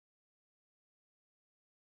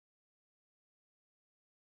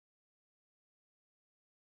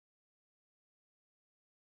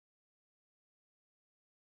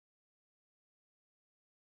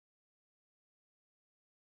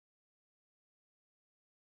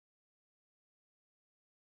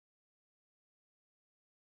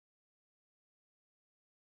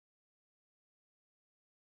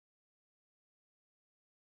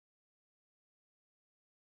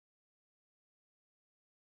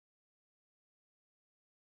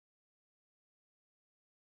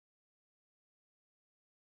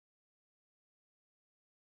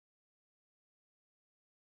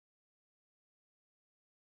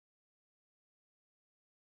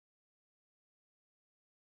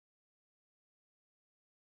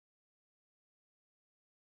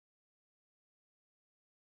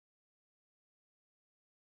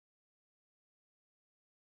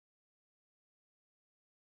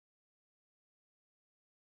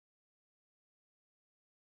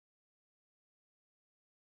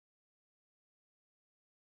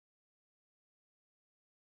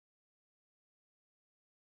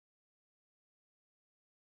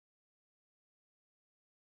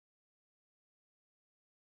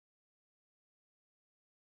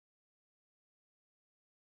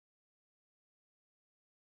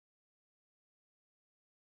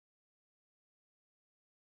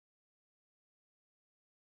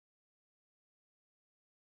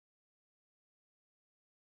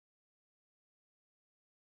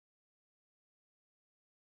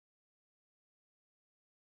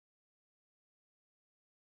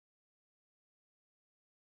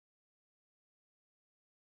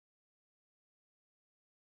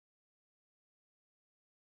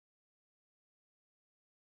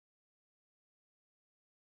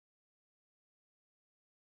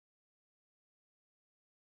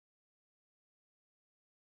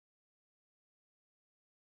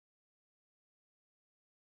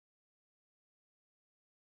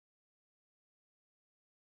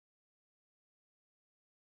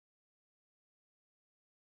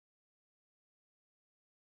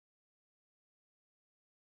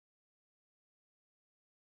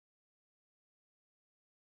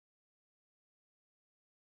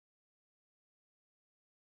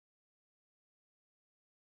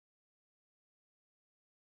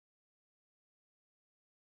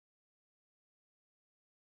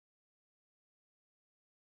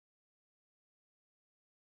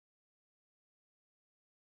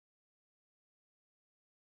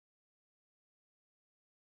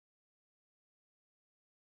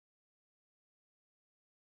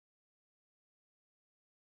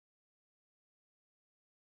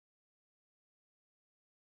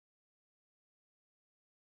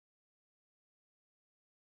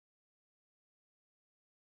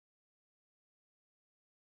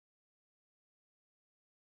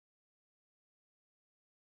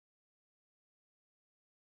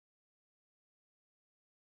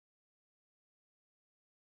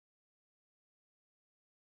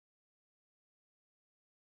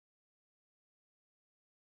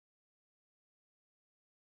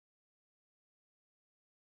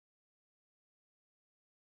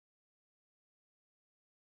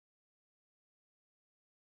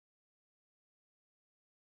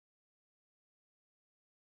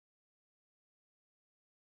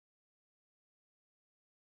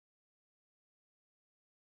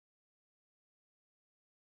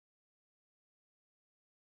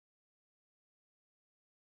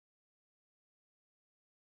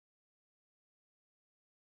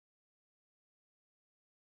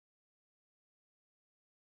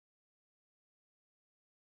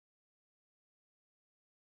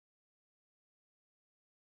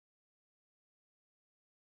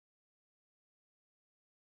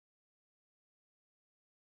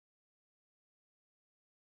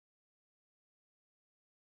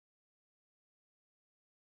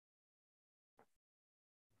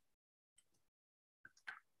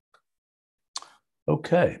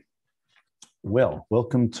Okay, well,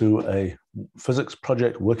 welcome to a physics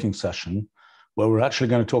project working session where we're actually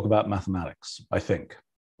going to talk about mathematics, I think,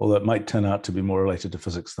 although it might turn out to be more related to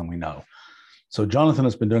physics than we know. So Jonathan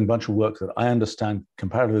has been doing a bunch of work that I understand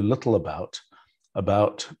comparatively little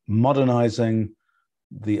about modernizing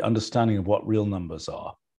the understanding of what real numbers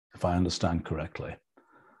are, if I understand correctly.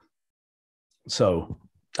 So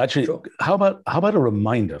actually, Sure. how about a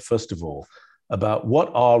reminder, first of all, about what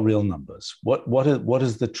are real numbers? What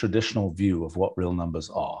is the traditional view of what real numbers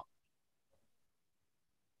are?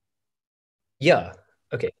 Yeah,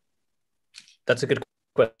 okay. That's a good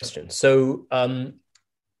question. So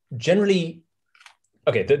generally,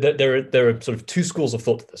 okay, there are sort of two schools of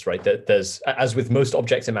thought to this, right? There's, as with most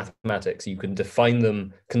objects in mathematics, you can define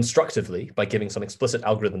them constructively by giving some explicit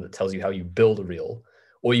algorithm that tells you how you build a real,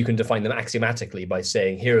 or you can define them axiomatically by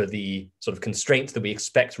saying, here are the sort of constraints that we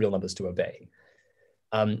expect real numbers to obey.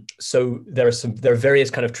 So there are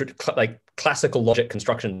various kind of like classical logic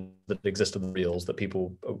constructions that exist of the reals that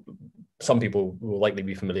some people will likely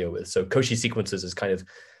be familiar with. So Cauchy sequences is kind of,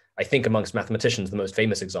 I think, amongst mathematicians, the most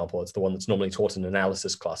famous example. It's the one that's normally taught in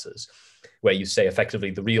analysis classes, where you say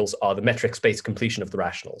effectively the reals are the metric space completion of the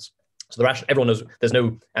rationals. So everyone knows there's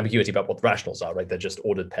no ambiguity about what the rationals are, right? They're just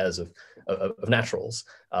ordered pairs of naturals,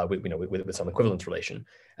 with some equivalence relation.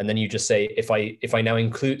 And then you just say, if I now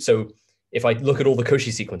include, so if I look at all the Cauchy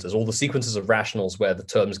sequences, all the sequences of rationals where the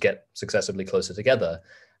terms get successively closer together,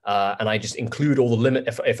 and I just include all the limit,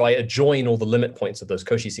 if I adjoin all the limit points of those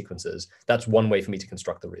Cauchy sequences, that's one way for me to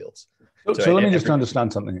construct the reals. So let me just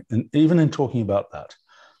understand something. And even in talking about that,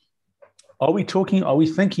 are we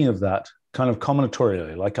thinking of that kind of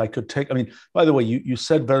combinatorially? Like I could take, by the way, you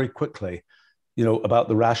said very quickly, about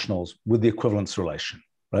the rationals with the equivalence relation,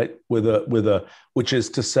 right? Which is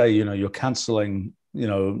to say, you're canceling,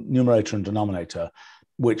 numerator and denominator,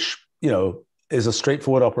 which, is a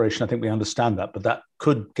straightforward operation. I think we understand that, but that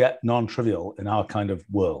could get non-trivial in our kind of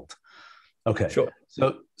world. Okay. Sure.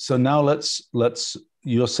 So now let's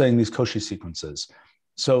you're saying these Cauchy sequences.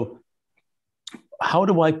 So how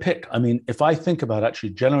do I pick? If I think about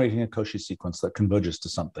actually generating a Cauchy sequence that converges to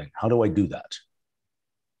something, how do I do that?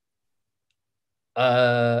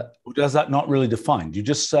 Or does that not really define? Do you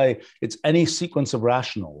just say it's any sequence of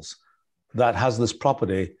rationals that has this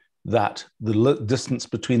property that the distance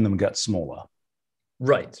between them gets smaller?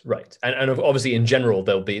 Right. And obviously, in general,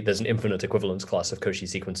 there's an infinite equivalence class of Cauchy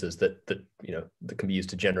sequences that can be used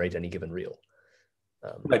to generate any given real.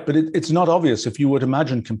 Right, but it's not obvious if you would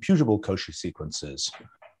imagine computable Cauchy sequences,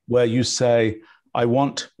 where you say,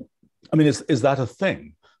 is that a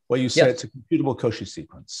thing where you say it's a computable Cauchy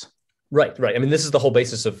sequence? Right. This is the whole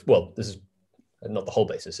basis of, well, this is not the whole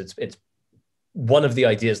basis. It's one of the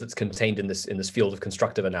ideas that's contained in this field of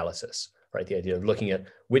constructive analysis, right? The idea of looking at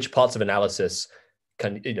which parts of analysis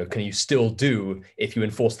can you still do if you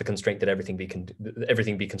enforce the constraint that everything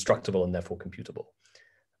be constructible and therefore computable.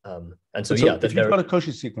 And so if you've got a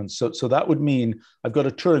Cauchy sequence, so that would mean I've got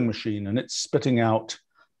a Turing machine and it's spitting out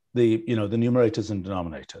the numerators and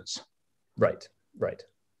denominators. Right.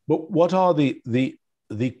 But what are the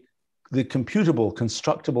computable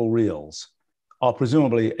constructible reals are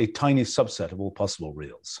presumably a tiny subset of all possible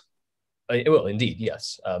reals. Well, indeed,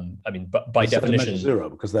 yes. But by definition, zero,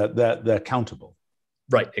 because they're countable.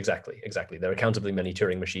 Right, exactly. There are countably many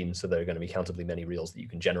Turing machines, so there are going to be countably many reals that you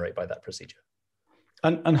can generate by that procedure.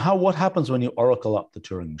 And what happens when you oracle up the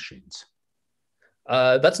Turing machines?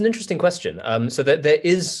 That's an interesting question. So there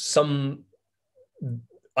is some.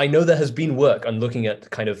 I know there has been work on looking at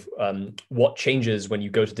kind of what changes when you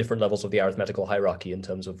go to different levels of the arithmetical hierarchy in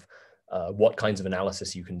terms of what kinds of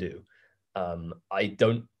analysis you can do. I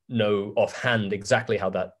don't know offhand exactly how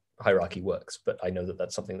that hierarchy works, but I know that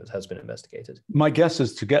that's something that has been investigated. My guess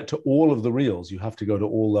is to get to all of the reals, you have to go to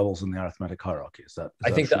all levels in the arithmetic hierarchy.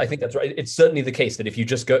 I think that's right. It's certainly the case that if you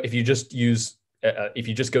just go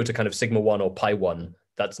to kind of sigma 1 or pi 1,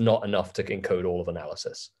 that's not enough to encode all of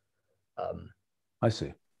analysis. I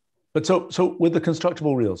see. But so with the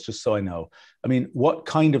constructible reals, just so I know, what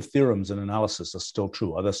kind of theorems in analysis are still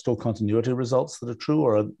true? Are there still continuity results that are true,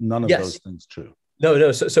 or are none of those things true?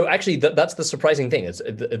 No. So actually, that's the surprising thing, is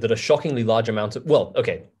that a shockingly large amount of, well,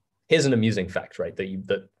 okay, here's an amusing fact, right?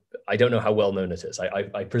 That I don't know how well known it is.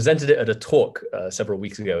 I presented it at a talk several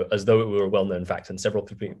weeks ago as though it were a well-known fact, and several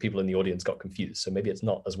people in the audience got confused. So maybe it's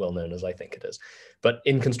not as well known as I think it is. But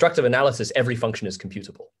in constructive analysis, every function is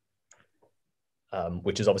computable,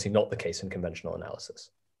 which is obviously not the case in conventional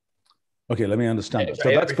analysis. Okay, let me understand it.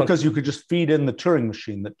 So that's because you could just feed in the Turing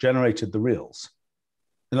machine that generated the reals.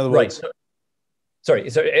 In other words,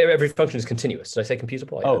 Sorry, so every function is continuous. Did I say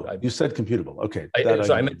computable? You said computable. Okay.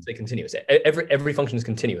 I meant to say continuous. Every function is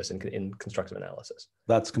continuous in constructive analysis.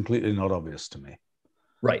 That's completely not obvious to me.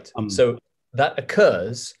 Right. So that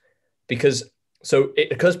occurs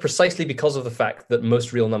it occurs precisely because of the fact that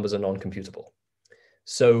most real numbers are non-computable.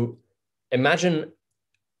 So imagine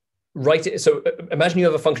you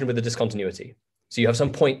have a function with a discontinuity. So you have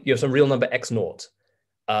some real number x naught,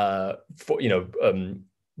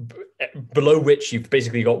 below which you've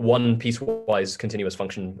basically got one piecewise continuous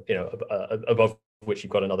function, above which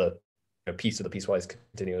you've got another piece of the piecewise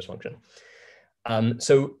continuous function.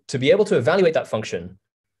 So to be able to evaluate that function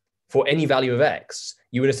for any value of x,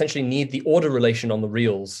 you would essentially need the order relation on the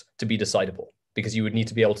reals to be decidable, because you would need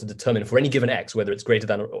to be able to determine for any given x whether it's greater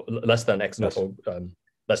than or less than x naught, or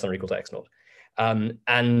less than or equal to x naught.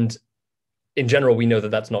 And in general, we know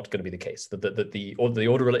that that's not going to be the case. That the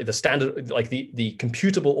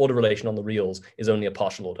computable order relation on the reals is only a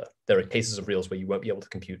partial order. There are cases of reals where you won't be able to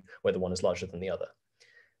compute whether one is larger than the other.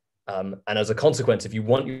 And as a consequence, if you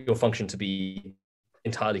want your function to be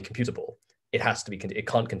entirely computable, it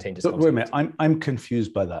can't contain discontinuity. Wait a minute, I'm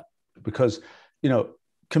confused by that, because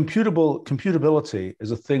computability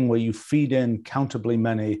is a thing where you feed in countably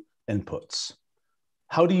many inputs.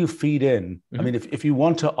 How do you feed in? I mean, if you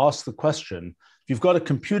want to ask the question, if you've got a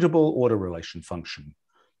computable order relation function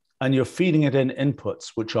and you're feeding it in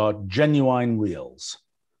inputs which are genuine reals,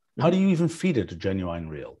 how do you even feed it a genuine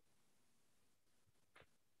real?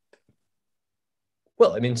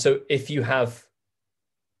 Well, I mean, so if you have,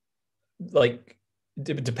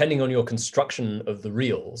 depending on your construction of the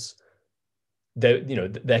reals, there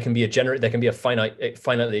can be a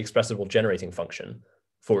finitely expressible generating function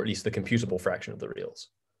for at least the computable fraction of the reals.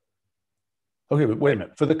 Okay, but wait a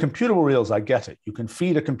minute. For the computable reals, I get it. You can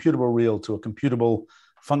feed a computable real to a computable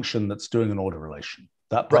function that's doing an order relation.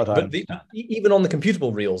 That part I understand. Even on the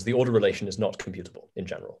computable reals, the order relation is not computable in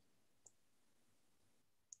general.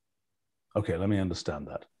 Okay, let me understand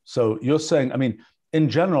that. So you're saying, I mean, in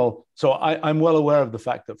general, so I'm well aware of the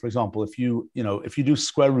fact that, for example, if you do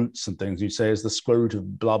square roots and things, you say is the square root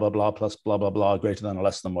of blah, blah, blah plus blah, blah, blah greater than or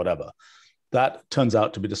less than whatever. That turns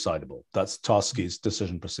out to be decidable. That's Tarski's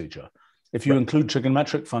decision procedure. If you include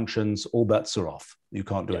trigonometric functions, all bets are off. You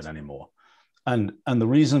can't do it anymore. And the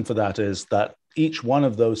reason for that is that each one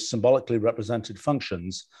of those symbolically represented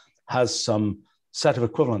functions has some set of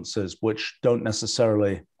equivalences which don't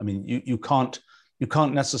necessarily, I mean, you can't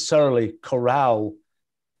necessarily corral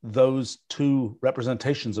those two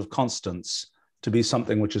representations of constants to be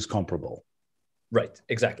something which is comparable. Right,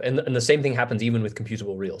 exactly. And the same thing happens even with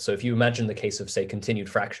computable reals. So if you imagine the case of, say, continued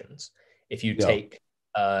fractions, if you take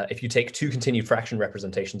two continued fraction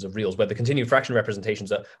representations of reals, where the continued fraction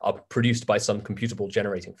representations are produced by some computable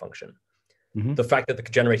generating function, the fact that the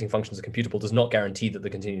generating functions are computable does not guarantee that the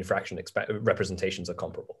continued fraction representations are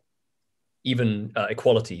comparable. Even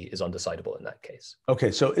equality is undecidable in that case.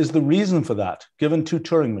 Okay, so is the reason for that, given two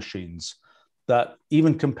Turing machines, that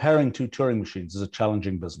even comparing two Turing machines is a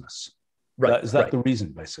challenging business? Right. Is that the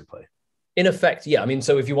reason, basically? In effect, yeah. I mean,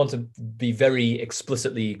 so if you want to be very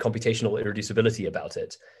explicitly computational irreducibility about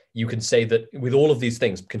it, you can say that with all of these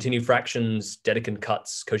things, continued fractions, Dedekind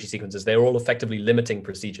cuts, Cauchy sequences, they're all effectively limiting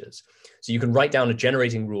procedures. So you can write down a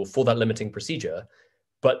generating rule for that limiting procedure,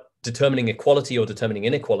 but determining equality or determining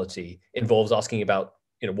inequality involves asking about,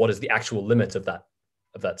 what is the actual limit of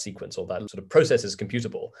that sequence, or that sort of process is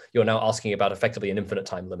computable. You're now asking about effectively an infinite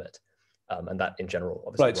time limit. And that in general,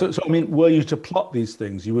 obviously. Right. So I mean, were you to plot these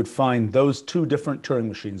things, you would find those two different Turing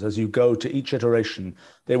machines as you go to each iteration,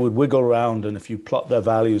 they would wiggle around. And if you plot their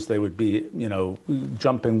values, they would be,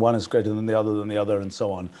 jumping one is greater than the other, and so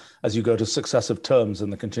on, as you go to successive terms in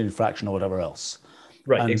the continued fraction or whatever else.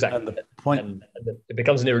 Right, exactly. And the point, and it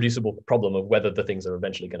becomes an irreducible problem of whether the things are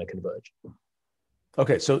eventually going to converge.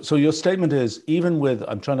 Okay, so your statement is, even with,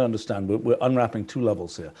 I'm trying to understand, we're unwrapping two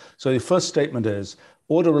levels here. So your first statement is,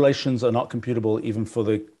 order relations are not computable even for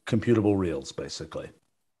the computable reals, basically.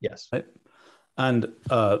 Yes. Right? And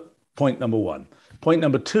point number one. Point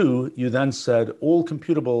number two, you then said all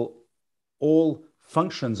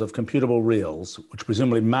functions of computable reals, which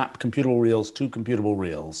presumably map computable reals to computable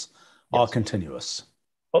reals, are continuous.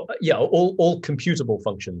 Oh, yeah, all computable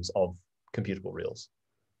functions of computable reals.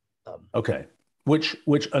 Okay. Which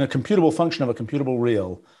and a computable function of a computable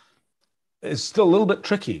real is still a little bit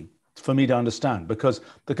tricky for me to understand, because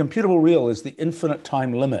the computable real is the infinite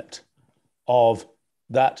time limit of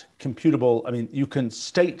that computable. I mean, you can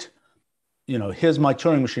state, here's my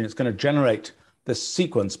Turing machine, it's going to generate this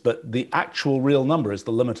sequence, but the actual real number is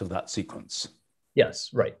the limit of that sequence. Yes,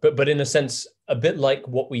 right. But in a sense, a bit like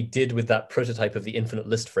what we did with that prototype of the infinite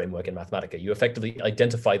list framework in Mathematica, you effectively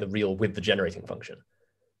identify the real with the generating function.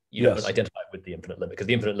 You don't identify with the infinite limit, because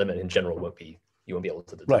the infinite limit in general you won't be able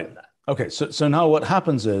to determine that. Okay, so now what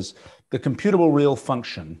happens is the computable real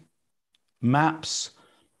function maps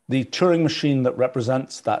the Turing machine that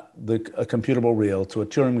represents a computable real to a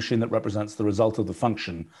Turing machine that represents the result of the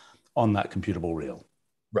function on that computable real.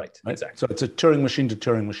 Right, exactly. So it's a Turing machine to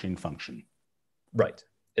Turing machine function. Right.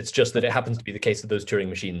 It's just that it happens to be the case that those Turing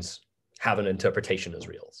machines have an interpretation as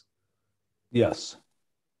reals. Yes.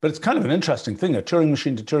 But it's kind of an interesting thing, a Turing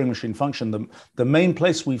machine to Turing machine function. The main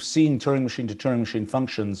place we've seen Turing machine to Turing machine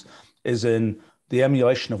functions is in the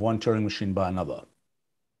emulation of one Turing machine by another.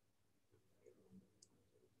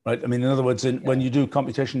 Right? I mean, in other words, when you do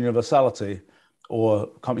computation universality or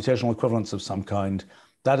computational equivalence of some kind,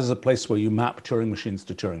 that is a place where you map Turing machines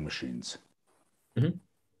to Turing machines.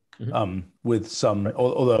 With some, right.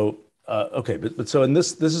 Although, okay, but so in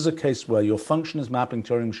this is a case where your function is mapping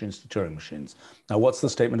Turing machines to Turing machines. Now, what's the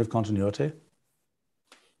statement of continuity?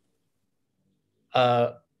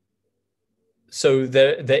 So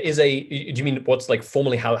there is a, do you mean what's like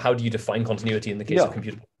formally, how do you define continuity in the case of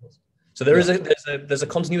computable reals? So there's a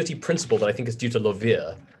continuity principle that I think is due to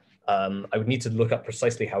Lovier. I would need to look up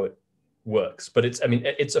precisely how it works, but it's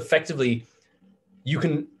effectively,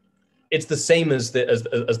 it's the same as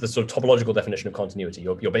the sort of topological definition of continuity.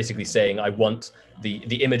 You're basically saying I want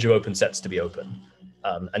the image of open sets to be open,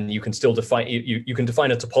 and you can still define you can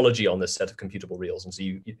define a topology on this set of computable reals, and so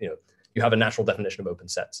you have a natural definition of open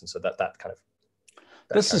sets, and so that kind of.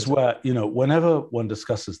 This is where, whenever one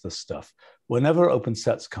discusses this stuff, whenever open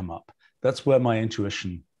sets come up, that's where my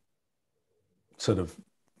intuition sort of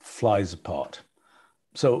flies apart.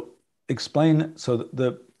 So explain, so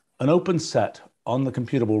an open set on the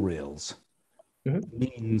computable reals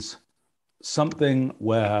means something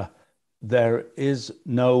where there is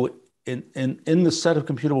no, in the set of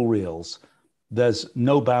computable reals, there's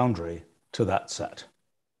no boundary to that set.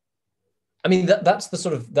 I mean, that's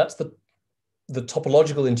the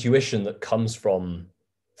topological intuition that comes from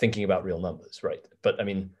thinking about real numbers, right? But I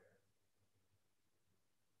mean,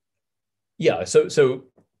 yeah, so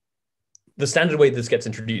the standard way this gets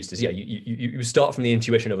introduced is, you start from the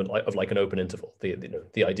intuition of like an open interval,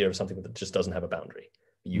 the idea of something that just doesn't have a boundary,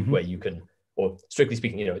 where you can, or strictly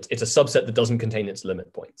speaking, it's a subset that doesn't contain its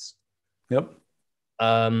limit points. Yep.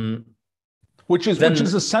 Which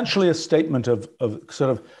is essentially a statement of sort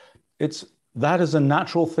of, that is a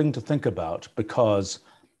natural thing to think about, because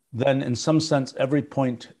then in some sense every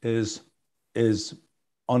point is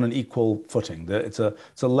on an equal footing. It's a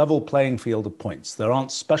level playing field of points. There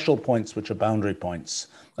aren't special points which are boundary points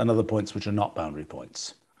and other points which are not boundary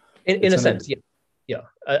points. In a sense, yeah.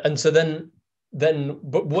 And so then,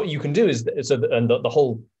 but what you can do is, the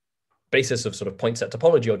whole basis of sort of point set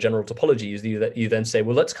topology or general topology is that you then say,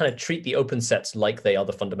 well, let's kind of treat the open sets like they are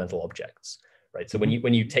the fundamental objects, right? So when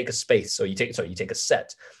you take a space, or you take a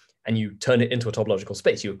set and you turn it into a topological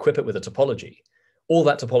space, you equip it with a topology. All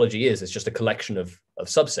that topology is just a collection of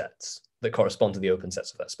subsets that correspond to the open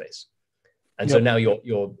sets of that space. And so now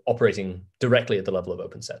you're operating directly at the level of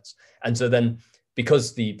open sets. And so then,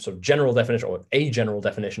 because the sort of general definition, or a general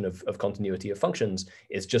definition of continuity of functions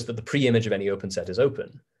is just that the pre-image of any open set is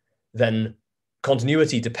open, then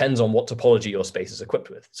continuity depends on what topology your space is equipped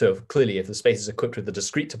with. So clearly, if the space is equipped with the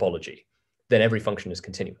discrete topology, then every function is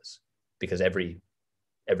continuous, because every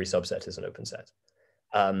subset is an open set.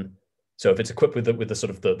 So if it's equipped with the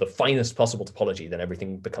sort of the finest possible topology, then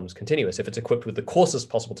everything becomes continuous. If it's equipped with the coarsest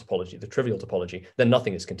possible topology, the trivial topology, then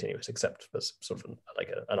nothing is continuous except this sort of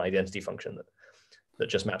like an identity function that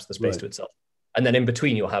just maps the space to itself. And then in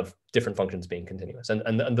between, you'll have different functions being continuous. So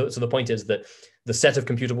the point is that the set of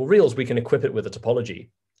computable reals, we can equip it with a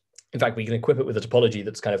topology. In fact, we can equip it with a topology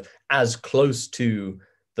that's kind of as close to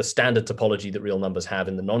the standard topology that real numbers have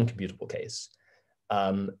in the non-computable case.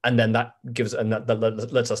 And then that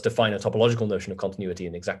lets us define a topological notion of continuity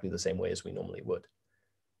in exactly the same way as we normally would.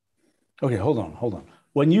 Okay, hold on.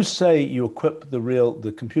 When you say you equip the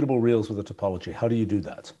computable reals with a topology, how do you do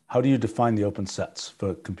that? How do you define the open sets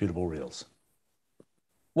for computable reals?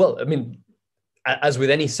 Well, I mean, as with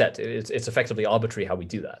any set, it's effectively arbitrary how we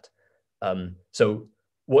do that. So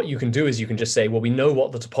what you can do is you can just say, well, we know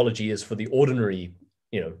what the topology is for the ordinary,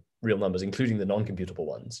 real numbers, including the non-computable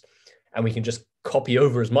ones. And we can just copy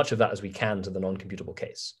over as much of that as we can to the non-computable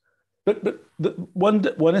case. But the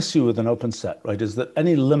one issue with an open set, right, is that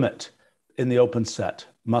any limit in the open set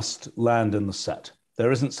must land in the set.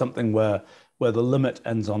 There isn't something where the limit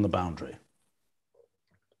ends on the boundary.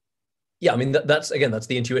 Yeah, I mean, that's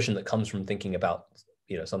the intuition that comes from thinking about,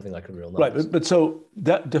 something like a real Right, number. but so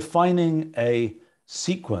that defining a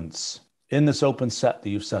sequence in this open set that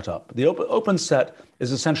you've set up, the open set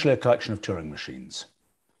is essentially a collection of Turing machines.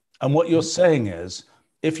 And what you're saying is,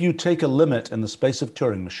 if you take a limit in the space of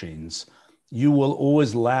Turing machines, you will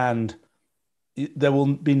always land, there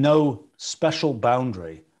will be no special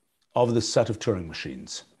boundary of this set of Turing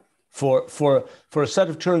machines. For a set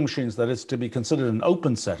of Turing machines that is to be considered an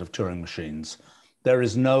open set of Turing machines, there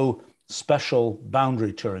is no special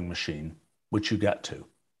boundary Turing machine which you get to.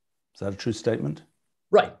 Is that a true statement?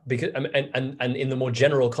 Right, because and in the more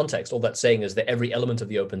general context, all that's saying is that every element of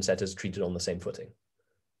the open set is treated on the same footing.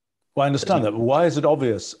 Well, I understand that, but why is it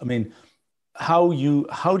obvious? I mean, how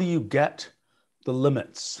do you get the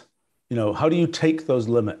limits? How do you take those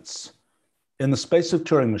limits? In the space of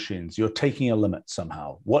Turing machines, you're taking a limit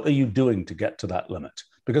somehow. What are you doing to get to that limit?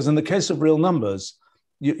 Because in the case of real numbers,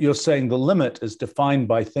 you're saying the limit is defined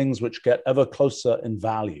by things which get ever closer in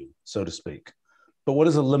value, so to speak. But what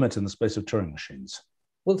is a limit in the space of Turing machines?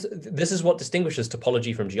 Well, this is what distinguishes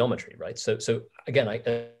topology from geometry, right? So again,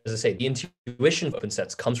 as I say, the intuition of open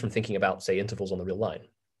sets comes from thinking about, say, intervals on the real line,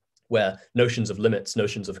 where notions of limits,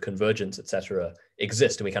 notions of convergence, et cetera,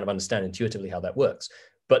 exist, and we kind of understand intuitively how that works.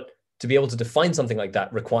 But to be able to define something like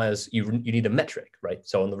that requires you need a metric, right?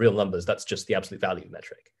 So on the real numbers, that's just the absolute value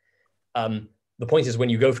metric. The point is, when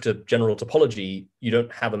you go to general topology, you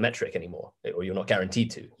don't have a metric anymore, or you're not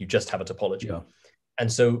guaranteed to. You just have a topology. Yeah.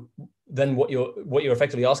 And so then what you're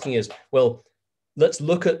effectively asking is, well, let's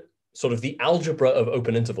look at sort of the algebra of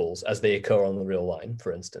open intervals as they occur on the real line,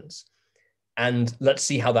 for instance, and let's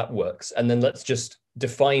see how that works. And then let's just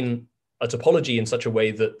define a topology in such a way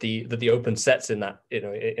that the open sets in that,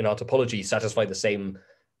 in our topology satisfy the same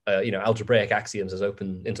algebraic axioms as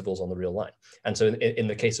open intervals on the real line. And so in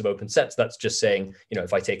the case of open sets, that's just saying,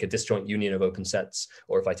 if I take a disjoint union of open sets,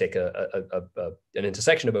 or if I take an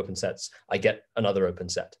intersection of open sets, I get another open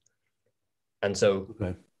set. And so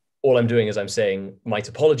all I'm doing is I'm saying my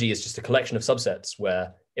topology is just a collection of subsets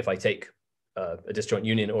where if I take a disjoint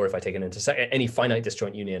union, or if I take any finite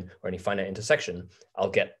disjoint union or any finite intersection,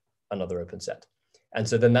 I'll get another open set. And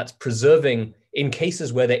so then that's preserving, in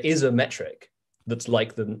cases where there is a metric that's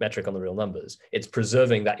like the metric on the real numbers, it's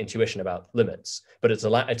preserving that intuition about limits, but it's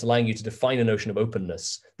allowing you to define a notion of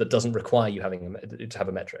openness that doesn't require you to have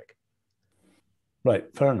a metric. Right,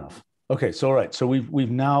 fair enough. Okay, so all right, so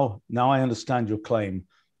we've now I understand your claim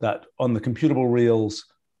that on the computable reals,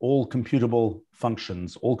 all computable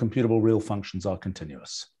real functions are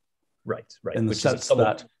continuous. Right. In the sense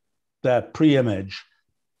that their pre-image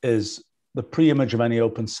is the pre-image of any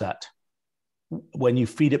open set. When you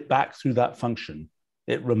feed it back through that function,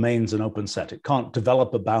 it remains an open set. It can't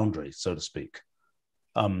develop a boundary, so to speak.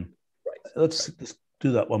 Let's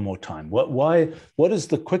do that one more time. What is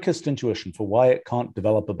the quickest intuition for why it can't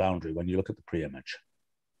develop a boundary when you look at the pre-image?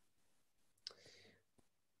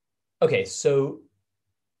 Okay, so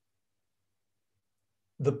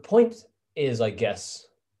the point is, I guess,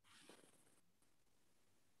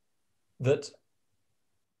 that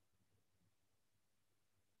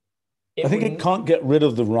I think it can't get rid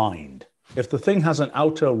of the rind. If the thing has an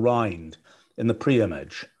outer rind in the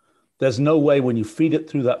pre-image, there's no way when you feed it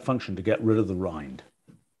through that function to get rid of the rind.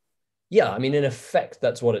 Yeah, I mean, in effect,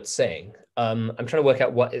 that's what it's saying. I'm trying to work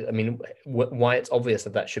out why it's obvious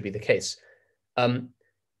that should be the case.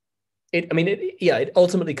 It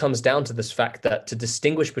ultimately comes down to this fact that to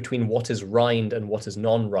distinguish between what is rind and what is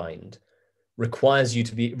non-rind requires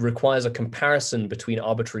a comparison between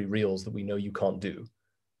arbitrary reals that we know you can't do.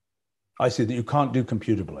 I see, that you can't do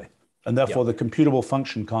computably, and therefore the computable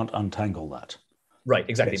function can't untangle that. Right,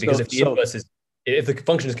 exactly. Okay, because if the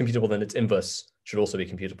function is computable, then its inverse should also be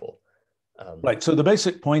computable. Right. So the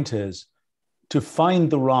basic point is to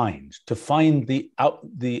find the rind, to find the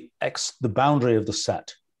boundary of the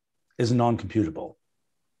set is non-computable.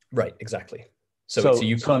 Right. Exactly. So in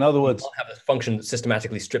other words, you can't have a function that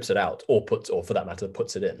systematically strips it out, or for that matter,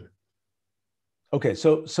 puts it in. Okay,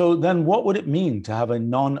 so then what would it mean to have a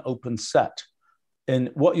non-open set? And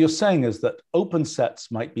what you're saying is that open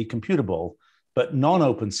sets might be computable, but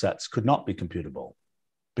non-open sets could not be computable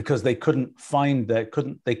because they couldn't define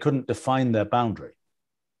their boundary.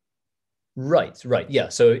 Right. Yeah.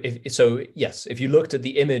 So if you looked at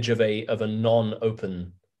the image of a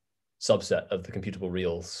non-open subset of the computable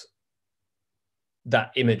reals,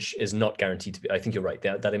 that image is not guaranteed to be. I think you're right.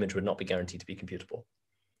 That image would not be guaranteed to be computable.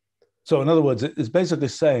 So in other words, it's basically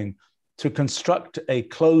saying to construct a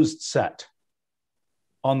closed set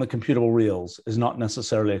on the computable reals is not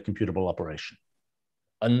necessarily a computable operation.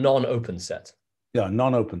 A non-open set. Yeah, a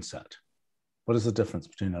non-open set. What is the difference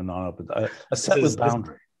between a non-open a set with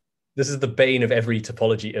boundary? this is the bane of every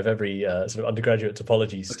topology, of every sort of undergraduate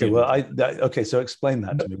topology student. Okay, well, okay, so explain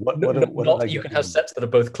that to me. What did I you get can have sets that are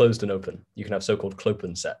both closed and open. You can have so-called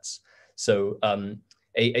Clopen sets. So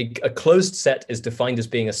a closed set is defined as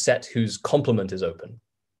being a set whose complement is open.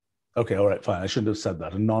 Okay, all right, fine. I shouldn't have said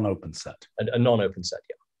that. A non-open set. A non-open set,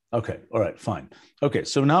 yeah. Okay, all right, fine. Okay,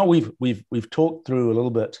 so now we've talked through a little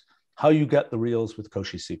bit how you get the reals with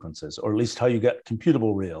Cauchy sequences, or at least how you get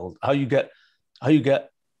computable reals, how you get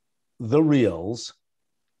the reals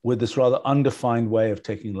with this rather undefined way of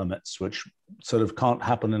taking limits, which sort of can't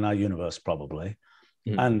happen in our universe probably,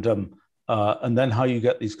 and then how you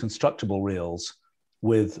get these constructible reals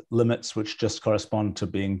with limits which just correspond to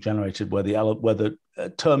being generated where the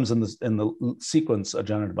terms in the sequence are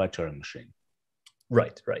generated by Turing machine.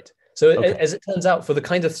 Right. So as it turns out, for the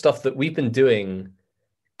kind of stuff that we've been doing,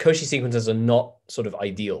 Cauchy sequences are not sort of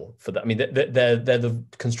ideal for that. I mean, they're the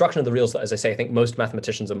construction of the reals that, as I say, I think most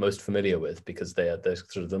mathematicians are most familiar with, because they're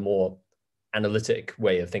sort of the more analytic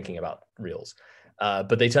way of thinking about reals.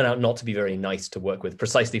 But they turn out not to be very nice to work with,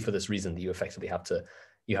 precisely for this reason, that you effectively have to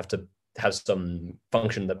have some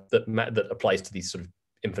function that applies to these sort of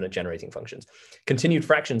infinite generating functions. Continued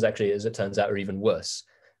fractions, actually, as it turns out, are even worse,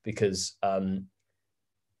 because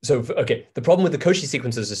the problem with the Cauchy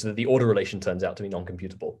sequences is that the order relation turns out to be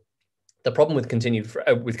non-computable. The problem with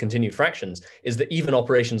continued fractions is that even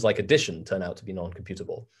operations like addition turn out to be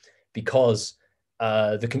non-computable, because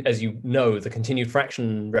as you know, the continued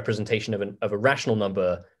fraction representation of a rational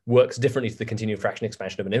number works differently to the continued fraction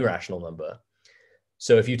expansion of an irrational number.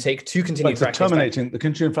 So if you take two continued fractions, the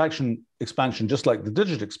continued fraction expansion, just like the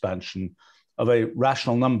digit expansion of a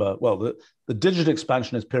rational number, well, the digit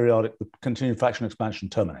expansion is periodic, the continued fraction expansion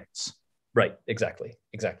terminates. Right, exactly.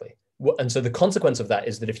 And so the consequence of that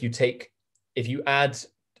is that if you add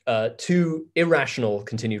two irrational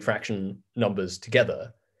continued fraction numbers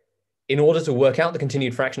together, in order to work out the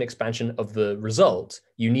continued fraction expansion of the result,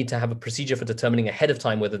 you need to have a procedure for determining ahead of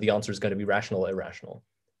time whether the answer is going to be rational or irrational.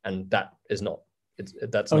 And that is not.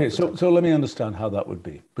 Okay, so let me understand how that would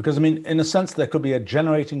be. Because, I mean, in a sense, there could be a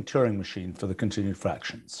generating Turing machine for the continued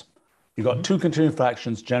fractions. You've got two continued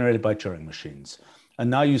fractions generated by Turing machines. And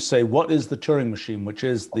now you say, what is the Turing machine, which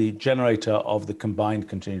is the generator of the combined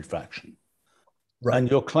continued fraction? Right.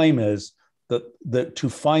 And your claim is that to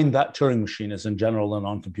find that Turing machine is in general a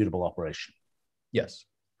non-computable operation. Yes,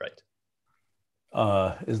 right.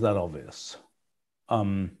 Is that obvious?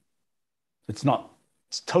 It's not.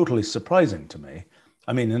 It's totally surprising to me.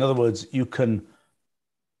 I mean, in other words, you can.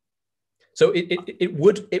 So it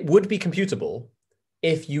would be computable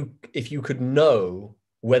if you could know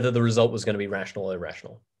whether the result was going to be rational or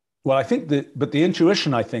irrational. Well, I think but the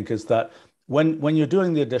intuition, I think, is that when you're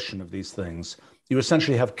doing the addition of these things, you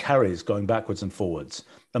essentially have carries going backwards and forwards.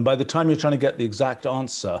 And by the time you're trying to get the exact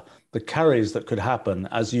answer, the carries that could happen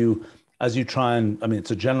as you try and, I mean,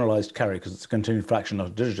 it's a generalized carry because it's a continued fraction, not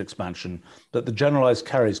a digit expansion, but the generalized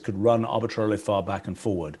carries could run arbitrarily far back and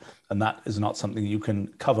forward. And that is not something you can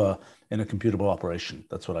cover in a computable operation.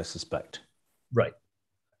 That's what I suspect. Right.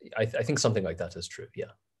 I think something like that is true,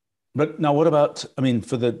 yeah. But now what about, I mean,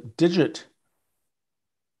 for the digit,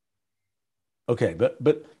 okay, but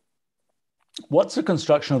what's the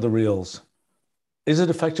construction of the reals? Is it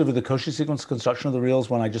effectively the Cauchy sequence construction of the reals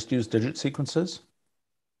when I just use digit sequences?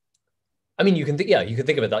 I mean, you can think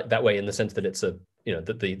of it that way, in the sense that it's that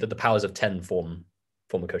the powers of 10 form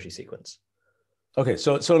a Cauchy sequence. Okay,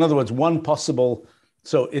 so in other words, one possible,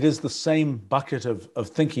 so it is the same bucket of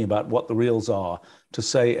thinking about what the reals are to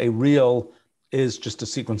say a real is just a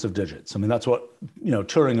sequence of digits. I mean, that's what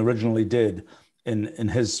Turing originally did in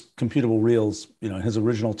his computable reals, in his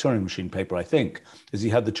original Turing machine paper, I think, is he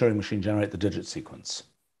had the Turing machine generate the digit sequence.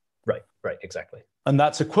 Right, exactly. And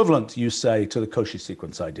that's equivalent, you say, to the Cauchy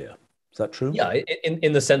sequence idea. Is that true? Yeah,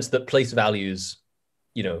 in the sense that place values,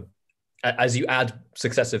 as you add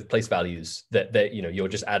successive place values, that you're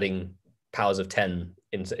just adding powers of 10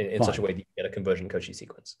 in such a way that you get a convergent Cauchy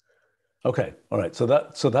sequence. Okay, all right. So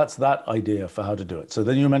that's that idea for how to do it. So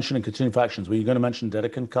then you mentioned continued fractions. Were you going to mention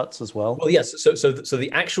Dedekind cuts as well? Well, yes. So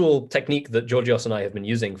the actual technique that Georgios and I have been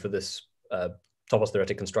using for this Topos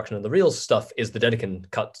theoretic construction of the reals stuff is the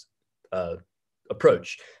Dedekind cut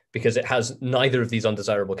approach, because it has neither of these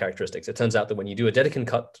undesirable characteristics. It turns out that when you do a Dedekind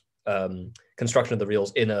cut construction of the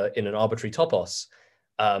reals in an arbitrary topos,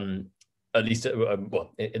 at least in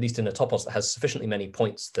a topos that has sufficiently many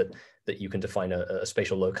points that you can define a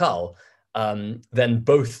spatial locale, then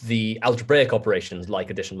both the algebraic operations like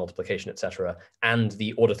addition, multiplication, etc., and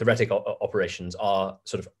the order theoretic operations are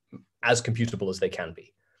sort of as computable as they can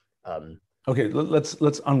be. Okay,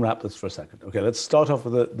 let's unwrap this for a second. Okay, let's start off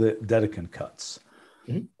with the Dedekind cuts.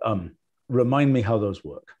 Remind me how those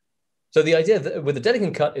work. So the idea with the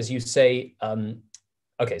Dedekind cut is you say,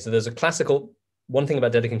 okay, so there's a classical, one thing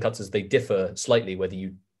about Dedekind cuts is they differ slightly whether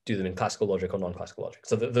you do them in classical logic or non-classical logic.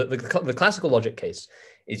 So the classical logic case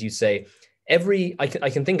is you say, I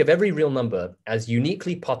can think of every real number as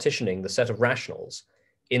uniquely partitioning the set of rationals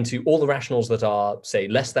into all the rationals that are, say,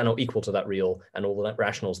 less than or equal to that real, and all the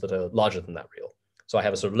rationals that are larger than that real. So I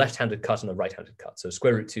have a sort of left-handed cut and a right-handed cut. So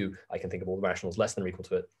square root 2, I can think of all the rationals less than or equal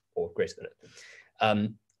to it or greater than it.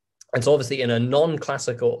 And so obviously in a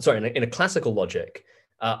classical logic,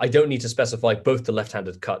 I don't need to specify both the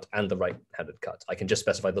left-handed cut and the right-handed cut. I can just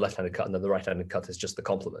specify the left-handed cut, and then the right-handed cut is just the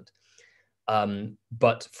complement.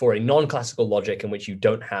 But for a non-classical logic in which you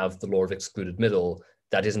don't have the law of excluded middle,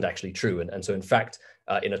 that isn't actually true. And so in fact,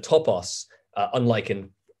 in a topos, unlike in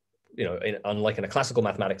a classical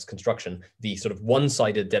mathematics construction, the sort of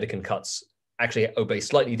one-sided Dedekind cuts actually obey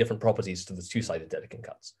slightly different properties to the two-sided Dedekind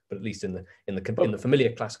cuts. But at least in the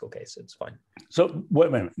familiar classical case, it's fine. So wait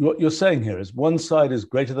a minute. What you're saying here is one side is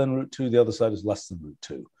greater than root 2, the other side is less than root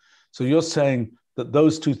 2. So you're saying that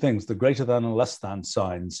those two things, the greater than and less than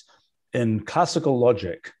signs, in classical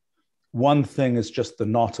logic, one thing is just the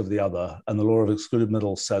not of the other, and the law of excluded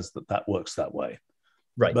middle says that that works that way.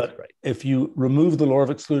 Right. But right. if you remove the law of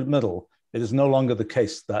excluded middle, it is no longer the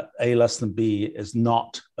case that A less than B is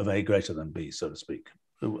not of A greater than B, so to speak.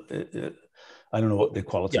 I don't know what the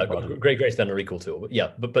equality part of it. Greater than or equal to. But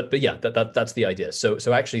yeah, but yeah, that's the idea. So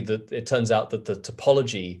actually, it turns out that the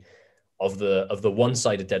topology of the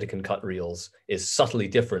one-sided Dedekind cut reals is subtly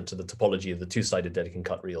different to the topology of the two-sided Dedekind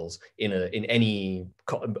cut reals in any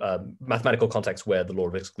mathematical context where the law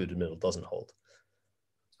of excluded middle doesn't hold.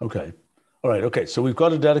 Okay. All right. Okay. So we've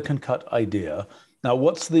got a Dedekind cut idea. Now,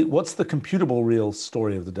 what's the computable real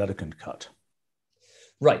story of the Dedekind cut?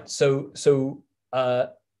 Right. So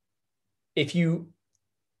the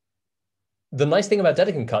nice thing about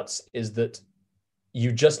Dedekind cuts is that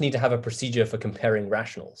you just need to have a procedure for comparing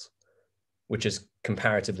rationals, which is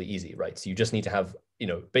comparatively easy, right? So you just need to have,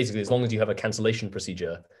 basically as long as you have a cancellation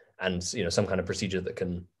procedure and, some kind of procedure that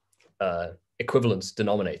can equivalence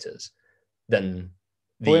denominators, then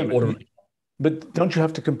the order. But don't you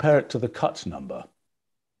have to compare it to the cut number?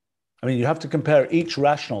 I mean, you have to compare each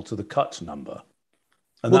rational to the cut number,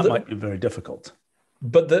 and that might be very difficult.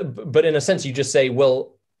 But in a sense, you just say,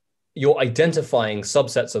 well, you're identifying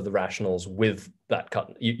subsets of the rationals with that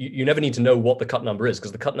cut. You never need to know what the cut number is,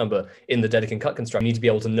 because the cut number in the Dedekind cut construction, you need to be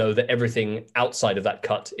able to know that everything outside of that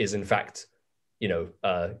cut is in fact,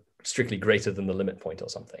 strictly greater than the limit point or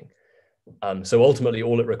something. So ultimately,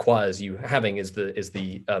 all it requires you having is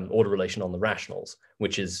the order relation on the rationals,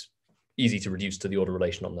 which is easy to reduce to the order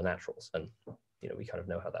relation on the naturals, and we kind of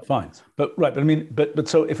know how that works. But I mean, but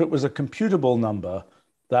so if it was a computable number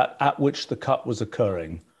that at which the cut was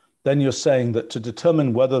occurring, then you're saying that to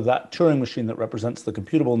determine whether that Turing machine that represents the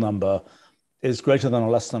computable number is greater than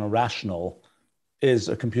or less than a rational is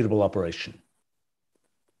a computable operation.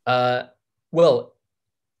 Well,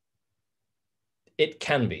 it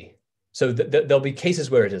can be. So there'll be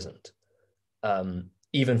cases where it isn't,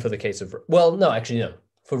 even for the case of, well, no, actually, no.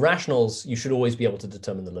 For rationals, you should always be able to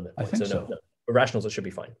determine the limit point. I think so. No. For rationals, it should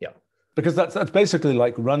be fine, yeah. Because that's basically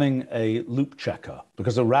like running a loop checker,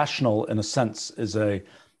 because a rational, in a sense, it's a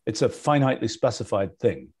finitely specified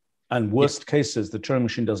thing. And worst cases, the Turing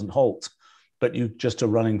machine doesn't halt, but you just are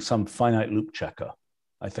running some finite loop checker,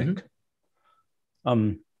 I think.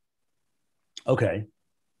 Mm-hmm. Okay.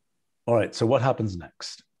 All right, so what happens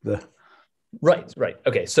next? Right.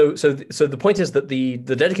 Okay. So the point is that the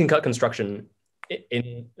Dedekind cut construction,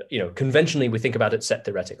 conventionally we think about it set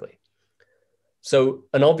theoretically. So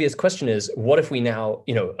an obvious question is, what if we now,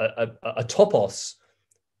 a topos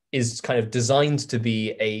is kind of designed to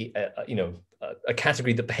be a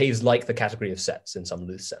category that behaves like the category of sets in some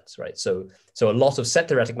loose sense, right? So a lot of set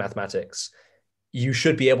theoretic mathematics, you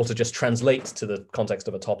should be able to just translate to the context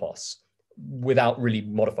of a topos without really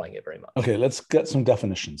modifying it very much. Okay, let's get some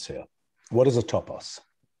definitions here. What is a topos?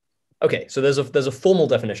 Okay, so there's a formal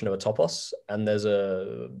definition of a topos, and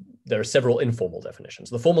there are several informal definitions.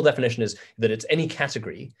 The formal definition is that it's any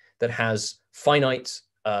category that has finite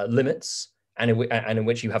limits and in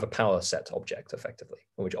which you have a power set object, effectively,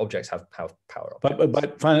 in which objects have power objects. But by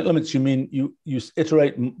finite limits, you mean you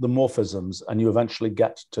iterate the morphisms and you eventually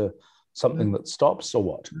get to something that stops, or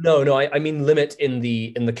what? No, I mean limit in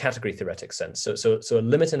the category theoretic sense. So a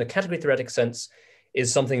limit in a category theoretic sense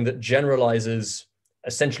is something that generalizes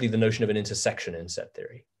essentially the notion of an intersection in set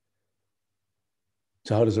theory.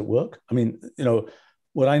 So how does it work? I mean,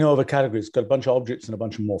 what I know of a category, it's got a bunch of objects and a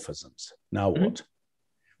bunch of morphisms. Now what?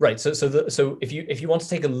 Right. So if you want to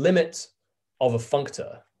take a limit of a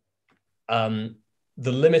functor,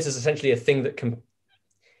 the limit is essentially a thing that can,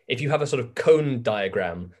 if you have a sort of cone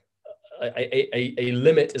diagram, a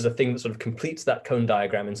limit is a thing that sort of completes that cone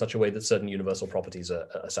diagram in such a way that certain universal properties are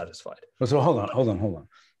satisfied. So hold on.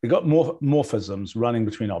 We've got morphisms running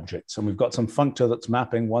between objects, and we've got some functor that's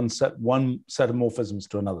mapping one set of morphisms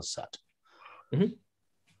to another set. Mm-hmm.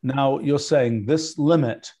 Now you're saying this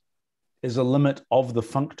limit is a limit of the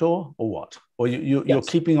functor, or what? Or you're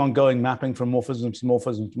keeping on going, mapping from morphisms to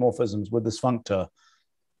morphisms to morphisms with this functor.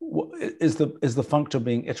 Is the functor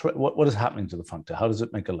being iterated? What is happening to the functor? How does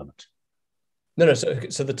it make a limit? No.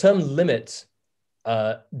 So the term limit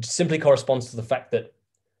simply corresponds to the fact that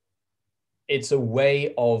it's a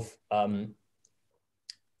way of the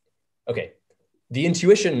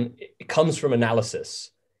intuition comes from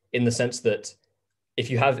analysis, in the sense that if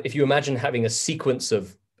you imagine having a sequence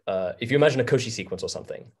of if you imagine a Cauchy sequence or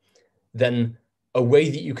something, then a way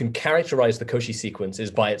that you can characterize the Cauchy sequence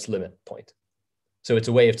is by its limit point. So it's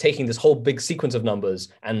a way of taking this whole big sequence of numbers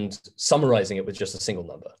and summarizing it with just a single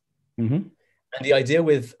number. Mm-hmm. And the idea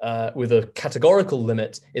with a categorical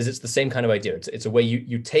limit is it's the same kind of idea. It's a way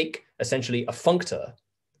you take essentially a functor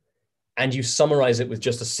and you summarize it with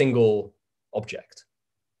just a single object.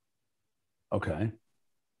 Okay.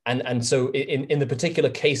 And so in the particular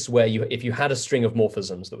case where if you had a string of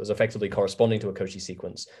morphisms that was effectively corresponding to a Cauchy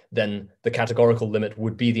sequence, then the categorical limit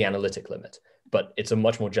would be the analytic limit, but it's a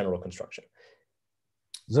much more general construction.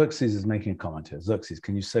 Xerxes is making a comment here. Xerxes,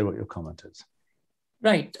 can you say what your comment is?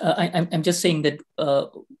 Right. I'm just saying that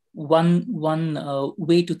one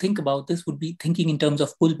way to think about this would be thinking in terms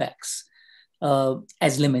of pullbacks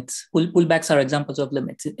as limits. Pullbacks are examples of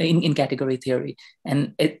limits in category theory,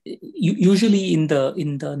 and usually in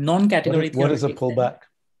the non-category theory. What is a pullback?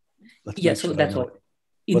 So that's what.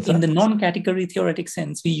 In the non-category theoretic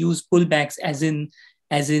sense, we use pullbacks as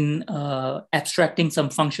in abstracting some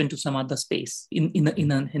function to some other space in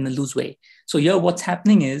a loose way. So here, what's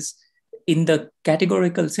happening is, in the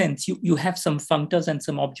categorical sense, you have some functors and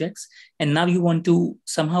some objects, and now you want to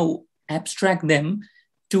somehow abstract them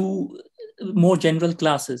to more general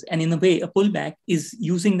classes. And in a way, a pullback is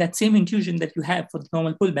using that same intuition that you have for the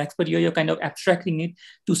normal pullbacks, but you're kind of abstracting it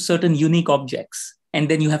to certain unique objects. And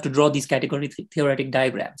then you have to draw these category theoretic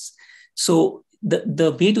diagrams. So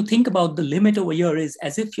the way to think about the limit over here is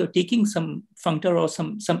as if you're taking some functor or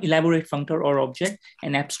some elaborate functor or object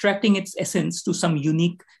and abstracting its essence to some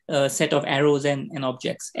unique set of arrows and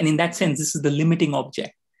objects. And in that sense, this is the limiting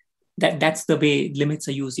object. That's the way limits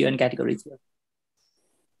are used here in category theory.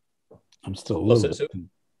 I'm still a little bit.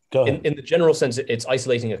 Go ahead. In the general sense, it's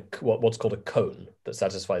isolating what's called a cone that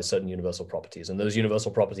satisfies certain universal properties. And those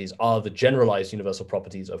universal properties are the generalized universal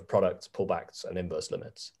properties of products, pullbacks, and inverse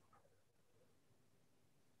limits.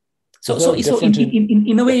 So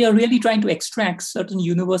in a way, you're really trying to extract certain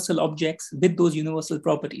universal objects with those universal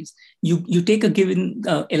properties. You take a given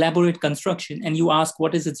elaborate construction and you ask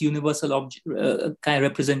what is its universal object kind of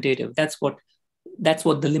representative. That's what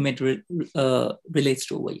the limit relates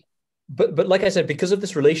to over here. But like I said, because of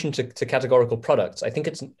this relation to categorical products, I think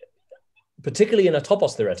it's particularly in a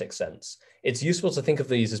topos theoretic sense, it's useful to think of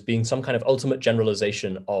these as being some kind of ultimate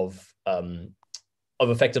generalization of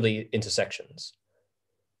effectively intersections.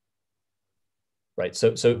 Right.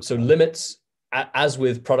 So limits, as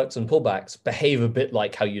with products and pullbacks, behave a bit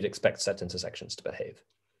like how you'd expect set intersections to behave.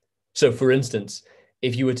 So for instance,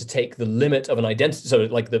 if you were to take the limit of an identity, so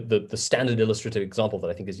like the standard illustrative example that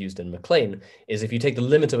I think is used in MacLean is if you take the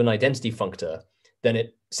limit of an identity functor, then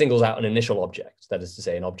it singles out an initial object. That is to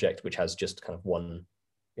say, an object which has just kind of one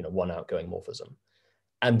outgoing morphism.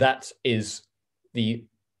 And that is the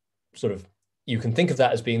sort of, you can think of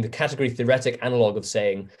that as being the category theoretic analog of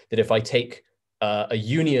saying that if I take a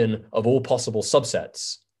union of all possible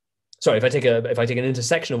subsets, sorry, if I take an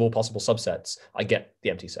intersection of all possible subsets, I get the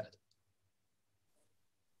empty set.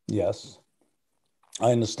 Yes,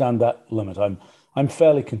 I understand that limit. I'm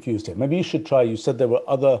fairly confused here. Maybe you should try. You said there were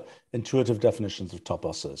other intuitive definitions of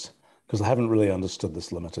toposes, because I haven't really understood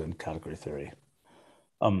this limit in category theory.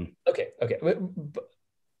 Okay.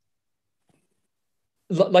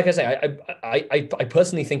 But, like I say, I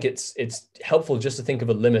personally think it's helpful just to think of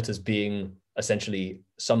a limit as being essentially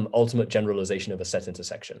some ultimate generalization of a set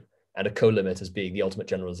intersection, and a co-limit as being the ultimate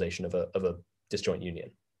generalization of a disjoint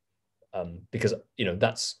union, because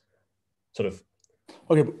that's sort of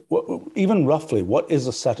okay. But even roughly, what is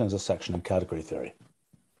a set intersection in category theory?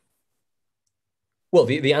 Well,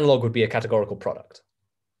 the analog would be a categorical product.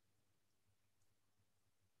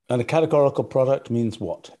 And a categorical product means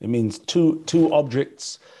what? It means two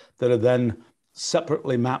objects that are then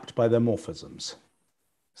separately mapped by their morphisms.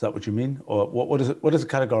 Is that what you mean? Or what is it? What is a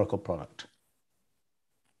categorical product?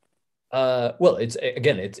 Well, it's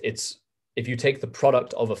again, it's if you take the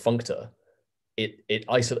product of a functor,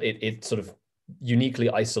 it sort of uniquely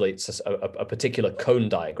isolates a particular cone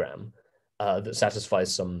diagram that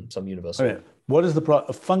satisfies some universal. Okay. What is the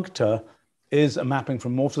a functor? Is a mapping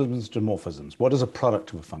from morphisms to morphisms. What is a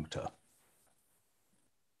product of a functor?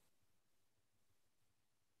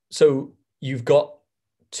 So you've got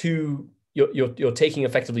two. You're taking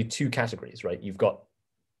effectively two categories, right? You've got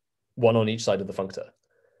one on each side of the functor.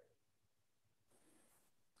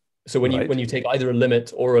 So when you take either a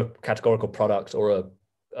limit or a categorical product or a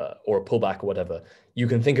pullback or whatever, you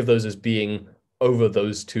can think of those as being over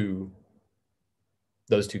those two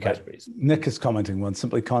categories. Nick is commenting, one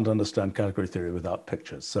simply can't understand category theory without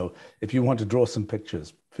pictures. So if you want to draw some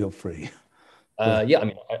pictures, feel free. Yeah, I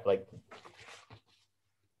mean,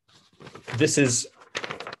 this is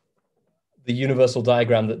the universal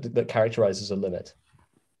diagram that characterizes a limit.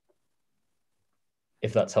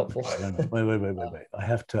 If that's helpful. Wait. I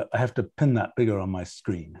have to pin that bigger on my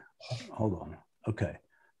screen. Hold on. Okay.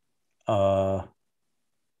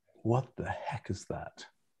 What the heck is that?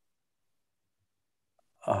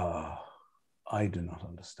 I do not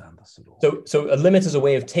understand this at all. So a limit is a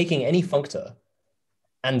way of taking any functor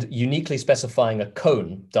and uniquely specifying a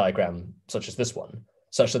cone diagram, such as this one,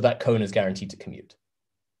 such that cone is guaranteed to commute.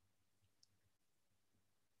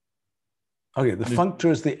 Okay, the functor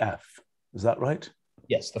is the F. Is that right?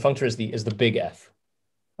 Yes, the functor is the big F.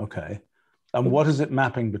 Okay. And what is it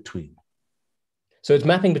mapping between? So it's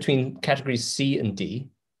mapping between categories C and D.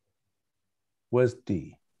 Where's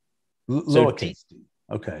D? Lowercase d.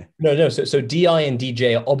 Okay. No. So DI and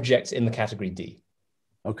DJ are objects in the category D.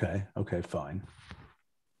 Okay, fine.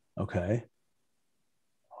 Okay.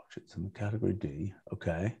 Objects in the category D.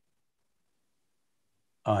 Okay.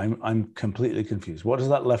 I'm completely confused. What does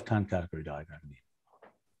that left-hand category diagram mean?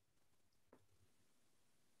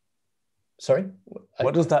 Sorry?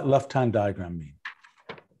 What does that left-hand diagram mean?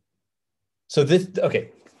 So this, okay,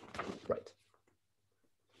 right.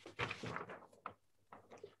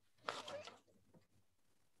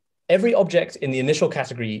 Every object in the initial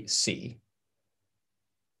category C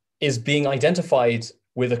is being identified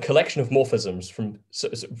with a collection of morphisms from, so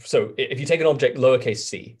if you take an object lowercase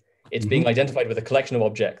c, it's being identified with a collection of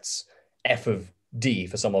objects f of d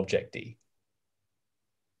for some object d.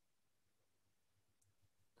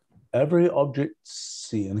 Every object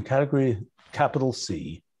C in the category capital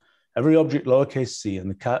C, every object lowercase c in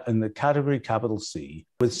the category capital C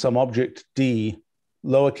with some object D,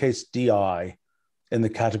 lowercase di in the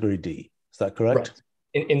category D. Is that correct?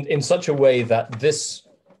 Right. In such a way that this...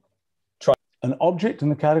 An object in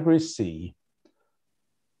the category C...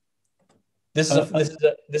 I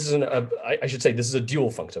should say this is a dual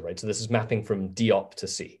functor, right? So this is mapping from D-op to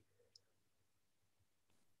C.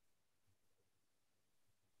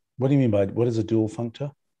 What do you mean by, what is a dual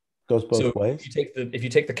functor? Goes both ways? If you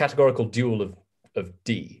take the categorical dual of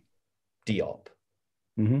D-op,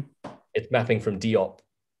 it's mapping from D-op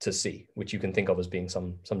to C, which you can think of as being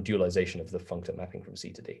some dualization of the functor mapping from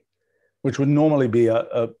C to D. Which would normally be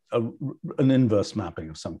an inverse mapping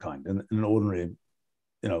of some kind in an ordinary,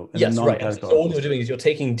 yes, right. So all you're doing is you're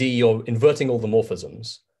taking D, you're inverting all the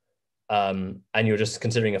morphisms, and you're just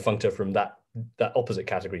considering a functor from that opposite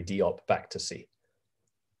category, D-op, back to C.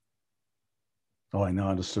 Oh, I now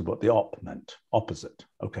understood what the op meant. Opposite.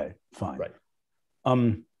 Okay, fine. Right. But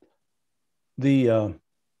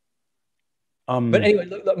anyway,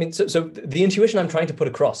 look, I mean, so the intuition I'm trying to put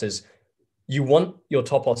across is you want your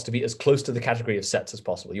topos to be as close to the category of sets as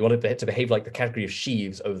possible. You want it to behave like the category of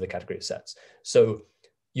sheaves over the category of sets. So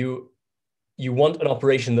you want an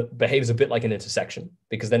operation that behaves a bit like an intersection,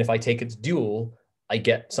 because then if I take its dual, I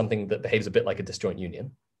get something that behaves a bit like a disjoint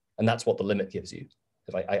union. And that's what the limit gives you.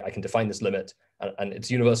 If I can define this limit and its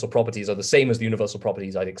universal properties are the same as the universal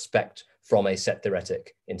properties I'd expect from a set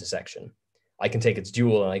theoretic intersection. I can take its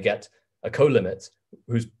dual and I get a co-limit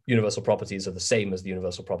whose universal properties are the same as the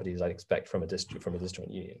universal properties I'd expect from a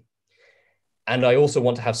disjoint union. And I also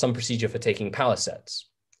want to have some procedure for taking power sets.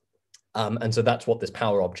 And so that's what this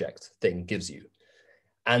power object thing gives you.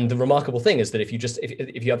 And the remarkable thing is that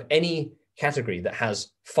if you have any category that has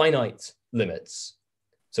finite limits,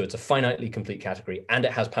 so it's a finitely complete category and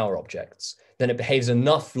it has power objects, then it behaves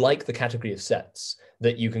enough like the category of sets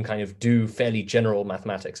that you can kind of do fairly general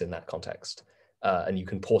mathematics in that context. And you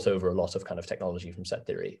can port over a lot of kind of technology from set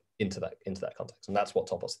theory into that context. And that's what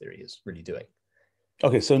topos theory is really doing.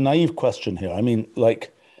 Okay, so naive question here. I mean,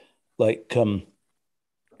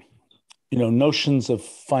 notions of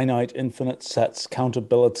finite, infinite sets,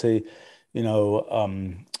 countability,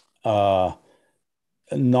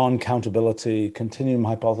 non-countability, continuum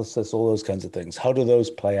hypothesis, all those kinds of things. How do those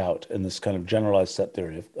play out in this kind of generalized set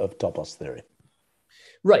theory of Topos theory?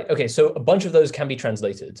 Right. Okay. So a bunch of those can be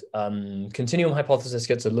translated. Continuum hypothesis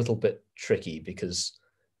gets a little bit tricky because,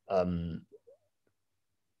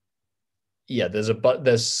 yeah, there's a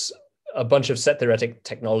bunch of set theoretic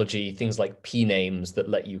technology, things like P names that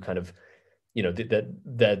let you kind of,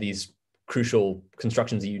 they're these crucial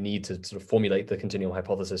constructions that you need to sort of formulate the continuum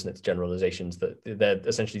hypothesis and its generalizations. That they're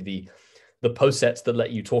essentially the posetsets that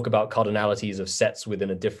let you talk about cardinalities of sets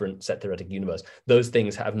within a different set theoretic universe. Those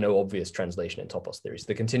things have no obvious translation in Topos theory. So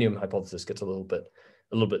the continuum hypothesis gets a little bit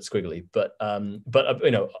squiggly. But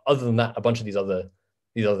other than that, a bunch of these other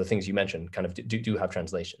things you mentioned kind of do have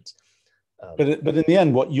translations. But in the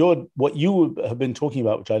end, what you have been talking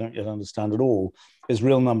about, which I don't yet understand at all, is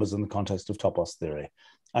real numbers in the context of Topos theory,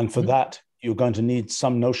 and for that you're going to need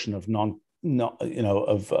some notion of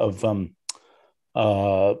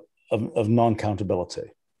non-countability.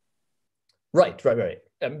 Right.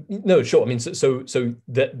 No, sure. I mean, so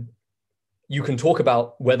that you can talk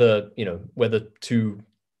about whether two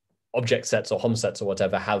object sets or Hom sets or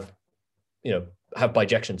whatever have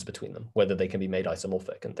bijections between them, whether they can be made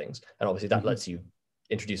isomorphic and things. And obviously that lets you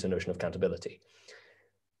introduce a notion of countability.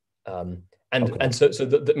 And so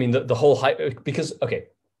the whole because, okay,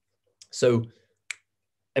 so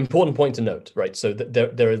important point to note, right? So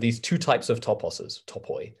there are these two types of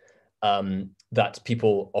topoi, that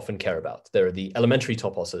people often care about. There are the elementary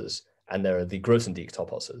toposes and there are the Grothendieck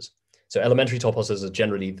toposes. So elementary toposes are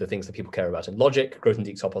generally the things that people care about in logic.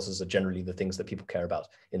 Grothendieck toposes are generally the things that people care about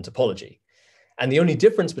in topology. And the only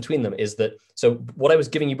difference between them is that, so what I was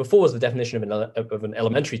giving you before was the definition of an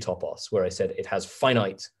elementary topos, where I said it has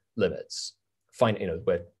finite limits,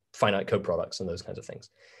 where finite coproducts and those kinds of things.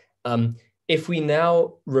 If we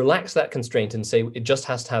now relax that constraint and say it just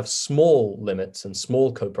has to have small limits and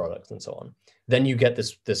small coproducts and so on, then you get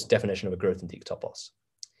this definition of a Grothendieck topos.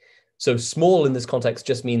 So small in this context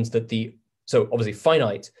just means that so obviously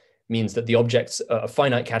finite means that the objects, a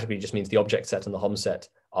finite category just means the object set and the Hom set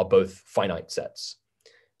are both finite sets.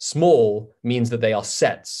 Small means that they are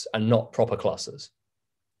sets and not proper classes.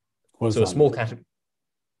 So a small category.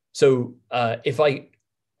 So if I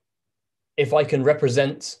can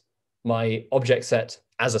represent my object set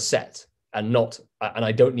as a set and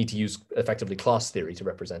I don't need to use effectively class theory to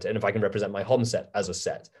represent it, and if I can represent my Hom set as a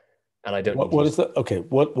set, and I don't. What is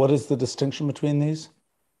the distinction between these?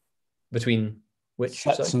 Between which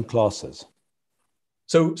sets and classes?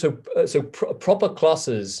 So proper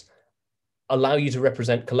classes allow you to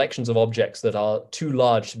represent collections of objects that are too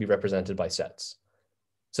large to be represented by sets.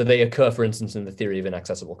 So they occur, for instance, in the theory of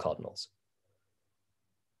inaccessible cardinals.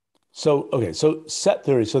 So set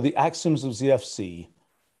theory. So the axioms of ZFC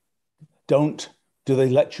do they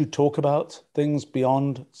let you talk about things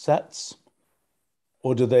beyond sets?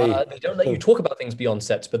 Or do they? They don't let you talk about things beyond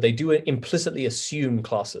sets, but they do implicitly assume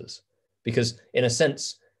classes. Because in a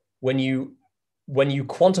sense, when you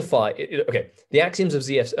quantify, the axioms of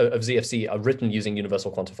ZFC are written using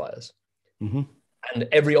universal quantifiers. Mm-hmm. And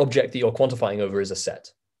every object that you're quantifying over is a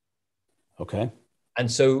set. Okay. And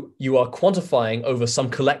so you are quantifying over some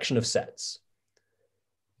collection of sets.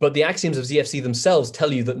 But the axioms of ZFC themselves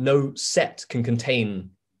tell you that no set can contain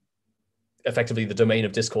effectively the domain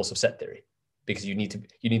of discourse of set theory, because you need to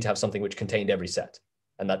have something which contained every set,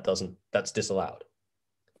 and that's disallowed.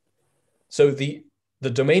 So the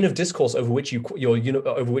domain of discourse over which your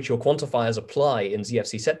quantifiers apply in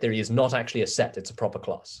ZFC set theory is not actually a set; it's a proper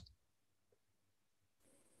class.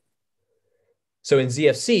 So in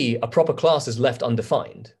ZFC, a proper class is left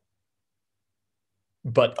undefined,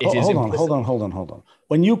 but it is implicit. Hold on.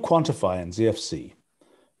 When you quantify in ZFC,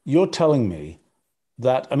 you're telling me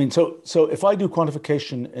that, so if I do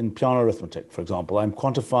quantification in Peano arithmetic, for example, I'm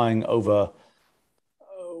quantifying over,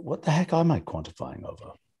 what the heck am I quantifying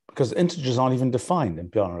over? Because integers aren't even defined in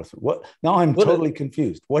Peano arithmetic. Now I'm totally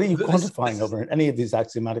confused. What are you quantifying over in any of these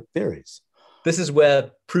axiomatic theories? This is where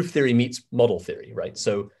proof theory meets model theory, right?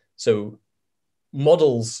 So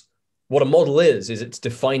models, what a model is it's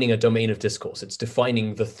defining a domain of discourse. It's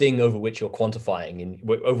defining the thing over which you're quantifying and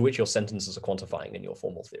over which your sentences are quantifying in your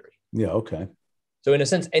formal theory. Yeah, okay. So in a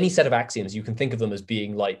sense, any set of axioms, you can think of them as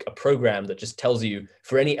being like a program that just tells you,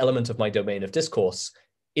 for any element of my domain of discourse,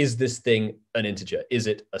 is this thing an integer? Is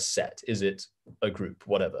it a set? Is it a group?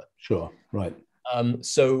 Whatever. Sure, right.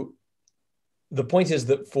 So the point is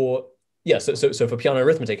that for Peano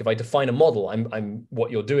arithmetic, if I define a model,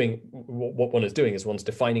 what one is doing is one's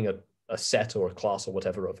defining a set or a class or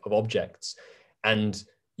whatever of objects, and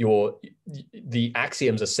the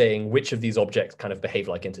axioms are saying which of these objects kind of behave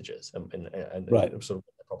like integers and right. Sort of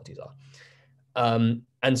what their properties are. And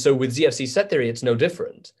so with ZFC set theory, it's no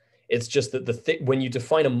different. It's just that when you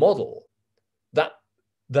define a model, that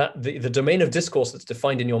the domain of discourse that's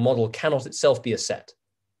defined in your model cannot itself be a set.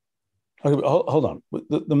 Okay, but hold on.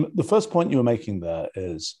 The first point you were making there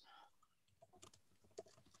is,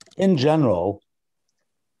 in general,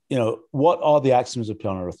 what are the axioms of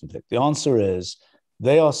Peano arithmetic? The answer is,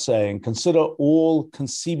 they are saying, consider all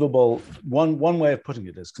conceivable, one way of putting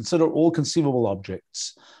it is, consider all conceivable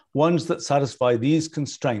objects, ones that satisfy these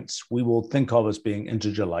constraints we will think of as being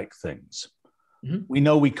integer-like things. Mm-hmm. We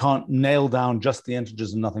know we can't nail down just the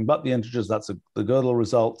integers and nothing but the integers. That's the Gödel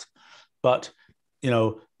result. But,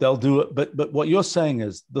 they'll do it. But what you're saying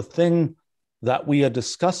is the thing that we are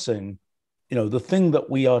discussing, the thing that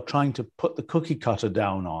we are trying to put the cookie cutter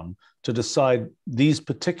down on to decide these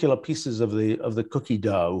particular pieces of the cookie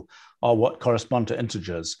dough are what correspond to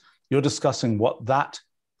integers. You're discussing what that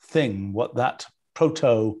thing, what that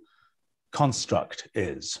proto construct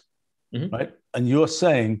is, mm-hmm. right? And you're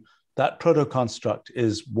saying that proto construct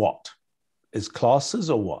is what? Is classes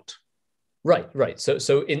or what? Right. So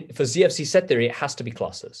for ZFC set theory, it has to be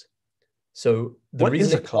classes. So what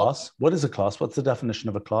is a class? What is a class? What's the definition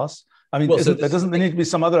of a class? I mean, there doesn't need to be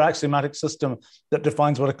some other axiomatic system that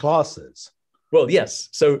defines what a class is. Well, yes.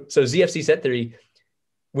 So ZFC set theory,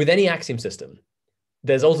 with any axiom system,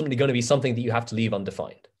 there's ultimately going to be something that you have to leave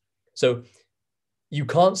undefined. So you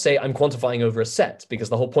can't say I'm quantifying over a set, because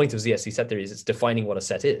the whole point of ZFC set theory is it's defining what a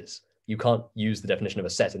set is. You can't use the definition of a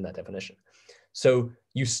set in that definition. So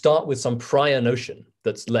you start with some prior notion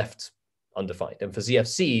that's left undefined. And for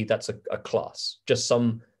ZFC, that's a class, just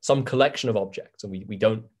some collection of objects. And we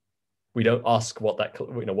don't ask what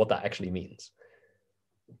that actually means.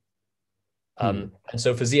 And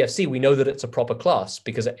so for ZFC, we know that it's a proper class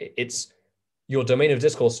because it's your domain of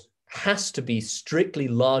discourse has to be strictly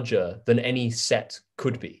larger than any set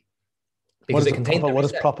could be. Because it contains what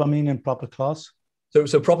does proper mean in proper class?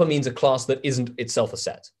 So proper means a class that isn't itself a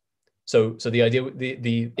set. So the idea,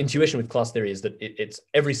 the intuition with class theory is that it's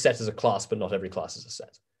every set is a class, but not every class is a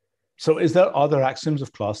set. So are there axioms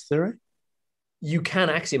of class theory? You can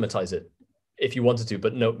axiomatize it if you wanted to,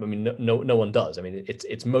 but no one does. I mean,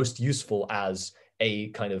 it's most useful as a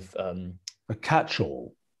kind of a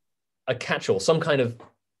catch-all, some kind of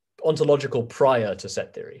ontological prior to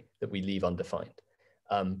set theory that we leave undefined.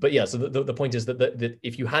 But yeah, so the point is that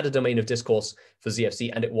if you had a domain of discourse for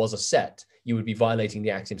ZFC and it was a set, you would be violating the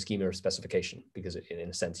axiom schema of specification, because in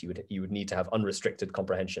a sense you would need to have unrestricted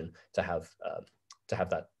comprehension to have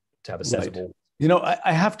a set of all.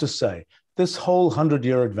 I have to say, this whole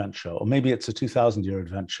 100-year adventure, or maybe it's a 2,000-year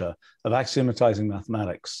adventure of axiomatizing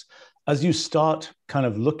mathematics, as you start kind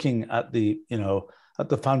of looking at the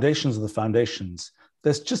foundations of the foundations,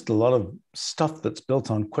 there's just a lot of stuff that's built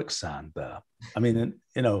on quicksand there. I mean,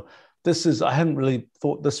 I hadn't really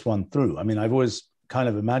thought this one through. I mean, I've always kind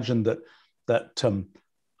of imagined that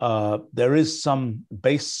there is some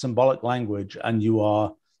base symbolic language and you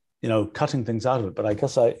are, cutting things out of it. But I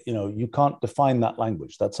guess you can't define that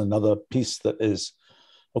language. That's another piece that is,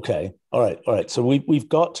 okay. All right. So we've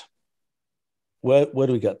got, where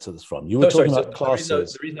do we get to this from? You were talking about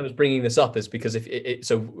classes. The reason I was bringing this up is because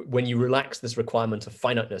so when you relax this requirement of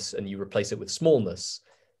finiteness and you replace it with smallness,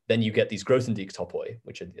 then you get these Grothendieck topoi,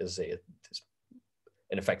 which is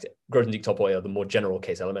in effect, Grothendieck topoi are the more general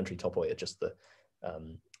case. Elementary topoi are just the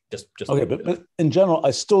just. Okay, but in general,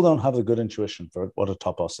 I still don't have a good intuition for what a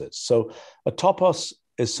topos is. So a topos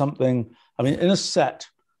is something. I mean, in a set,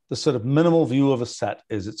 the sort of minimal view of a set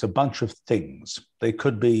is it's a bunch of things. They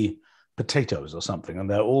could be potatoes or something, and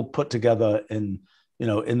they're all put together in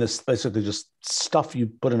this basically just stuff you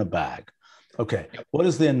put in a bag. Okay, what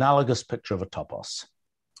is the analogous picture of a topos?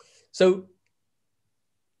 So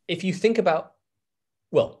if you think about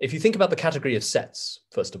the category of sets,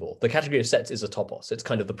 first of all, the category of sets is a topos. It's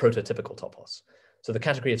kind of the prototypical topos. So the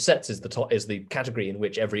category of sets is the category in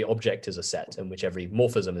which every object is a set, in which every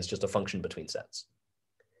morphism is just a function between sets.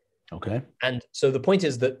 Okay. And so the point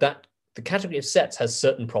is that the category of sets has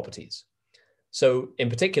certain properties. So in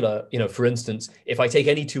particular, for instance, if I take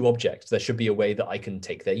any two objects, there should be a way that I can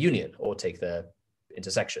take their union or take their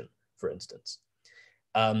intersection, for instance.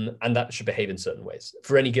 And that should behave in certain ways.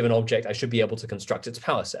 For any given object, I should be able to construct its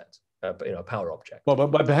power set, a power object. Well, but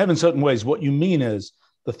by behave in certain ways, what you mean is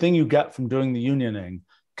the thing you get from doing the unioning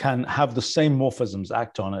can have the same morphisms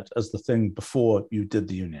act on it as the thing before you did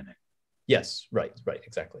the unioning. Yes, right,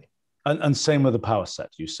 exactly. And same with the power set,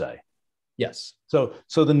 you say. Yes. So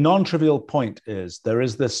the non-trivial point is there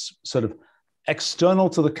is this sort of external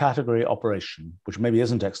to the category operation, which maybe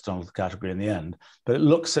isn't external to the category in the end, but it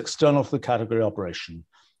looks external to the category operation,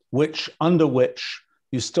 under which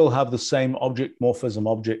you still have the same object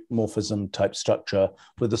morphism type structure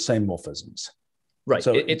with the same morphisms. Right.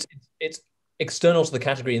 So it's external to the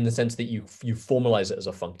category in the sense that you formalize it as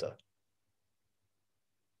a functor.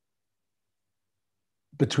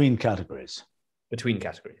 Between categories. Between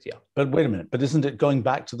categories, yeah. But wait a minute. But isn't it going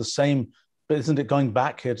back to the same? But isn't it going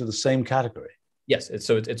back here to the same category? Yes. It's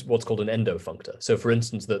what's called an endofunctor. So, for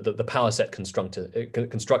instance, the power set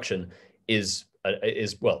construction is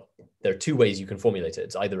well, there are two ways you can formulate it.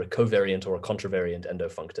 It's either a covariant or a contravariant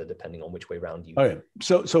endofunctor, depending on which way round you. Okay.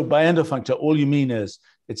 So by endofunctor, all you mean is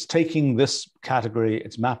it's taking this category,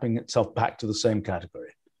 it's mapping itself back to the same category.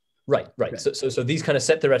 Right. Okay. So these kind of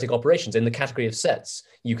set theoretic operations in the category of sets,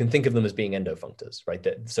 you can think of them as being endofunctors, right?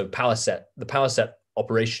 So the power set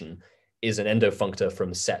operation is an endofunctor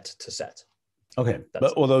from set to set. Okay,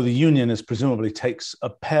 but although the union is presumably takes a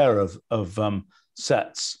pair of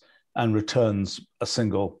sets and returns a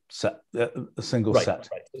single set, Right.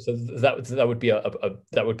 So that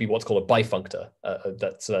would be what's called a bifunctor.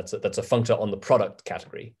 That's a functor on the product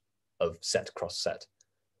category of set cross set.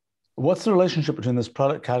 What's the relationship between this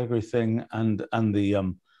product category thing and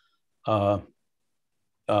the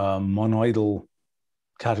monoidal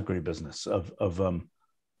category business of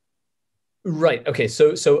Right. Okay.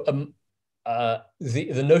 So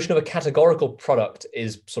the notion of a categorical product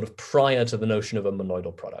is sort of prior to the notion of a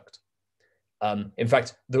monoidal product. In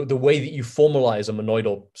fact, the way that you formalize a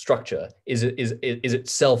monoidal structure is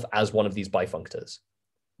itself as one of these bifunctors.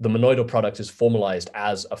 The monoidal product is formalized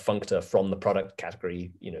as a functor from the product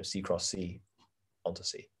category, C cross C onto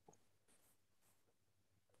C.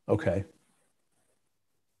 Okay.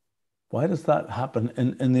 Why does that happen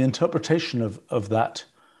in the interpretation of that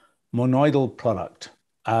monoidal product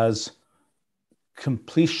as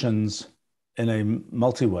completions in a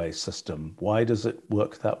multi-way system? Why does it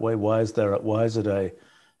work that way? Why is it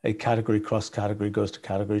a category cross category goes to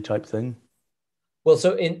category type thing? Well,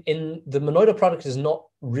 so in the monoidal product is not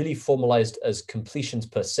really formalized as completions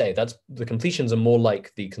per se. The completions are more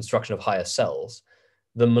like the construction of higher cells.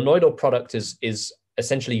 The monoidal product is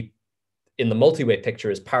essentially, in the multi-way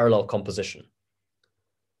picture, is parallel composition.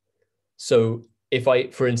 So if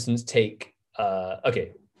I, for instance, take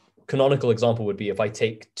canonical example would be if I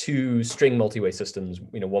take two string multi-way systems,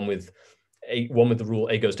 one with the rule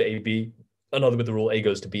A goes to AB, another with the rule A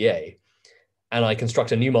goes to BA, and I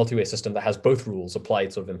construct a new multi-way system that has both rules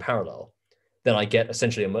applied sort of in parallel, then I get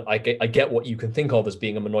essentially I get what you can think of as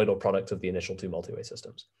being a monoidal product of the initial two multi-way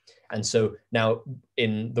systems. And so now,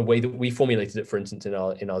 in the way that we formulated it, for instance, in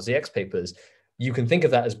our ZX papers, you can think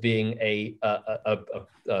of that as being a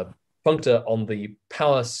functor on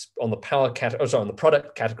the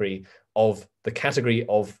product category of the category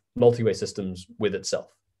of multi-way systems with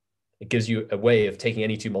itself. It gives you a way of taking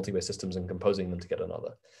any two multi-way systems and composing them to get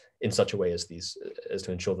another, in such a way as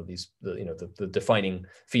to ensure that the defining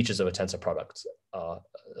features of a tensor product are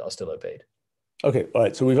still obeyed. Okay, all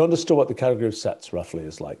right. So we've understood what the category of sets roughly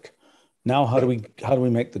is like. Now, how do we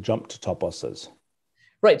make the jump to toposes?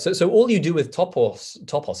 Right. So all you do with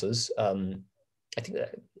toposes, I think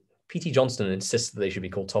that P.T. Johnston insists that they should be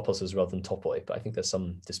called toposes rather than topoi, but I think there's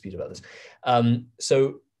some dispute about this.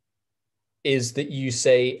 Is that you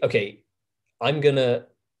say, okay, I'm going to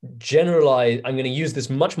use this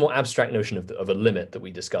much more abstract notion of a limit that we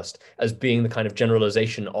discussed as being the kind of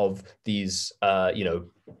generalization of these,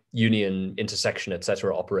 union, intersection,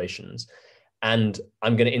 etc. operations. And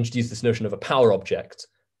I'm going to introduce this notion of a power object,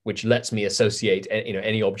 which lets me associate,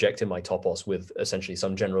 any object in my topos with essentially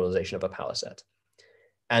some generalization of a power set.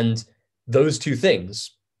 And those two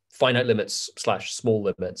things, finite limits / small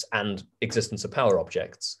limits and existence of power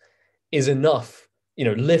objects, is enough,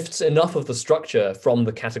 lifts enough of the structure from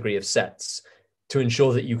the category of sets to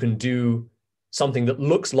ensure that you can do something that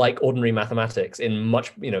looks like ordinary mathematics in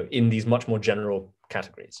these much more general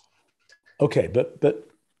categories. Okay, but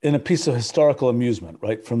in a piece of historical amusement,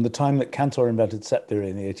 right, from the time that Cantor invented set theory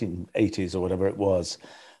in the 1880s or whatever it was,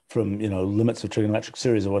 from limits of trigonometric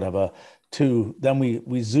series or whatever, to then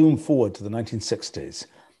we zoom forward to the 1960s,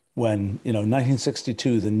 when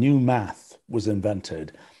 1962 the new math was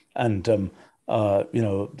invented, and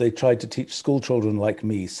they tried to teach school children like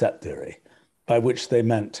me set theory, by which they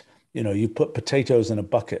meant you put potatoes in a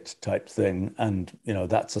bucket type thing, and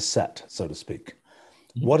that's a set, so to speak.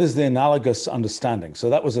 Mm-hmm. What is the analogous understanding? So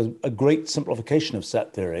that was a great simplification of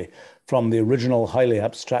set theory from the original highly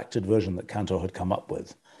abstracted version that Cantor had come up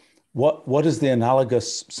with. What is the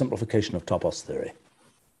analogous simplification of topos theory?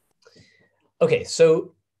 Okay,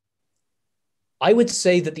 so I would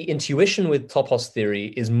say that the intuition with topos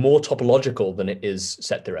theory is more topological than it is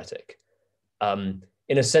set theoretic. In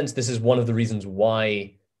a sense, this is one of the reasons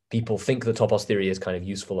why people think that Topos theory is kind of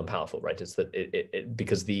useful and powerful, right? It's that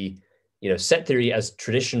because the set theory, as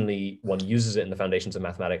traditionally one uses it in the foundations of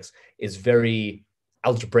mathematics, is very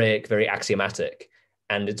algebraic, very axiomatic,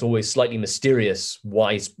 and it's always slightly mysterious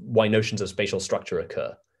why notions of spatial structure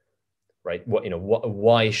occur, right?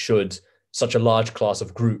 Why should such a large class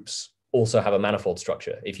of groups also have a manifold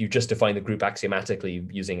structure? If you just define the group axiomatically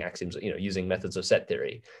using axioms, using methods of set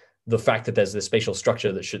theory, the fact that there's this spatial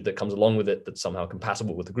structure that comes along with it that's somehow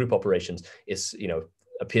compatible with the group operations is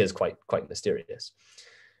appears quite mysterious.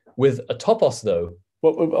 With a topos, though,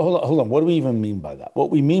 well, hold on. What do we even mean by that?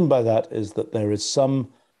 What we mean by that is that there is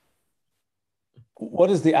some.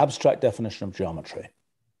 What is the abstract definition of geometry?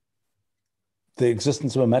 The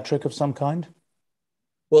existence of a metric of some kind?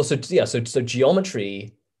 Well, so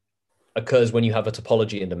geometry occurs when you have a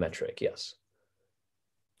topology and a metric, yes.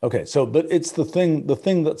 Okay, but it's the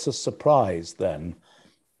thing that's a surprise then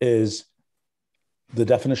is the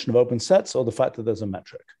definition of open sets or the fact that there's a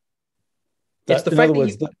metric? It's the in fact other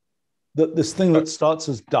words, that this thing that starts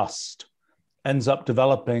as dust ends up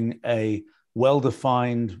developing a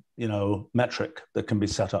well-defined, metric that can be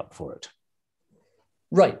set up for it.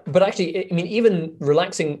 Right, but actually, I mean, even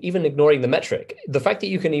ignoring the metric, the fact that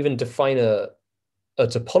you can even define a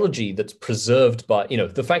topology that's preserved by,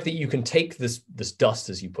 the fact that you can take this dust,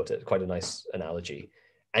 as you put it, quite a nice analogy,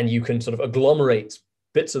 and you can sort of agglomerate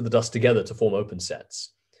bits of the dust together to form open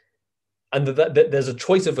sets. And that there's a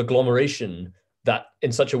choice of agglomeration that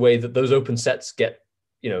in such a way that those open sets get,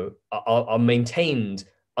 are maintained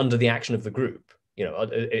under the action of the group.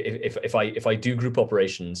 If I do group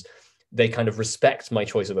operations, they kind of respect my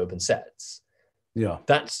choice of open sets. Yeah.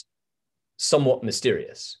 That's somewhat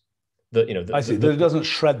mysterious. I see, that it doesn't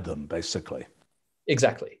shred them, basically.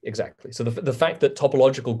 Exactly. So the fact that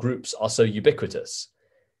topological groups are so ubiquitous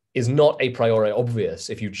is not a priori obvious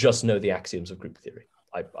if you just know the axioms of group theory.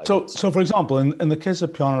 So for example, in the case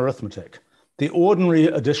of Peano arithmetic, the ordinary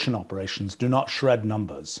addition operations do not shred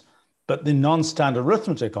numbers, but the non-standard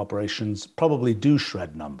arithmetic operations probably do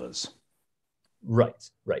shred numbers. Right,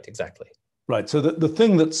 exactly. Right, so the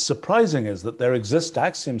thing that's surprising is that there exist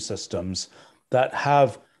axiom systems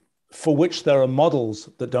for which there are models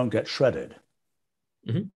that don't get shredded.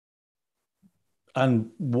 Mm-hmm.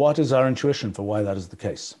 And what is our intuition for why that is the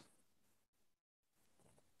case?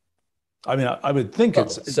 I mean, I would think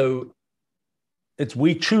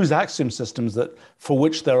we choose axiom systems for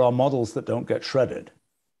which there are models that don't get shredded.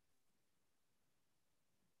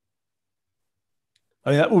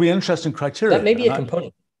 I mean, that would be an interesting criteria. That may be a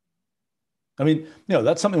component. I mean,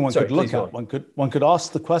 that's something one could look at. One could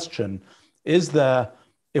ask the question, is there,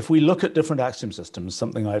 if we look at different axiom systems,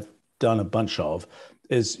 something I've done a bunch of,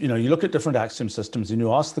 is, you look at different axiom systems and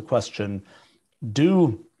you ask the question,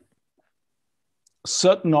 do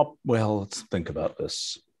certain let's think about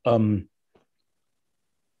this. And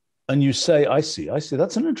you say, I see,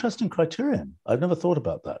 that's an interesting criterion. I've never thought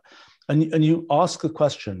about that. And you ask the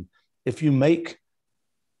question, if you make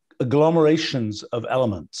agglomerations of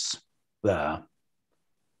elements there,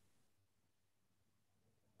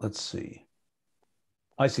 let's see.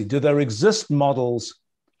 I see, do there exist models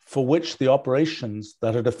for which the operations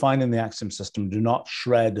that are defined in the axiom system do not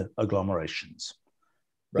shred agglomerations?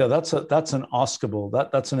 Right. Yeah, that's an askable,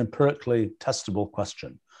 that's an empirically testable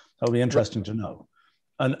question. That would be interesting to know.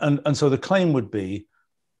 And so the claim would be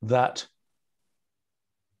that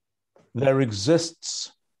there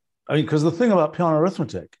exists, because the thing about Peano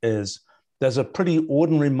arithmetic is there's a pretty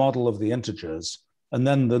ordinary model of the integers, and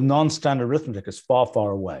then the non-standard arithmetic is far,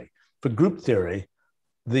 far away. For group theory,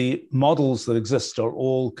 the models that exist are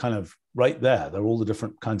all kind of right there. They're all the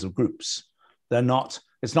different kinds of groups.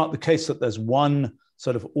 It's not the case that there's one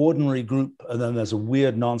sort of ordinary group and then there's a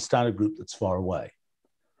weird non-standard group that's far away.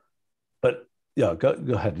 But yeah, go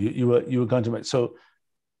ahead. You were going to make, so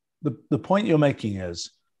the point you're making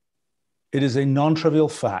is, it is a non-trivial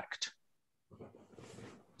fact.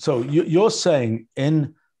 So you're saying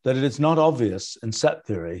that it is not obvious in set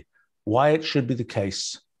theory why it should be the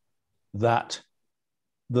case that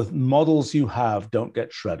the models you have don't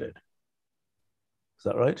get shredded. Is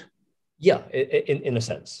that right? Yeah, in a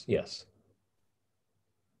sense, yes.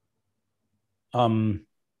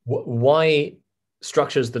 Why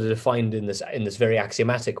structures that are defined in this very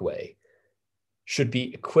axiomatic way should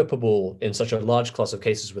be equipable in such a large class of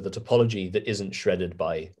cases with a topology that isn't shredded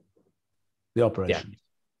by the operation.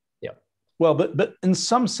 Yeah. Well, but in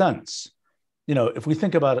some sense, if we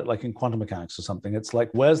think about it like in quantum mechanics or something, it's like,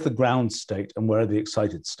 where's the ground state and where are the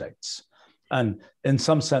excited states? And in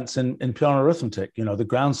some sense, in Peano arithmetic, the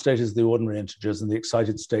ground state is the ordinary integers and the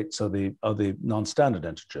excited states are the non-standard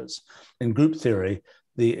integers. In group theory,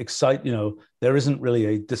 there isn't really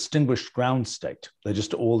a distinguished ground state. They're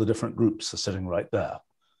just all the different groups are sitting right there.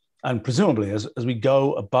 And presumably, as we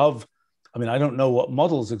go above, I mean, I don't know what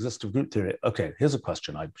models exist of group theory. Okay, here's a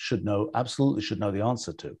question I absolutely should know the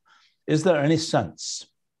answer to. Is there any sense?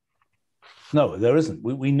 No, there isn't.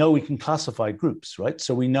 We know we can classify groups, right?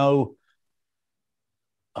 So we know,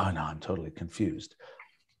 oh no, I'm totally confused.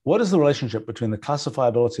 What is the relationship between the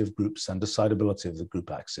classifiability of groups and decidability of the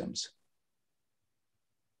group axioms?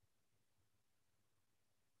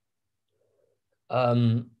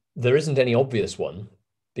 There isn't any obvious one,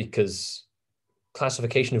 because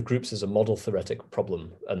classification of groups is a model theoretic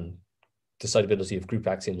problem, and decidability of group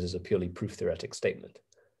axioms is a purely proof theoretic statement.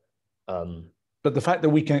 But the fact that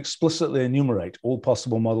we can explicitly enumerate all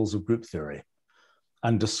possible models of group theory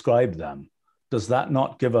and describe them, does that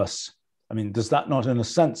not give us, I mean, does that not in a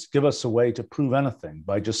sense give us a way to prove anything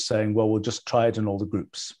by just saying, well, we'll just try it in all the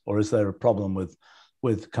groups? Or is there a problem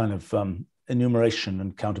with kind of enumeration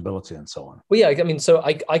and countability and so on? Well, yeah, I mean, so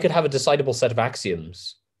I could have a decidable set of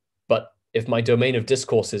axioms, but if my domain of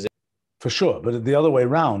discourse is... For sure, but the other way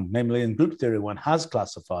around, namely in group theory, one has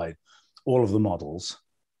classified all of the models.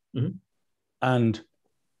 Mm-hmm. And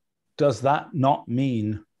does that not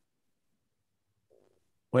mean,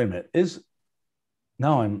 wait a minute,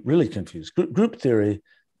 now I'm really confused. Group theory,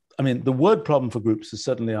 I mean, the word problem for groups is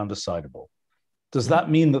certainly undecidable. Does that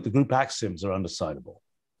mean that the group axioms are undecidable?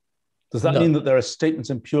 Does that mean that there are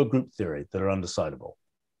statements in pure group theory that are undecidable?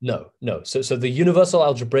 No. So the universal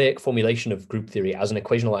algebraic formulation of group theory as an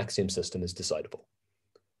equational axiom system is decidable.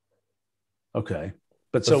 Okay.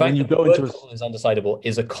 But so when you go into is undecidable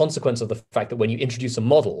is a consequence of the fact that when you introduce a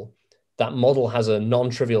model, that model has a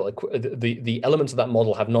non-trivial, the elements of that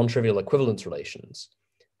model have non-trivial equivalence relations,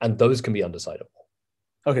 and those can be undecidable.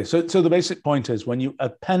 Okay, so the basic point is when you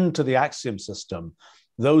append to the axiom system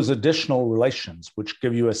those additional relations which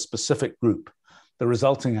give you a specific group, the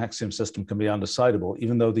resulting axiom system can be undecidable,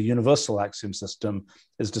 even though the universal axiom system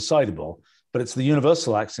is decidable, but it's the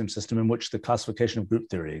universal axiom system in which the classification of group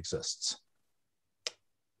theory exists.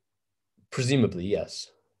 Presumably,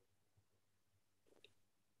 yes.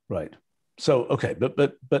 Right. So, okay, but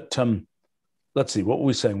let's see, what were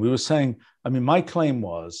we saying? We were saying, I mean, my claim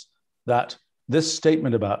was that this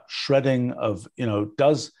statement about shredding of,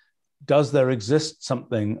 does there exist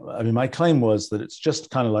something? I mean, my claim was that it's just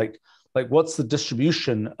kind of like what's the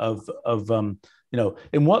distribution of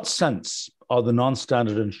in what sense are the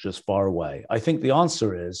non-standard integers far away? I think the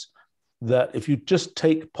answer is that if you just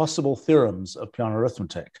take possible theorems of Peano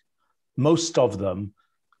arithmetic, most of them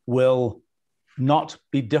will not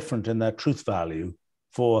be different in their truth value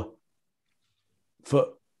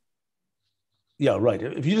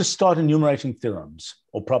if you just start enumerating theorems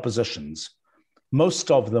or propositions,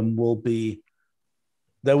 most of them will be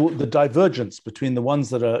the divergence between the ones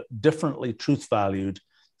that are differently truth valued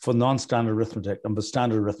for non-standard arithmetic and for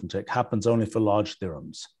standard arithmetic happens only for large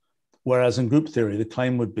theorems. Whereas in group theory, the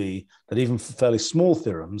claim would be that even for fairly small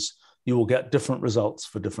theorems, you will get different results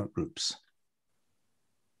for different groups.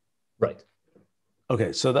 Right.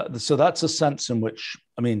 Okay, so that's a sense in which,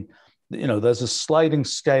 I mean, there's a sliding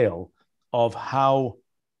scale of how,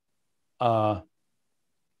 how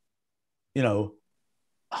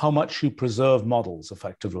much you preserve models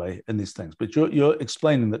effectively in these things. But you're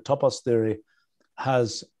explaining that Topos theory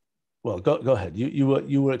has, well, go ahead.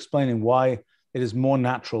 You were explaining why it is more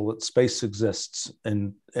natural that space exists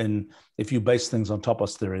in if you base things on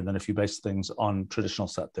Topos theory than if you base things on traditional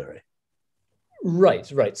set theory.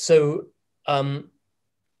 Right. So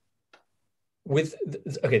there's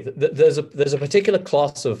a particular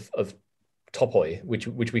class of topoi which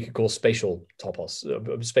we could call spatial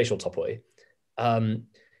topos, spatial topoi,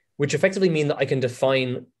 which effectively mean that I can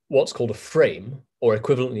define what's called a frame, or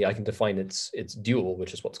equivalently, I can define its dual,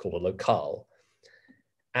 which is what's called a locale.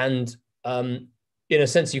 And in a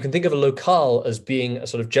sense, you can think of a locale as being a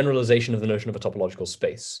sort of generalization of the notion of a topological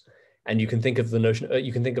space. And you can think of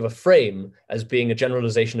a frame as being a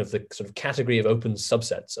generalization of the sort of category of open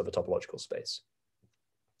subsets of a topological space.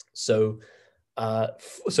 So,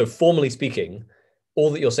 so formally speaking, all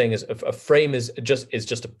that you're saying is a frame is just a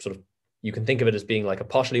sort of, you can think of it as being like a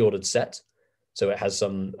partially ordered set. So it has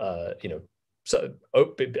some, this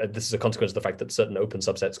is a consequence of the fact that certain open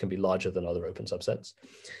subsets can be larger than other open subsets.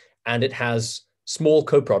 And it has small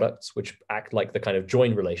coproducts, which act like the kind of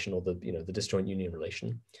join relation or the disjoint union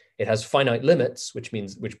relation. It has finite limits, which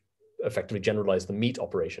effectively generalize the meet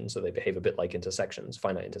operation. So they behave a bit like intersections,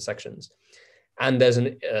 finite intersections. And there's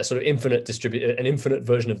sort of an infinite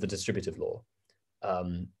version of the distributive law,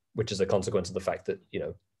 which is a consequence of the fact that,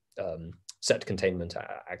 set containment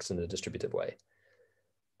acts in a distributive way.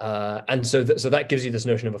 And so that gives you this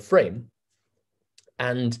notion of a frame.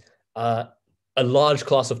 And a large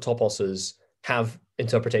class of toposes have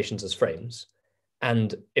interpretations as frames.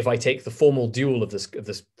 And if I take the formal dual of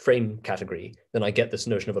this frame category, then I get this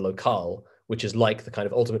notion of a locale, which is like the kind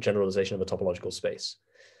of ultimate generalization of a topological space.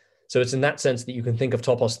 So it's in that sense that you can think of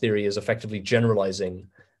topos theory as effectively generalizing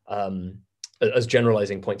point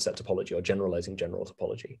set topology, or generalizing general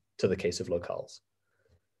topology to the case of locales.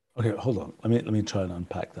 Okay, hold on. Let me try and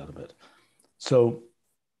unpack that a bit. So,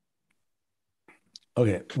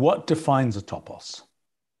 okay, what defines a topos?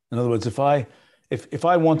 In other words, if I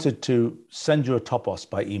wanted to send you a topos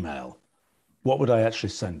by email, what would I actually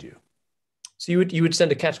send you? So you would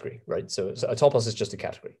send a category, right? So a topos is just a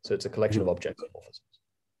category. So it's a collection of objects.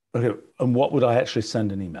 Okay, and what would I actually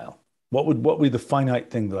send an email? What would be the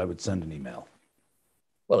finite thing that I would send an email?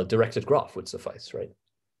 Well, a directed graph would suffice, right?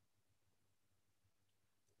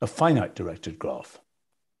 A finite directed graph.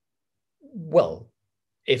 Well,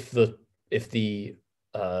 if the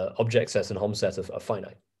object set and hom set are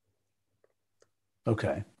finite.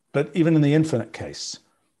 Okay, but even in the infinite case,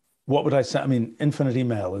 what would I send? I mean, infinite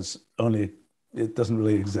email it doesn't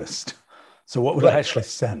really exist. So what would I actually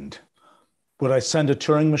send? Would I send a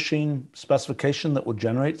Turing machine specification that would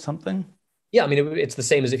generate something? Yeah, I mean, it's the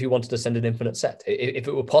same as if you wanted to send an infinite set. If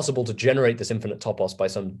it were possible to generate this infinite topos by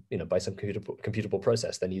some computable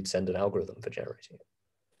process, then you'd send an algorithm for generating it.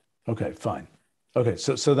 Okay, fine. Okay,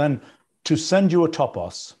 so then to send you a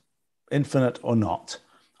topos, infinite or not,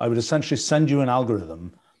 I would essentially send you an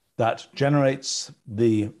algorithm that generates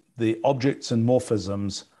the objects and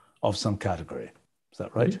morphisms of some category. Is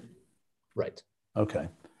that right? Mm-hmm. Right. Okay.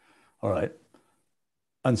 All right.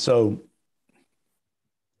 And so,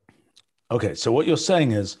 okay, so what you're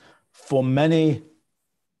saying is for many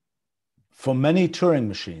Turing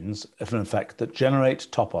machines, if in fact that generate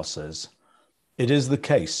toposes, it is the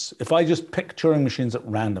case. If I just pick Turing machines at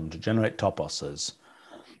random to generate toposes,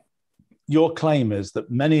 your claim is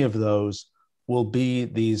that many of those will be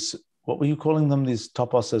these, what were you calling them? These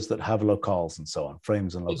toposes that have locales and so on,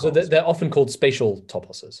 frames and locales. So they're often called spatial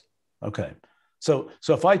toposes. Okay. So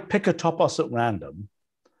if I pick a topos at random,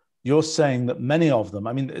 you're saying that many of them,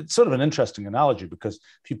 I mean, it's sort of an interesting analogy, because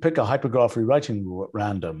if you pick a hypergraph rewriting rule at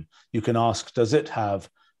random, you can ask, does it have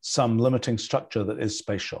some limiting structure that is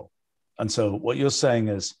spatial? And so what you're saying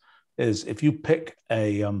is if you pick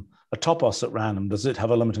a topos at random, does it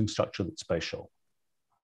have a limiting structure that's spatial?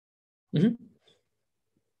 Mm-hmm.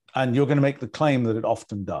 And you're going to make the claim that it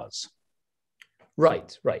often does.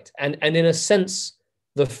 Right. And in a sense,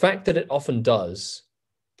 the fact that it often does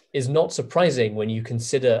is not surprising when you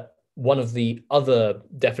consider one of the other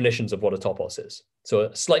definitions of what a topos is. So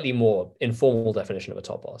a slightly more informal definition of a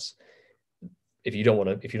topos, if you don't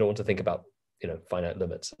want to think about finite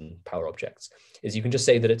limits and power objects, is you can just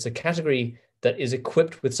say that it's a category that is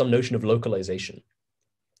equipped with some notion of localization,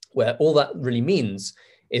 where all that really means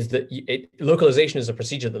is that localization is a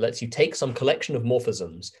procedure that lets you take some collection of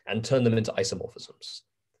morphisms and turn them into isomorphisms.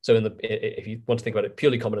 So if you want to think about it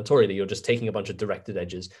purely combinatorially, you're just taking a bunch of directed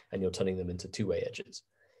edges and you're turning them into two-way edges.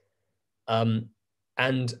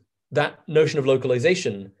 And that notion of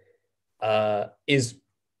localization is,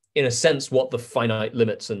 in a sense, what the finite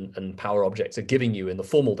limits and power objects are giving you in the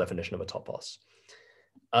formal definition of a topos.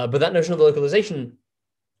 But that notion of localization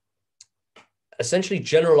essentially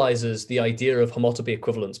generalizes the idea of homotopy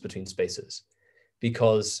equivalence between spaces,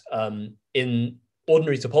 because in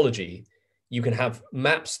ordinary topology, you can have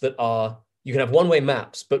maps you can have one-way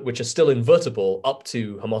maps, but which are still invertible up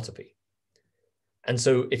to homotopy. And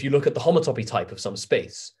so if you look at the homotopy type of some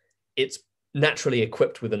space, it's naturally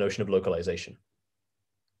equipped with a notion of localization.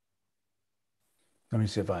 Let me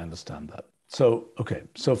see if I understand that. So, okay.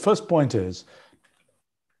 So first point is,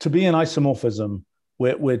 to be an isomorphism,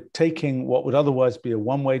 we're taking what would otherwise be a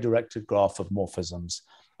one-way directed graph of morphisms,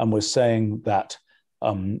 and we're saying that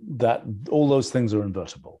that all those things are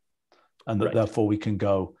invertible, and that therefore we can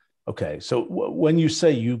go, okay, so when you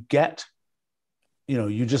say you get,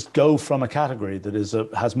 you just go from a category that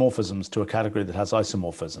has morphisms to a category that has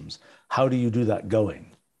isomorphisms. How do you do that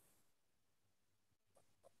going?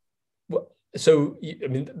 Well, so I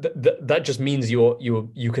mean that just means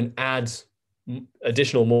you can add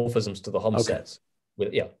additional morphisms to the hom sets.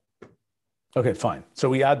 Okay, fine. So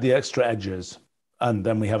we add the extra edges, and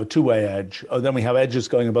then we have a two-way edge. Oh, then we have edges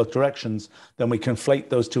going in both directions. Then we conflate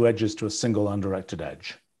those two edges to a single undirected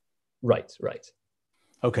edge. Right.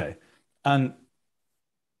 Okay. And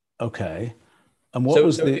what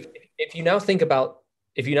was the? If you now think of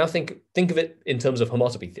it in terms of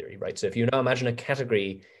homotopy theory, right? So if you now imagine a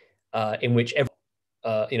category in which every,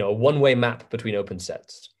 a one-way map between open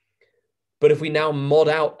sets, But if we now mod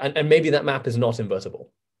out, and maybe that map is not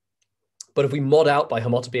invertible, but if we mod out by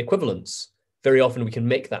homotopy equivalence, very often we can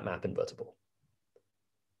make that map invertible.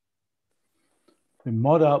 We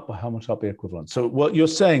mod out by homotopy equivalence. So what you're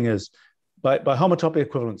saying is, by homotopy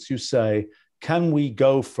equivalence, you say, can we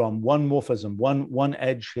go from one morphism, one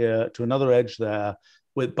edge here to another edge there,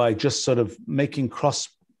 by just sort of making cross,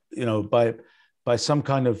 by some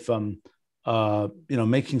kind of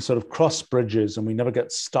making sort of cross bridges, and we never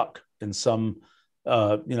get stuck in some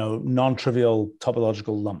non-trivial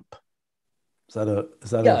topological lump.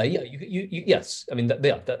 Yes. I mean,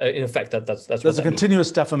 in effect, that's there's a continuous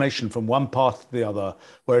deformation from one path to the other,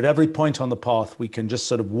 where at every point on the path we can just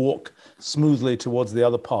sort of walk smoothly towards the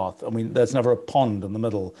other path. I mean, there's never a pond in the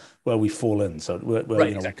middle where we fall in. So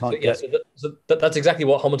exactly. We can't that's exactly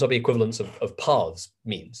what homotopy equivalence of paths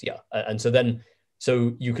means. Yeah, and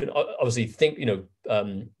so you can obviously think,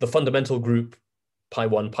 the fundamental group,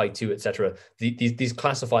 pi1, pi2, etc. These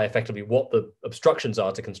classify effectively what the obstructions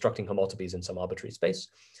are to constructing homotopies in some arbitrary space.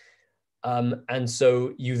 And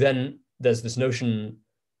so there's this notion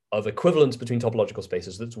of equivalence between topological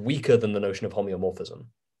spaces that's weaker than the notion of homeomorphism,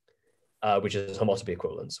 which is homotopy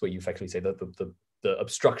equivalence, where you effectively say that the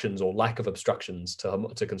obstructions or lack of obstructions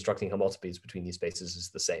to constructing homotopies between these spaces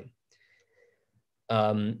is the same.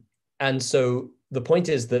 And so the point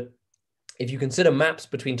is that if you consider maps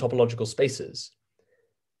between topological spaces,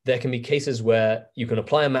 there can be cases where you can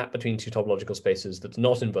apply a map between two topological spaces that's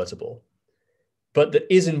not invertible, but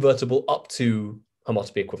that is invertible up to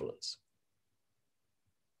homotopy equivalence.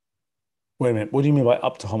 Wait a minute. What do you mean by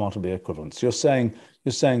up to homotopy equivalence? You're saying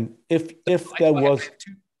if there was...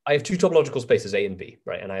 I have two topological spaces, A and B,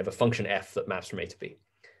 right? And I have a function f that maps from A to B.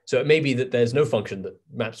 So it may be that there's no function that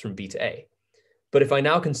maps from B to A. But if I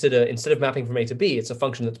now consider, instead of mapping from A to B, it's a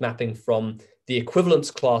function that's mapping from the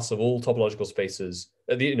equivalence class of all topological spaces,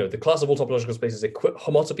 the class of all topological spaces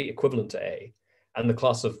homotopy equivalent to A, and the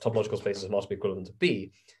class of topological spaces homotopy equivalent to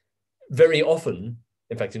B, very often,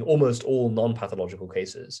 in fact, in almost all non-pathological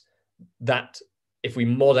cases, that if we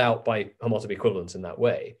mod out by homotopy equivalence in that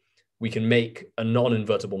way, we can make a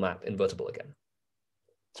non-invertible map invertible again.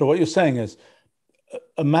 So what you're saying is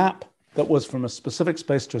a map that was from a specific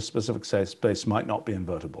space to a specific space might not be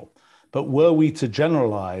invertible. But were we to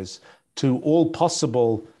generalize to all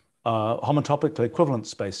possible homotopically equivalent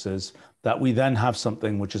spaces, that we then have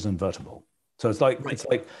something which is invertible. So it's like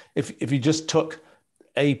if you just took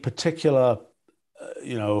a particular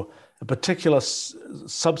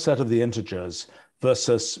subset of the integers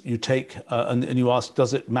versus you take and you ask,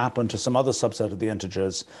 does it map onto some other subset of the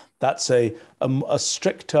integers? That's a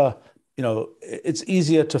stricter, it's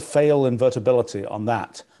easier to fail invertibility on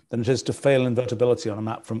that than it is to fail invertibility on a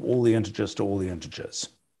map from all the integers to all the integers.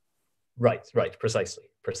 Right, precisely.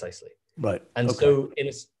 Right. And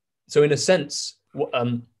okay. so in a sense,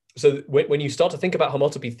 so when you start to think about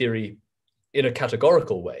homotopy theory in a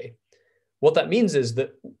categorical way, what that means is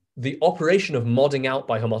that the operation of modding out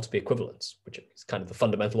by homotopy equivalence, which is kind of the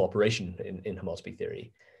fundamental operation in homotopy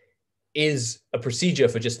theory, is a procedure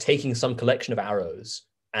for just taking some collection of arrows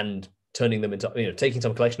and turning them into, taking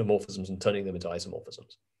some collection of morphisms and turning them into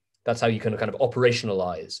isomorphisms. That's how you can kind of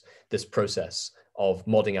operationalize this process of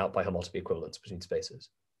modding out by homotopy equivalence between spaces.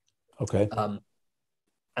 Okay.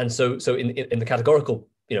 And so in the categorical,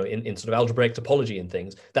 in sort of algebraic topology and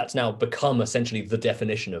things, that's now become essentially the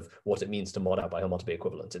definition of what it means to mod out by homotopy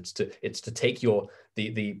equivalence. It's to take the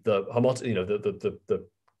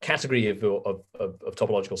category of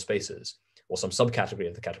topological spaces, or some subcategory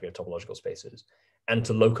of the category of topological spaces, and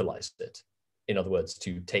to localize it. In other words,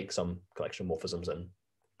 to take some collection of morphisms and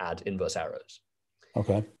add inverse arrows.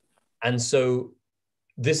 Okay. And so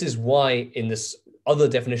this is why in this other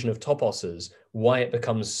definition of toposes, why it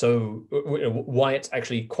becomes so, why it's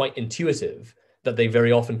actually quite intuitive that they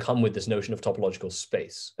very often come with this notion of topological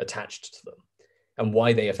space attached to them, and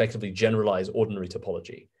why they effectively generalize ordinary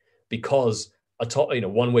topology. Because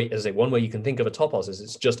one way you can think of a topos is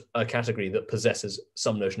it's just a category that possesses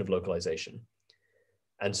some notion of localization.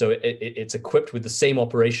 And so it's equipped with the same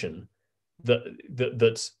operation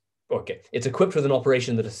it's equipped with an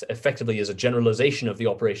operation that effectively is a generalization of the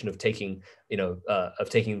operation of taking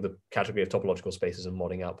the category of topological spaces and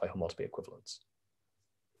modding out by homotopy equivalence.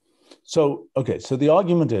 So the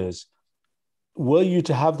argument is, were you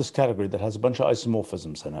to have this category that has a bunch of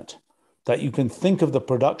isomorphisms in it, that you can think of the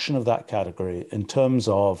production of that category in terms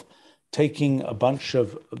of taking a bunch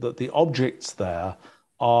of the objects there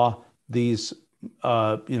are these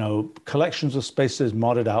collections of spaces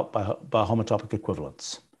modded out by homotopic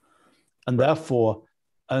equivalence. And therefore,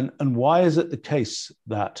 and why is it the case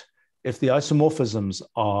that if the isomorphisms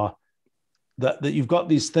are that you've got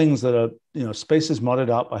these things that are, spaces modded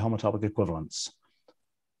out by homotopic equivalence.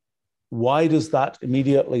 Why does that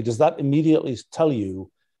immediately tell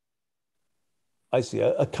you, I see,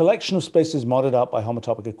 a collection of spaces modded out by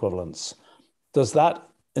homotopic equivalence? Does that,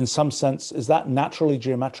 in some sense, is that naturally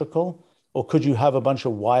geometrical? Or could you have a bunch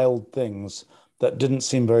of wild things that didn't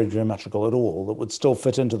seem very geometrical at all, that would still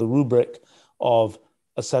fit into the rubric of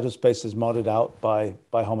a set of spaces modded out by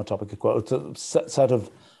homotopic equivalence, a set of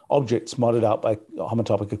objects modded out by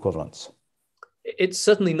homotopic equivalence? It's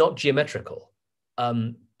certainly not geometrical,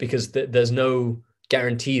 because there's no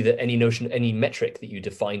guarantee that any metric that you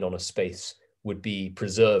defined on a space would be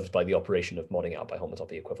preserved by the operation of modding out by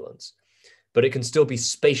homotopy equivalence. But it can still be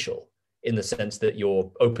spatial in the sense that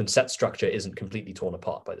your open set structure isn't completely torn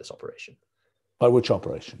apart by this operation. By which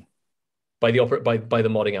operation? By the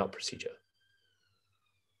modding out procedure.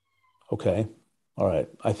 Okay. All right.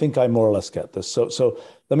 I think I more or less get this. So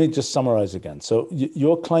let me just summarize again. So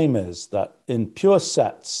your claim is that in pure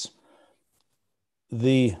sets,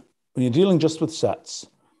 when you're dealing just with sets,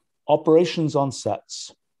 operations on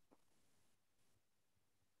sets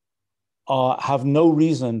have no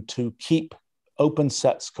reason to keep open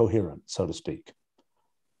sets coherent, so to speak.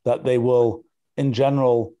 That they will, in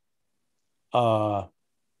general, sort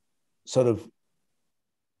of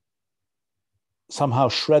somehow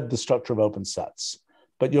shred the structure of open sets.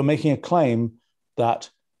 But you're making a claim that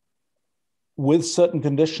with certain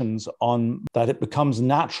conditions that it becomes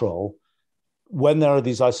natural, when there are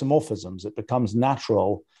these isomorphisms, it becomes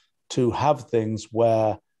natural to have things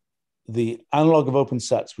where the analog of open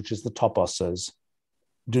sets, which is the toposes,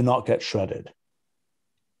 do not get shredded.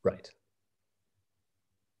 Right.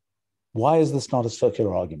 Why is this not a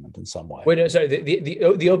circular argument in some way? Wait, no, sorry.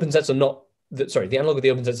 The open sets are not. The analog of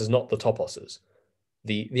the open sets is not the toposes.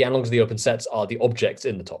 The analogs of the open sets are the objects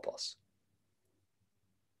in the topos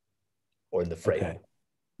or in the frame. Okay.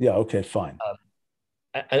 Yeah. Okay. Fine.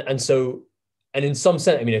 And in some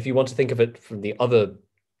sense, I mean, if you want to think of it from the other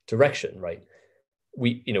direction, right?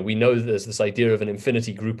 We know that there's this idea of an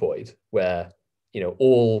infinity groupoid where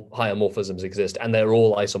all higher morphisms exist and they're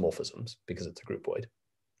all isomorphisms because it's a groupoid.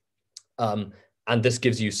 And this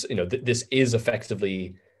gives you, this is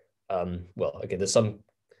effectively, well, again, there's some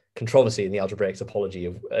controversy in the algebraic topology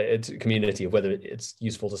of community of whether it's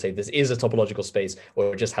useful to say this is a topological space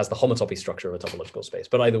or it just has the homotopy structure of a topological space.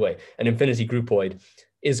 But either way, an infinity groupoid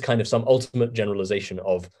is kind of some ultimate generalization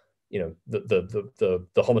of the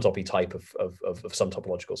homotopy type of some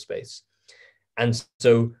topological space. And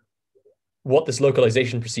so what this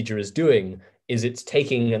localization procedure is doing is it's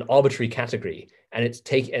taking an arbitrary category and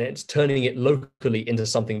it's turning it locally into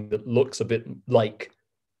something that looks a bit like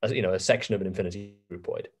a section of an infinity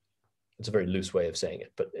groupoid. It's a very loose way of saying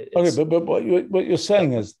it, but okay. But what you're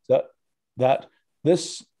saying is that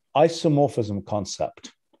this isomorphism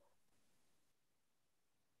concept,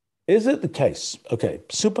 is it the case? Okay,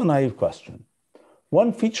 super naive question.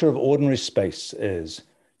 One feature of ordinary space is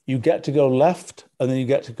you get to go left and then you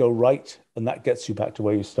get to go right, and that gets you back to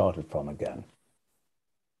where you started from again.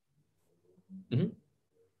 Mm-hmm.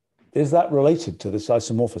 Is that related to this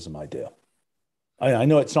isomorphism idea? I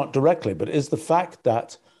know it's not directly, but is the fact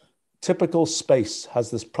that typical space has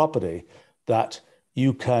this property that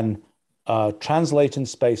you can translate in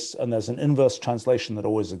space and there's an inverse translation that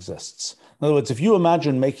always exists. In other words, if you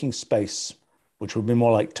imagine making space, which would be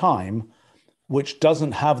more like time, which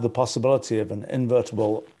doesn't have the possibility of an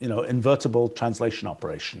invertible translation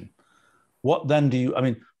operation, what then do you,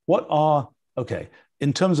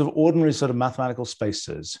 in terms of ordinary sort of mathematical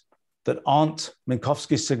spaces that aren't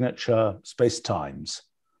Minkowski signature space-times,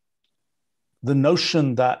 the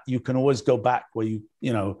notion that you can always go back where you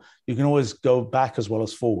can always go back as well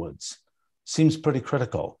as forwards seems pretty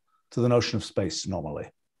critical to the notion of space normally.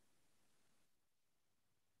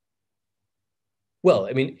 Well,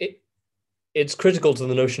 I mean, it's critical to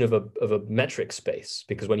the notion of a metric space,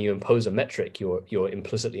 because when you impose a metric, you're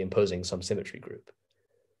implicitly imposing some symmetry group.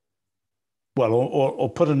 Well, or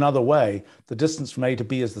put another way, the distance from A to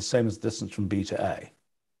B is the same as the distance from B to A.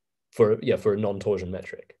 For a non-torsion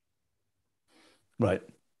metric. Right.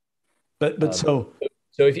 But so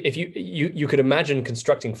if you could imagine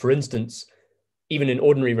constructing, for instance, even in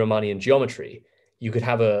ordinary Riemannian geometry, you could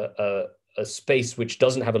have a space which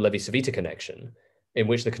doesn't have a Levi-Civita connection, in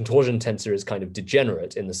which the contorsion tensor is kind of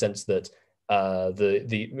degenerate in the sense that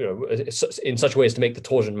in such a way as to make the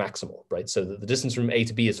torsion maximal, right? So that the distance from A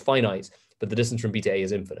to B is finite, but the distance from B to A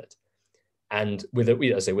is infinite. And with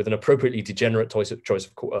an appropriately degenerate choice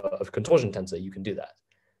of contorsion tensor, you can do that.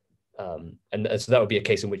 And so that would be a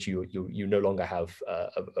case in which you no longer have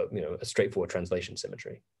a straightforward translation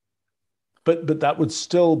symmetry. But that would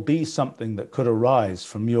still be something that could arise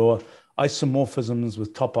from your isomorphisms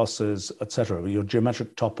with toposes, etc. Your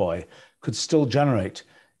geometric topoi could still generate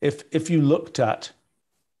if you looked at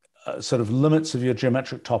sort of limits of your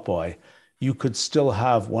geometric topoi, you could still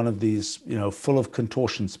have one of these, full of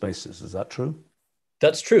contortion spaces. Is that true?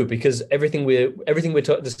 That's true, because everything we're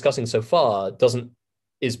discussing so far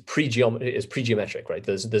is pre-geometric, right?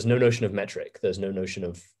 There's no notion of metric. There's no notion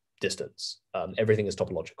of distance. Everything is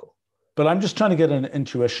topological. But I'm just trying to get an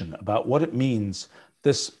intuition about what it means,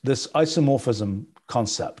 this isomorphism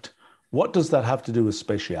concept. What does that have to do with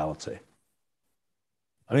spatiality?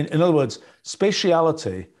 I mean, in other words,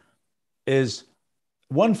 spatiality is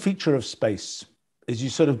one feature of space is you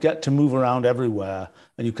sort of get to move around everywhere,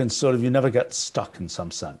 and you can you never get stuck in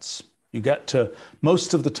some sense. You get to,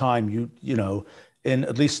 most of the time, in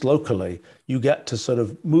at least locally, you get to sort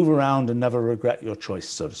of move around and never regret your choice,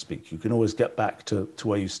 so to speak. You can always get back to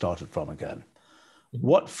where you started from again.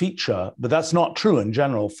 What feature, but that's not true in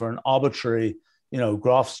general for an arbitrary,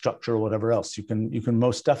 graph structure or whatever else. You can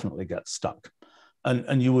most definitely get stuck. And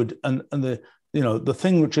the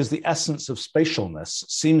thing which is the essence of spatialness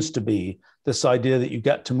seems to be this idea that you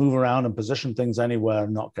get to move around and position things anywhere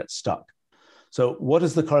and not get stuck. So what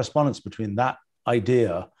is the correspondence between that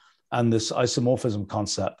idea and this isomorphism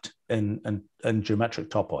concept in geometric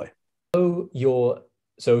topoi?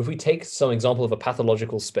 So if we take some example of a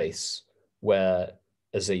pathological space where,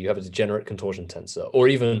 as say, you have a degenerate contortion tensor, or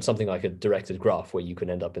even something like a directed graph where you can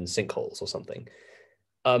end up in sinkholes or something,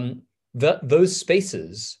 those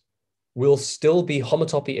spaces will still be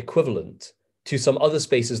homotopy equivalent to some other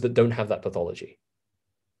spaces that don't have that pathology.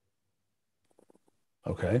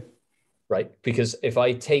 Okay. Right? Because if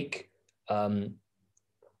I take...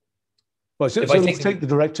 let's take the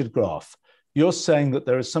directed graph. You're saying that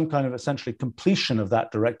there is some kind of essentially completion of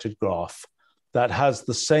that directed graph that has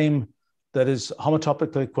the same, that is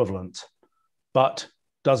homotopically equivalent, but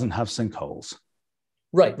doesn't have sinkholes.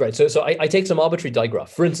 Right. So I take some arbitrary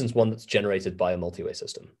digraph, for instance, one that's generated by a multi-way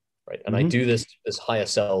system, right? And I do this higher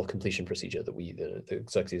cell completion procedure that the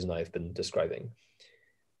Xerxes and I have been describing.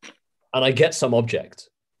 And I get some object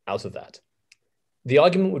out of that. The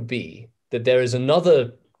argument would be that there is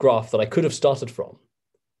another graph that I could have started from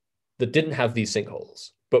that didn't have these sinkholes,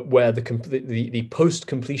 but where the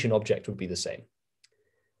post-completion object would be the same.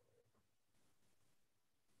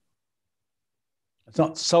 It's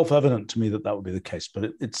not self-evident to me that would be the case,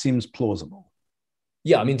 but it seems plausible.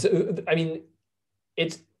 Yeah,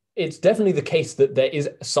 it's definitely the case that there is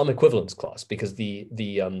some equivalence class, because the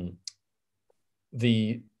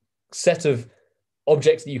set of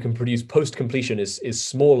objects that you can produce post-completion is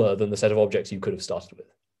smaller than the set of objects you could have started with.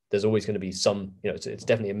 There's always going to be some, it's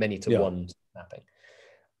definitely a many-to-one mapping.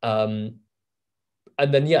 And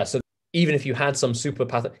then, so even if you had some super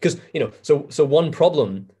path, because, so one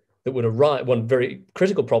problem that would arise, one very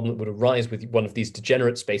critical problem that would arise with one of these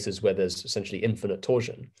degenerate spaces where there's essentially infinite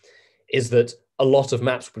torsion, is that a lot of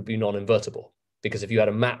maps would be non-invertible. Because if you had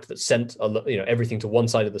a map that sent everything to one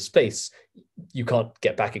side of the space, you can't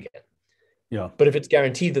get back again. Yeah. But if it's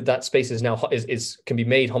guaranteed that space is now can be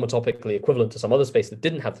made homotopically equivalent to some other space that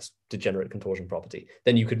didn't have this degenerate contortion property,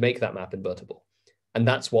 then you could make that map invertible. And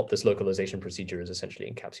that's what this localization procedure is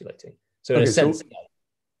essentially encapsulating. So in a sense,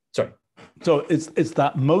 sorry. So it's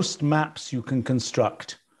that most maps you can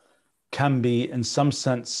construct can be, in some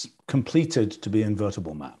sense, completed to be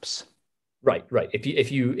invertible maps. Right.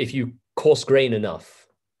 If you coarse grain enough,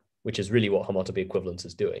 which is really what homotopy equivalence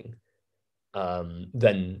is doing,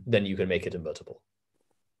 then you can make it invertible.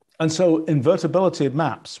 And so invertibility of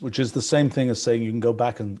maps, which is the same thing as saying you can go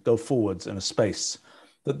back and go forwards in a space,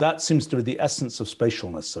 that seems to be the essence of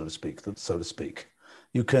spatialness, so to speak.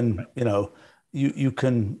 You can, you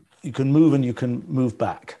can move and you can move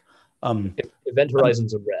back. Event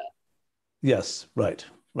horizons are rare. Yes, right.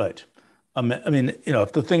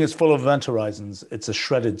 If the thing is full of event horizons, it's a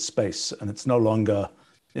shredded space, and it's no longer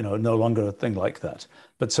a thing like that.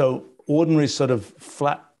 But so ordinary sort of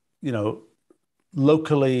flat,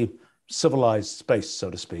 locally civilized space,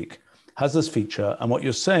 so to speak, has this feature. And what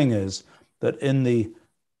you're saying is that in the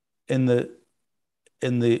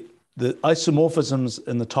isomorphisms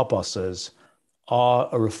in the toposes are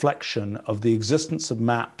a reflection of the existence of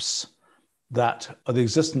maps that are the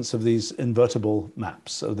existence of these invertible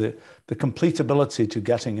maps, so the completability to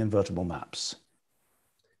getting invertible maps.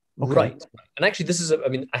 Okay. Right. And actually, this is,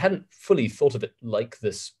 I hadn't fully thought of it like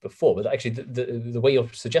this before, but actually the way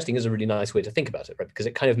you're suggesting is a really nice way to think about it, right? Because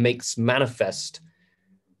it kind of makes manifest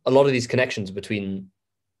a lot of these connections between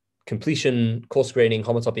completion, coarse graining,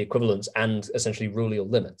 homotopy equivalence, and essentially rule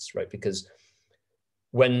limits, right? Because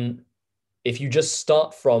if you just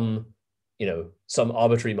start from, some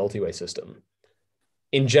arbitrary multi-way system,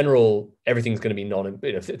 in general, everything's going to be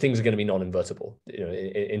things are going to be non-invertible.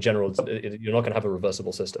 In general, you're not going to have a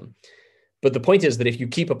reversible system. But the point is that if you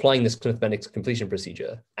keep applying this Smith-Bendix completion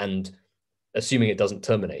procedure and assuming it doesn't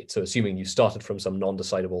terminate, so assuming you started from some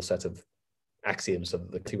non-decidable set of axioms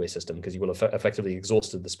of the two-way system, because you will have effectively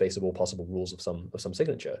exhausted the space of all possible rules of some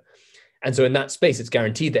signature. And so in that space, it's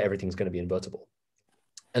guaranteed that everything's going to be invertible.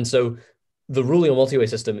 And so the ruling on multi-way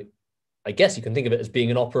system, I guess you can think of it as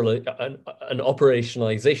being an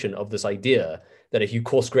operationalization of this idea that if you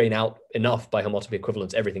coarse grain out enough by homotopy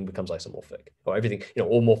equivalence, everything becomes isomorphic, or everything,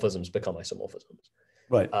 all morphisms become isomorphisms.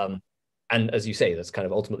 Right. And as you say, that's kind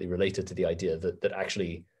of ultimately related to the idea that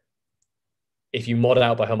actually, if you mod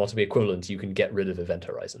out by homotopy equivalence, you can get rid of event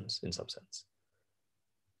horizons in some sense.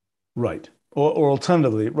 Right. Or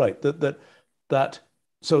alternatively, right,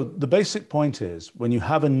 so the basic point is when you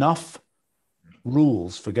have enough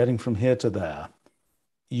rules for getting from here to there,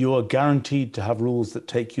 you are guaranteed to have rules that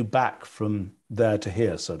take you back from there to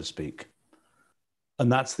here, so to speak.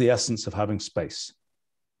 And that's the essence of having space.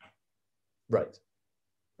 Right.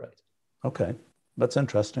 Okay, that's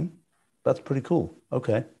interesting. That's pretty cool.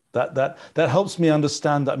 Okay, that helps me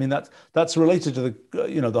understand that. I mean, that's related to the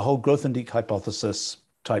the whole Grothendieck hypothesis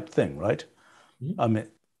type thing, right? Mm-hmm. I mean,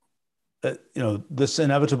 this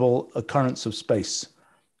inevitable occurrence of space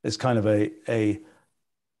is kind of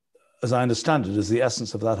as I understand it, is the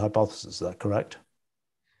essence of that hypothesis. Is that correct?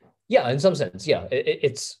 Yeah, in some sense, yeah.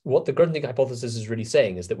 It's what the Grothendieck hypothesis is really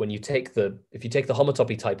saying is that when you if you take the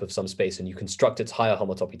homotopy type of some space and you construct its higher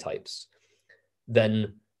homotopy types,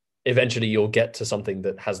 then eventually you'll get to something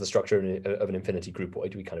that has the structure of an infinity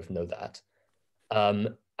groupoid. We kind of know that.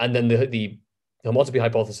 And then the homotopy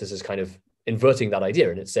hypothesis is kind of inverting that idea,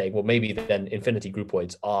 and it's saying, well, maybe then infinity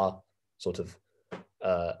groupoids are sort of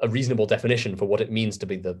a reasonable definition for what it means to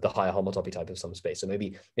be the higher homotopy type of some space. So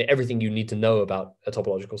maybe everything you need to know about a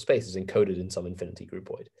topological space is encoded in some infinity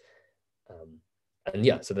groupoid. And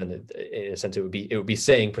yeah, so then in a sense, it would be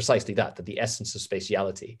saying precisely that the essence of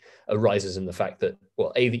spatiality arises in the fact that,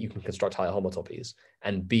 well, A, that you can construct higher homotopies,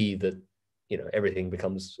 and B, that everything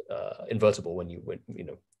becomes invertible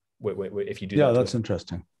if you do. Yeah, that's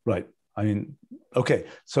interesting. Right. I mean, okay,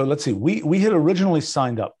 so let's see. We had originally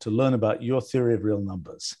signed up to learn about your theory of real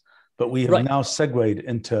numbers, but we have now segued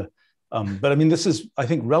into, but I mean, this is, I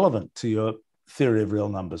think, relevant to your theory of real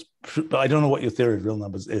numbers. But I don't know what your theory of real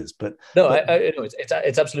numbers is, but... No, I know,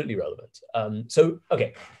 it's absolutely relevant. So,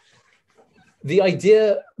 okay, the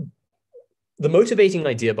motivating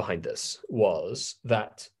idea behind this was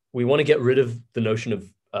that we want to get rid of the notion of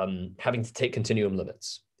having to take continuum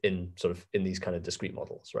limits in these kind of discrete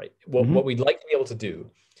models, right? What we'd like to be able to do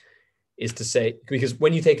is to say, because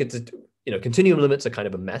when you take it to, continuum limits are kind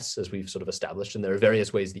of a mess, as we've sort of established, and there are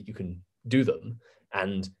various ways that you can do them.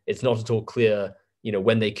 And it's not at all clear,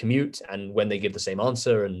 when they commute and when they give the same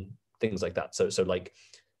answer and things like that. So like,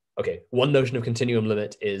 okay, one notion of continuum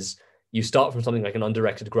limit is you start from something like an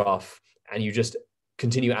undirected graph and you just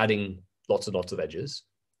continue adding lots and lots of edges.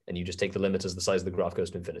 And you just take the limit as the size of the graph goes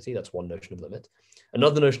to infinity. That's one notion of limit.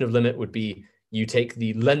 Another notion of limit would be you take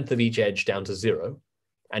the length of each edge down to 0.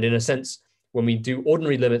 And in a sense, when we do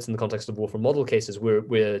ordinary limits in the context of Wolfram model cases,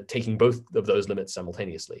 we're taking both of those limits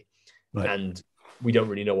simultaneously. Right. And we don't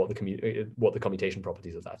really know what the commutation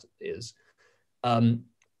properties of that is.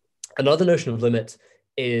 Another notion of limit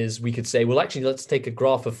is we could say, well, actually, let's take a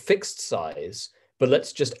graph of fixed size, but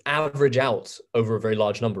let's just average out over a very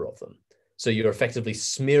large number of them. So you're effectively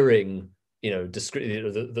smearing,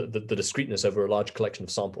 the discreteness over a large collection of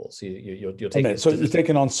samples. So you're taking. Okay, so you take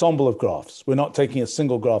an ensemble of graphs. We're not taking a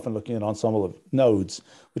single graph and looking at an ensemble of nodes.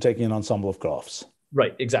 We're taking an ensemble of graphs.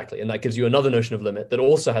 Right, exactly, and that gives you another notion of limit that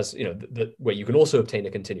also has, where you can also obtain a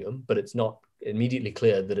continuum, but it's not immediately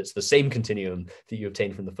clear that it's the same continuum that you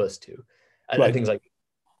obtained from the first two, and things like.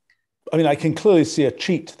 I mean, I can clearly see a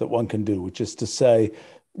cheat that one can do, which is to say,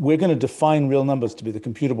 we're going to define real numbers to be the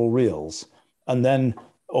computable reals, and then,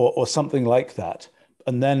 or something like that.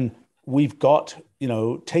 And then we've got,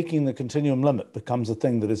 taking the continuum limit becomes a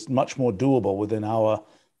thing that is much more doable within our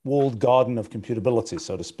walled garden of computability,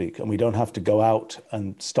 so to speak. And we don't have to go out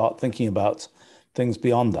and start thinking about things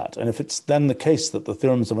beyond that. And if it's then the case that the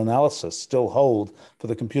theorems of analysis still hold for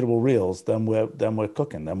the computable reals, then we're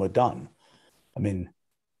cooking, then we're done. I mean,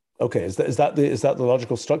 okay, is that the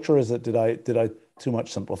logical structure? Or is it, did I too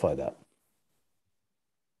much simplify that?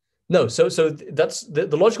 No, so that's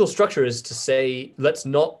the logical structure is to say, let's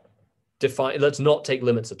not take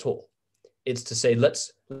limits at all. It's to say,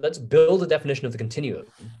 let's build a definition of the continuum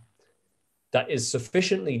that is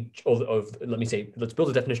sufficiently, let's build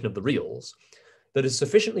a definition of the reals that is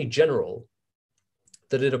sufficiently general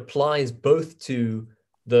that it applies both to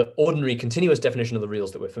the ordinary continuous definition of the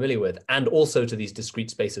reals that we're familiar with, and also to these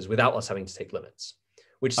discrete spaces without us having to take limits,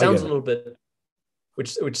 which sounds a little bit,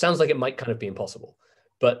 which sounds like it might kind of be impossible.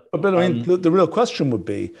 But I mean, the real question would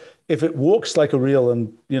be, if it walks like a real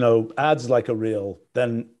and, adds like a real,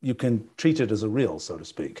 then you can treat it as a real, so to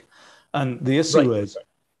speak. And the issue is,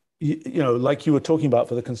 like you were talking about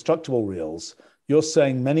for the constructible reals, you're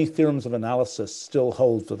saying many theorems of analysis still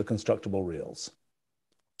hold for the constructible reals.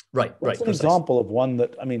 Right. What's an example of one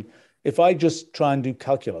that, if I just try and do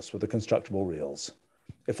calculus with the constructible reals,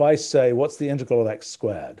 if I say, what's the integral of x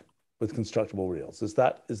squared with constructible reals? Is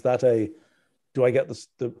that do I get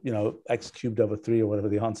the x cubed over 3 or whatever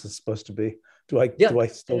the answer is supposed to be? Do I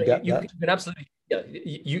still get that? You can absolutely,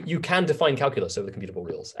 you can define calculus over the computable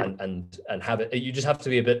reals and have it. You just have to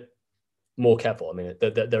be a bit more careful. I mean,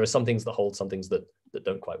 there are some things that hold, some things that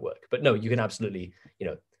don't quite work. But no, you can absolutely,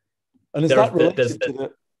 And is that related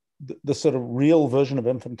to the sort of real version of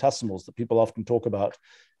infinitesimals that people often talk about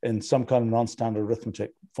in some kind of non-standard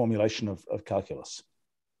arithmetic formulation of calculus?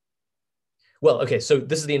 Well, okay, so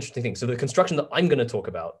this is the interesting thing. So the construction that I'm going to talk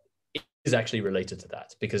about is actually related to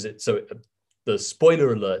that, because the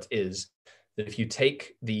spoiler alert is that if you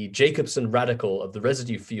take the Jacobson radical of the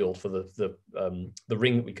residue field for the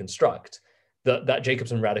ring that we construct, that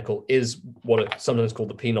Jacobson radical is what are sometimes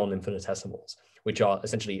called the p-non infinitesimals, which are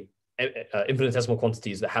essentially infinitesimal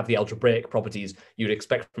quantities that have the algebraic properties you'd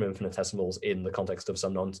expect from infinitesimals in the context of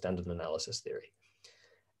some non-standard analysis theory.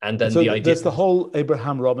 And then there's the whole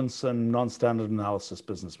Abraham Robinson non-standard analysis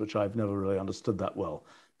business, which I've never really understood that well.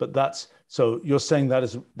 But so you're saying that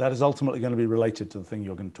is ultimately going to be related to the thing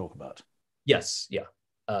you're going to talk about. Yes, yeah.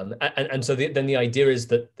 And so then the idea is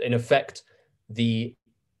that, in effect, so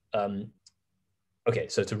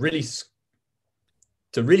to really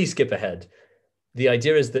skip ahead, the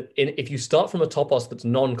idea is that if you start from a topos that's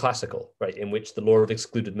non-classical, right, in which the law of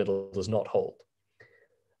excluded middle does not hold,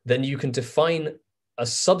 then you can define a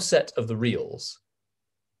subset of the reals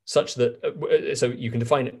such that, so you can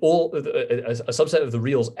define a subset of the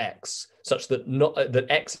reals x such that that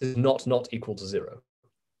x is not equal to 0.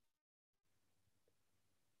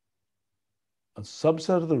 A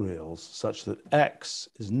subset of the reals such that x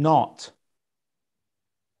is not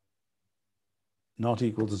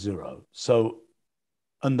equal to 0. So,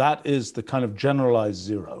 and that is the kind of generalized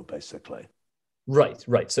 0, basically. Right.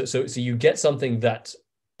 So you get something that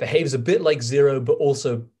behaves a bit like 0, but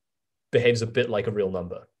also behaves a bit like a real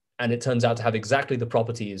number. And it turns out to have exactly the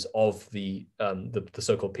properties of the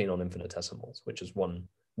so-called p-non infinitesimals, which is one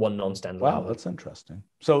non-standard. Wow, that's interesting.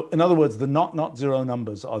 So in other words, the not 0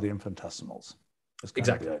 numbers are the infinitesimals.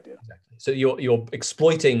 Exactly. The idea. Exactly. So you're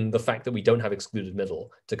exploiting the fact that we don't have excluded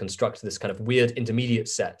middle to construct this kind of weird intermediate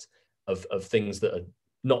set of things that are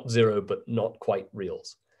not 0, but not quite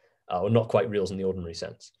reals, or not quite reals in the ordinary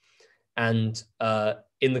sense. And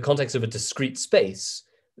in the context of a discrete space,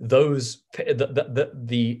 you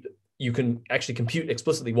can actually compute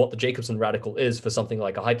explicitly what the Jacobson radical is for something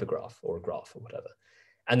like a hypergraph or a graph or whatever,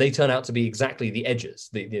 and they turn out to be exactly the edges,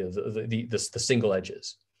 the single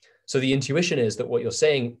edges. So the intuition is that what you're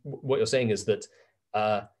saying is that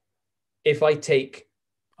if I take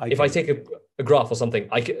a graph or something,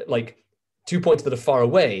 I can, like 2 points that are far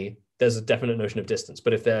away, there's a definite notion of distance,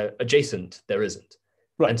 but if they're adjacent, there isn't.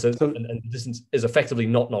 Right. And so the distance is effectively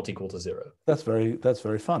not equal to 0. That's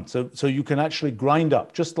very fun. So you can actually grind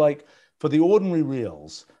up, just like for the ordinary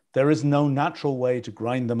reals, there is no natural way to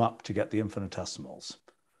grind them up to get the infinitesimals.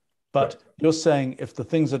 But you're saying if the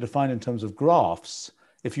things are defined in terms of graphs,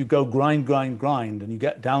 if you go grind, and you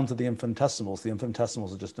get down to the infinitesimals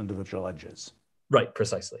are just individual edges. Right,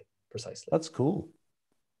 precisely. That's cool.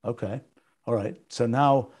 Okay. All right. So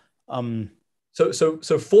now...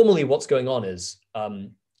 So formally what's going on is,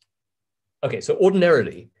 so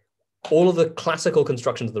ordinarily, all of the classical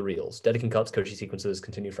constructions of the reals, Dedekind cuts, Cauchy sequences,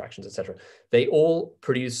 continued fractions, etc., they all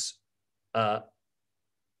produce an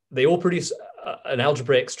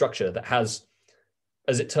algebraic structure that has,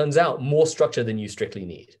 as it turns out, more structure than you strictly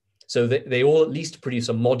need. So they all at least produce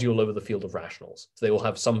a module over the field of rationals. So they will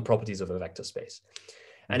have some properties of a vector space.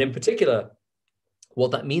 And in particular,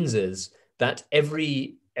 what that means is that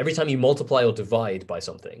every time you multiply or divide by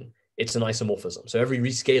something, it's an isomorphism. So every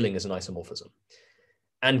rescaling is an isomorphism.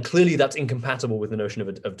 And clearly that's incompatible with the notion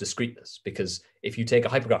of discreteness, because if you take a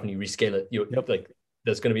hypergraph and you rescale it,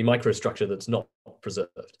 there's going to be microstructure that's not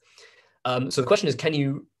preserved. So the question is, can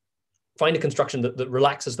you find a construction that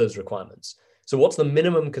relaxes those requirements? So what's the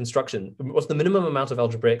minimum amount of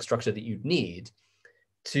algebraic structure that you'd need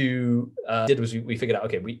to, we figured out,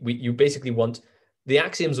 okay, you basically want the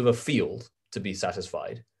axioms of a field to be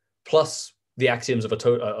satisfied, plus the axioms of a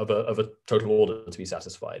total order to be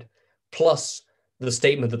satisfied, plus the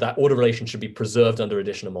statement that that order relation should be preserved under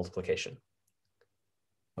addition and multiplication.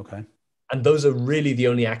 Okay. And those are really the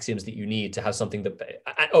only axioms that you need to have something that,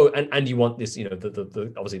 and you want this,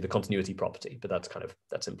 obviously the continuity property, but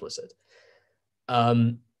that's implicit.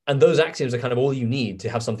 And those axioms are kind of all you need to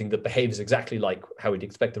have something that behaves exactly like how we'd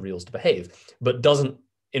expect the reals to behave, but doesn't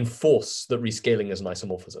enforce that rescaling is an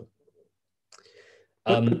isomorphism.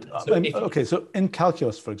 So in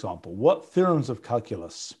calculus, for example, what theorems of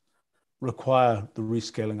calculus require the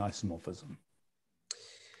rescaling isomorphism?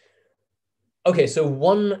 Okay, so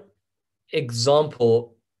one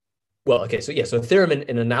example, so a theorem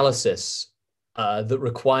in analysis that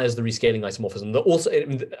requires the rescaling isomorphism, that also,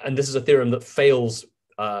 and this is a theorem that fails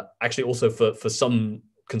actually also for some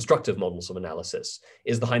constructive models of analysis,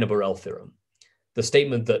 is the Heine-Borel theorem. The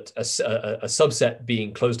statement that a subset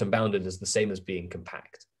being closed and bounded is the same as being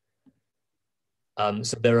compact.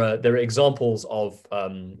 So there are examples of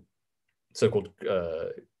so-called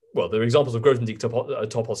there are examples of Grothendieck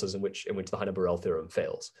toposes in which the Heine-Borel theorem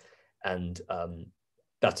fails, and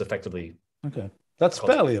that's effectively okay. That's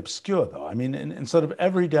fairly obscure, though. I mean, in sort of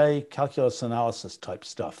everyday calculus analysis type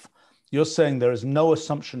stuff, you're saying there is no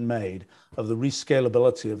assumption made of the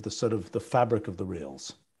rescalability of the sort of the fabric of the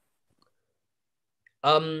reals.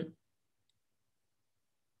 Okay.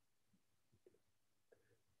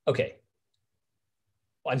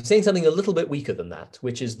 I'm saying something a little bit weaker than that,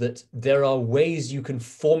 which is that there are ways you can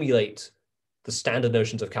formulate the standard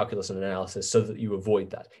notions of calculus and analysis so that you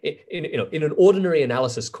avoid that. In an ordinary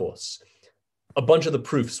analysis course, a bunch of the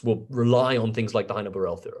proofs will rely on things like the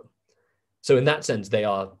Heine-Borel theorem. So in that sense,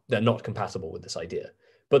 they're not compatible with this idea.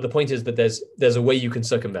 But the point is that there's a way you can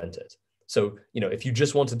circumvent it. So if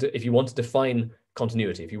you want to define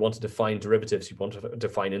continuity, if you want to define derivatives, you want to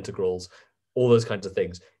define integrals, all those kinds of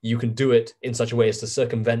things, you can do it in such a way as to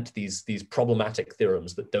circumvent these problematic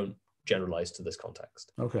theorems that don't generalize to this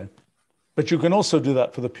context. Okay. But you can also do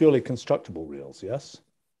that for the purely constructible reals, yes?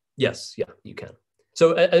 Yes, yeah, you can.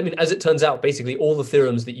 So, I mean, as it turns out, basically all the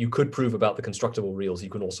theorems that you could prove about the constructible reals, you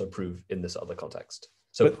can also prove in this other context.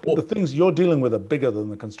 So but the things you're dealing with are bigger than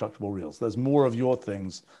the constructible reals. There's more of your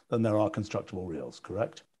things than there are constructible reals,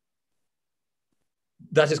 correct?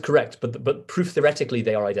 That is correct, but proof theoretically,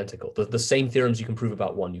 they are identical. The same theorems you can prove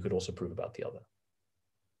about one, you could also prove about the other.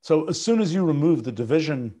 So as soon as you remove the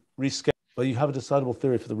division rescale, well, you have a decidable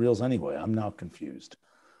theory for the reals anyway. I'm now confused.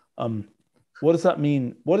 What does that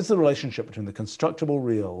mean? What is the relationship between the constructible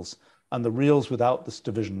reals and the reals without this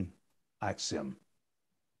division axiom?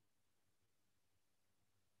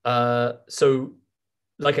 So,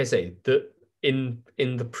 like I say, in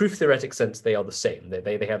the proof theoretic sense, they are the same.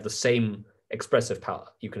 They have the same expressive power.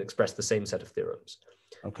 You can express the same set of theorems.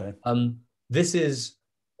 Okay. This is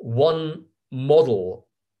one model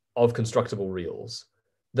of constructible reals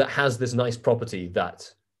that has this nice property that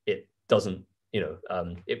it doesn't,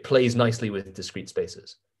 it plays nicely with discrete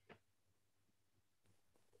spaces.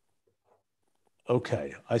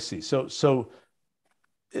 Okay, I see. So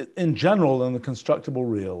in general, in the constructible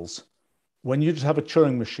reals, when you just have a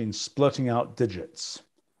Turing machine splitting out digits,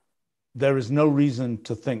 there is no reason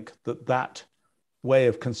to think that that way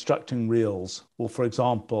of constructing reals will, for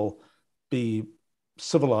example, be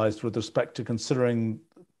civilized with respect to considering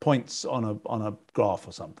points on a graph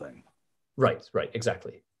or something. Right,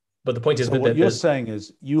 exactly. But the point is so that what you're saying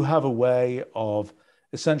is you have a way of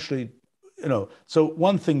essentially, so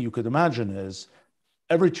one thing you could imagine is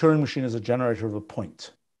every Turing machine is a generator of a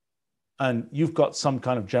point. And you've got some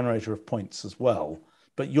kind of generator of points as well.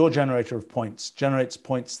 But your generator of points generates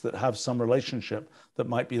points that have some relationship that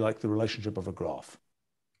might be like the relationship of a graph.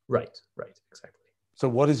 Right, exactly. So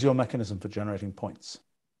what is your mechanism for generating points?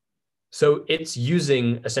 So it's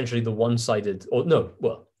using essentially the one-sided,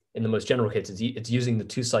 in the most general case, it's using the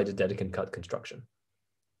two-sided Dedekind cut construction.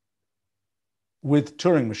 With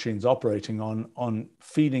Turing machines operating on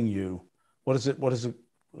feeding you, what is it?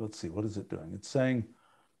 Let's see, what is it doing? It's saying,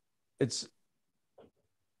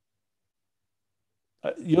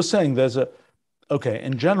 you're saying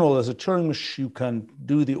in general, there's a Turing machine, you can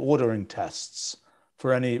do the ordering tests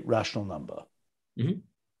for any rational number. Mm-hmm.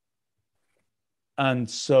 And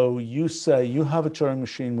so you say you have a Turing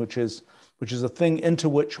machine, which is a thing into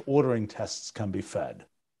which ordering tests can be fed.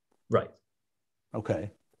 Right.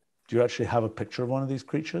 Okay. Do you actually have a picture of one of these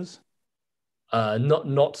creatures? Not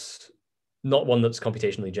one that's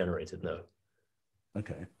computationally generated, no.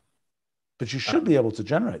 Okay. But you should be able to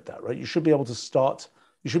generate that, right? You should be able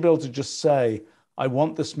to just say, I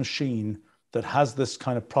want this machine that has this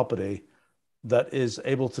kind of property that is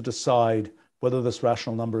able to decide whether this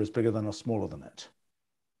rational number is bigger than or smaller than it.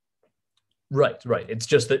 Right. It's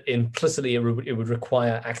just that implicitly it would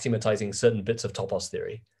require axiomatizing certain bits of Topos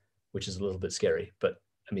theory, which is a little bit scary, but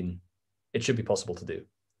I mean, it should be possible to do.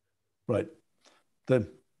 Right.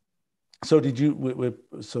 So did you, we're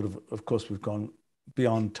sort of course, we've gone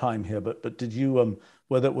beyond time here, but did you,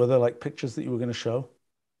 were there like pictures that you were going to show?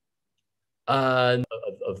 Of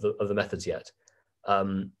the methods yet.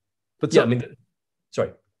 But yeah, I mean,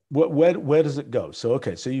 sorry. Where does it go? So,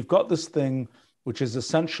 okay, so you've got this thing, which is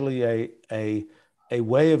essentially a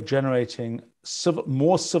way of generating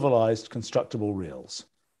more civilized constructible reals,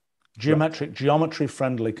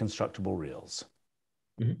 geometry-friendly constructible reals.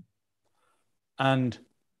 Mm-hmm. And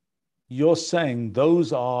you're saying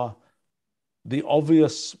those are the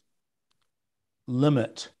obvious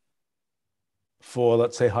limit for,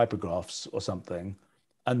 let's say, hypergraphs or something.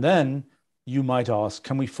 And then you might ask,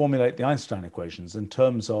 can we formulate the Einstein equations in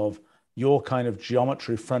terms of your kind of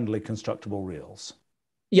geometry-friendly constructible reals?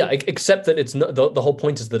 Yeah, except that it's not, the whole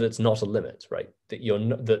point is that it's not a limit, right? That you're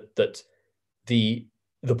not, that the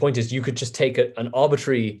point is you could just take an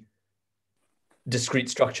arbitrary discrete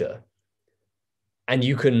structure, and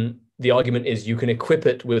the argument is you can equip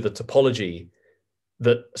it with a topology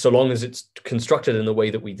that, so long as it's constructed in the way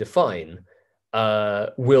that we define,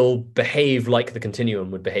 will behave like the continuum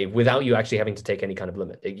would behave without you actually having to take any kind of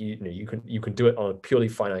limit. You can do it on a purely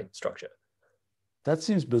finite structure. That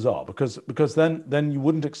seems bizarre because then you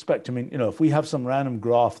wouldn't expect, I mean, if we have some random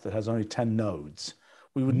graph that has only 10 nodes,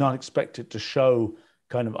 we would not expect it to show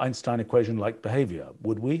kind of Einstein equation-like behavior,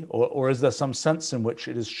 would we? Or is there some sense in which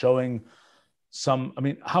it is showing some, I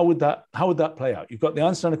mean, how would that play out? You've got the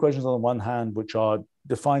Einstein equations on the one hand, which are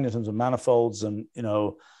defined in terms of manifolds and,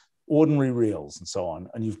 ordinary reals and so on.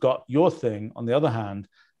 And you've got your thing on the other hand,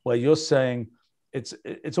 where you're saying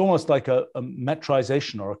it's almost like a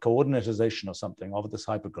metrization or a coordinatization or something of this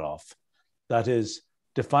hypergraph that is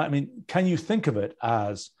defined. I mean, can you think of it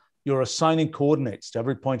as you're assigning coordinates to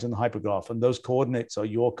every point in the hypergraph, and those coordinates are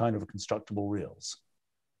your kind of constructible reals?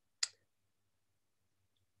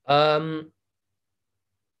 In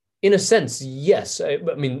a sense, yes. I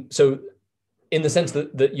mean, so in the sense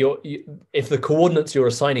that if the coordinates you're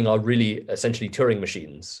assigning are really essentially Turing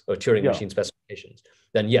machines or Turing machine specifications,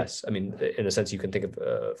 then yes, I mean, in a sense, you can think of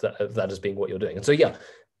that as being what you're doing. And so, yeah,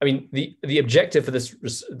 I mean, the objective for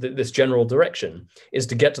this general direction is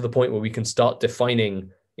to get to the point where we can start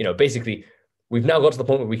defining, basically, we've now got to the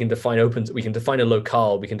point where we can define opens, we can define a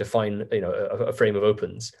locale, we can define, a frame of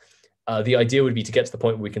opens. The idea would be to get to the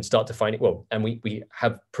point where we can start defining, and we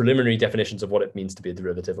have preliminary definitions of what it means to be a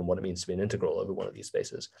derivative and what it means to be an integral over one of these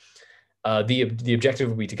spaces. The objective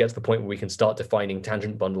would be to get to the point where we can start defining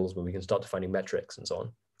tangent bundles, where we can start defining metrics and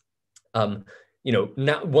so on.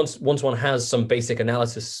 Now once one has some basic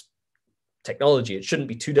analysis technology, it shouldn't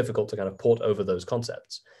be too difficult to kind of port over those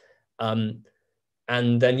concepts. And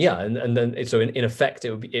then, so in effect,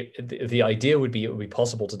 it would be the idea would be it would be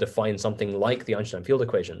possible to define something like the Einstein field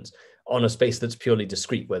equations on a space that's purely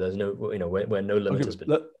discrete, where there's no, where no limit has been.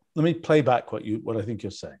 Let me play back what I think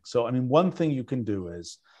you're saying. So, I mean, one thing you can do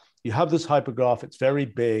is you have this hypergraph, it's very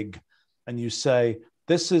big, and you say,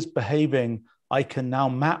 this is behaving. I can now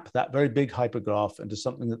map that very big hypergraph into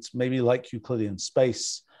something that's maybe like Euclidean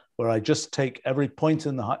space, where I just take every point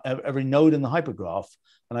in every node in the hypergraph,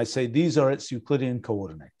 and I say, these are its Euclidean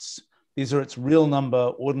coordinates. These are its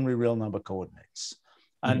ordinary real number coordinates.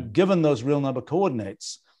 And given those real number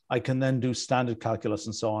coordinates, I can then do standard calculus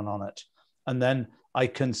and so on it. And then I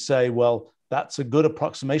can say, well, that's a good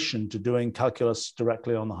approximation to doing calculus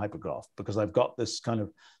directly on the hypergraph, because I've got this kind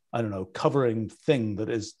of, covering thing that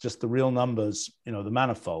is just the real numbers, the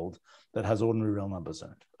manifold that has ordinary real numbers in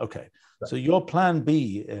it. Okay, right. So your plan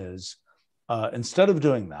B is, instead of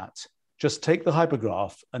doing that, just take the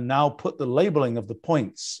hypergraph and now put the labeling of the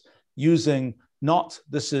points using not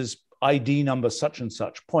this is ID number such and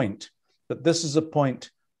such point, but this is a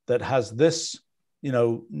point that has this,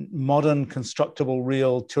 modern constructible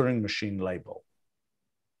real Turing machine label.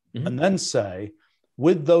 Mm-hmm. And then say,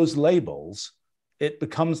 with those labels, it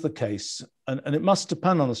becomes the case, and it must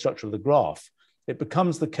depend on the structure of the graph, it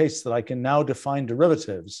becomes the case that I can now define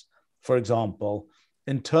derivatives, for example,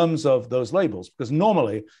 in terms of those labels. Because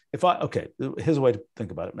normally, here's a way to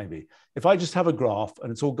think about it maybe. If I just have a graph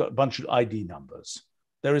and it's all got a bunch of ID numbers,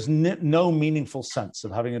 there is no meaningful sense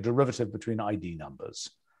of having a derivative between ID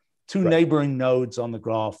numbers. Two neighboring nodes on the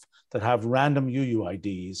graph that have random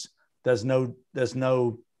UUIDs, there's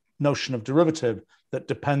no notion of derivative that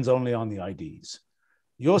depends only on the IDs.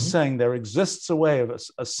 You're saying there exists a way of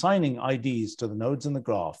assigning IDs to the nodes in the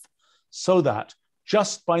graph so that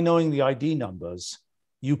just by knowing the ID numbers,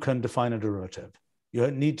 you can define a derivative. You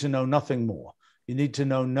need to know nothing more. You need to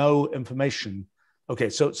know no information. Okay,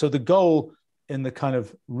 so the goal in the kind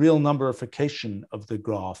of real numberification of the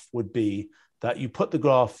graph would be that you put the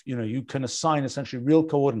graph, you can assign essentially real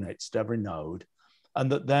coordinates to every node,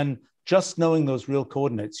 and that then just knowing those real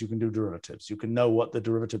coordinates, you can do derivatives. You can know what the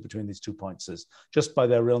derivative between these 2 points is just by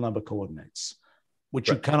their real number coordinates, which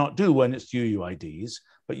you cannot do when it's UUIDs.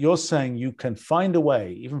 But you're saying you can find a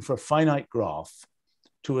way, even for a finite graph,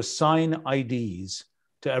 to assign IDs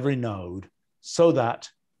to every node so that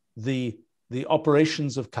the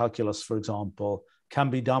operations of calculus, for example, can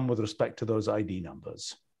be done with respect to those ID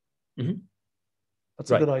numbers. Mm-hmm. That's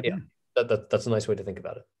a good idea. Yeah. That's a nice way to think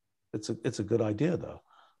about it. It's a good idea, though.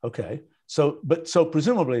 Okay. So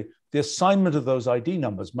presumably the assignment of those ID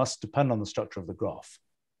numbers must depend on the structure of the graph.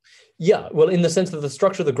 Yeah. Well, in the sense that the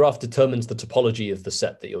structure of the graph determines the topology of the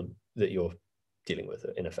set that you're dealing with,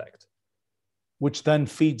 in effect. Which then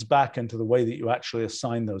feeds back into the way that you actually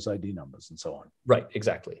assign those ID numbers and so on. Right.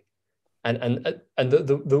 Exactly. And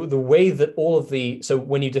the way that all of so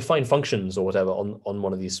when you define functions or whatever on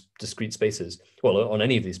one of these discrete spaces, well, on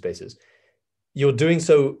any of these spaces, you're doing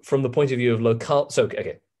so from the point of view of locale. So,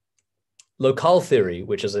 okay, locale theory,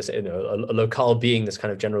 which, as I say, a locale being this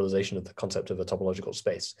kind of generalization of the concept of a topological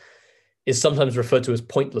space, is sometimes referred to as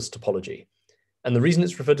pointless topology. And the reason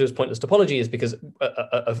it's referred to as pointless topology is because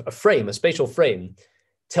a spatial frame,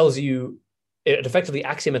 tells you, it effectively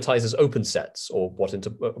axiomatizes open sets, or what in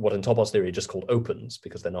Topos theory are just called opens,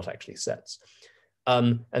 because they're not actually sets.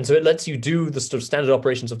 And so it lets you do the sort of standard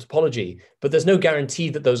operations of topology, but there's no guarantee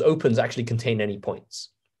that those opens actually contain any points.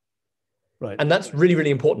 Right. And that's really,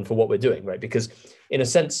 really important for what we're doing, right? Because in a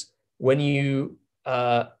sense, when you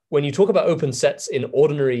talk about open sets in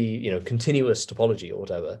ordinary, continuous topology or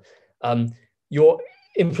whatever, you're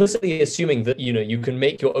implicitly assuming that, you can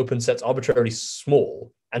make your open sets arbitrarily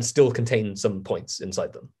small and still contain some points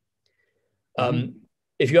inside them. Mm-hmm.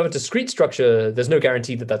 If you have a discrete structure, there's no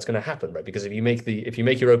guarantee that that's going to happen, right? Because if you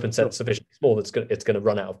make your open set sufficiently small, it's going to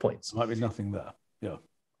run out of points. There might be nothing there. Yeah.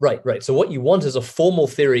 Right. So what you want is a formal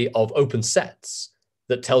theory of open sets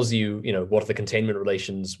that tells you, what are the containment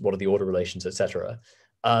relations, what are the order relations, etc.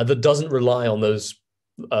 That doesn't rely on those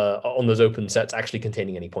open sets actually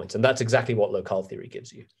containing any points, and that's exactly what locale theory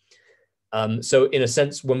gives you. So in a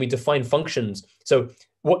sense, when we define functions, so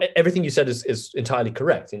everything you said is entirely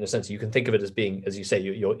correct. In a sense, you can think of it as being, as you say,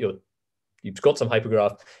 you've got some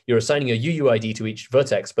hypergraph, you're assigning a UUID to each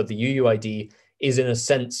vertex, but the UUID is in a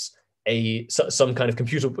sense some kind of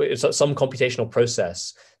some computational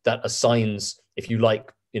process that assigns, if you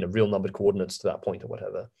like, real numbered coordinates to that point or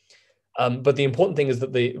whatever. But the important thing is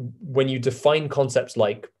that when you define concepts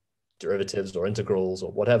like derivatives or integrals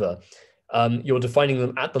or whatever, you're defining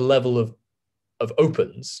them at the level of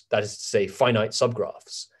opens, that is to say, finite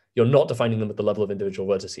subgraphs. You're not defining them at the level of individual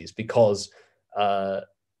vertices because,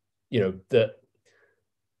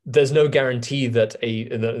 there's no guarantee that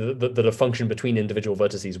a function between individual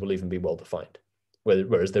vertices will even be well defined.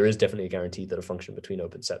 Whereas there is definitely a guarantee that a function between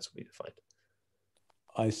open sets will be defined.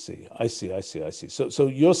 I see. So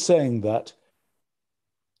you're saying that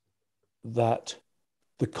the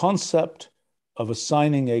concept of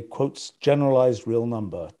assigning a, quotes, generalized real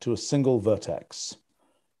number to a single vertex,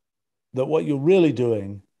 that what you're really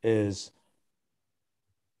doing is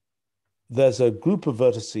there's a group of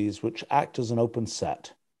vertices which act as an open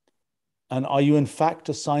set. And are you in fact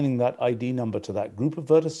assigning that ID number to that group of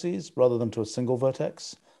vertices rather than to a single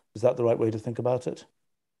vertex? Is that the right way to think about it?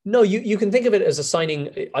 No, you can think of it as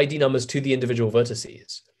assigning ID numbers to the individual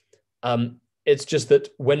vertices. It's just that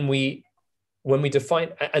when we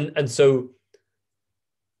define, and so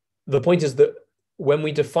the point is that when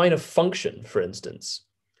we define a function, for instance,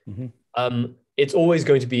 mm-hmm. It's always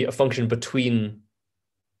going to be a function between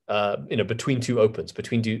two opens,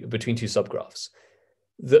 between two subgraphs.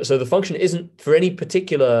 So the function isn't for any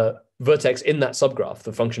particular vertex in that subgraph.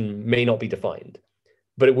 The function may not be defined,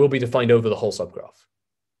 but it will be defined over the whole subgraph.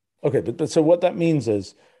 Okay, but so what that means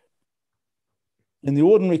is, in the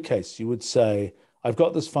ordinary case, you would say, I've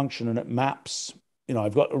got this function and it maps,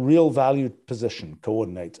 I've got a real valued position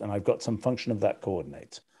coordinate, and I've got some function of that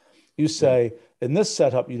coordinate. You say, in this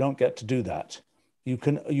setup, you don't get to do that.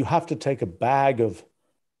 You have to take a bag of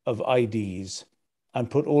IDs and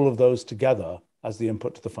put all of those together as the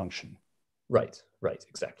input to the function. Right,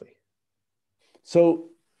 exactly. So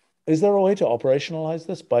is there a way to operationalize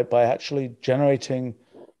this by actually generating,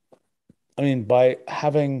 by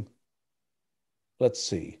having, let's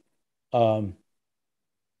see, let's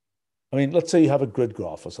say you have a grid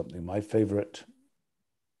graph or something, my favorite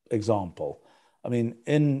example.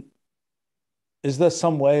 Is there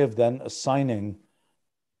some way of then assigning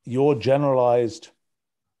your generalized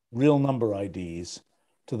real number IDs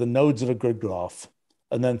to the nodes of a grid graph,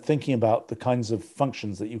 and then thinking about the kinds of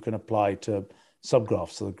functions that you can apply to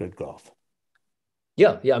subgraphs of the grid graph.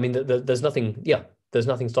 Yeah. I mean, there's nothing. Yeah, there's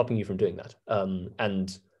nothing stopping you from doing that.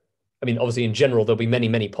 And I mean, obviously, in general, there'll be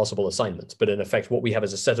many possible assignments, but in effect, what we have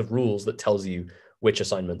is a set of rules that tells you which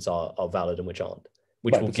assignments are valid and which aren't.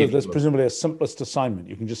 Which right, will so give there's you presumably a simplest assignment.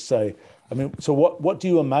 You can just say, I mean, so what do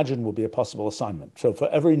you imagine will be a possible assignment? So for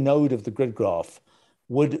every node of the grid graph,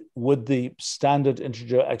 would the standard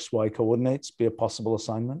integer XY coordinates be a possible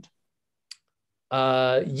assignment?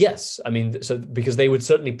 Yes. I mean, so because they would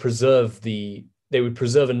certainly preserve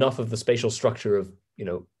enough of the spatial structure of,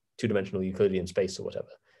 two-dimensional Euclidean space or whatever,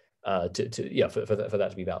 for that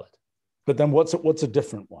to be valid. But then what's a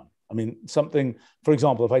different one? I mean, something, for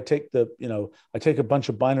example, if I take I take a bunch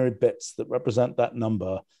of binary bits that represent that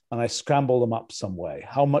number and I scramble them up some way,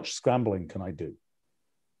 how much scrambling can I do?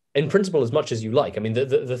 In principle, as much as you like. I mean,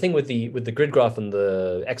 the thing with the grid graph and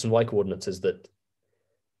the X and Y coordinates is that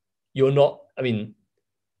you're not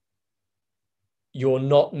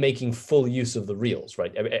making full use of the reals,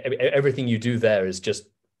 right? Everything you do there is just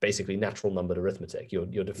basically natural numbered arithmetic.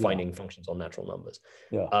 You're defining functions on natural numbers,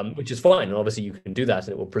 which is fine. And obviously you can do that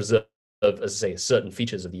and it will preserve, as I say, certain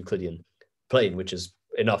features of the Euclidean plane, which is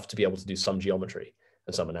enough to be able to do some geometry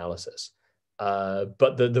and some analysis.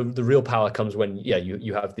 But the real power comes when,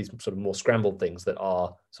 you have these sort of more scrambled things that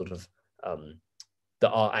are sort of, that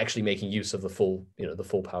are actually making use of the full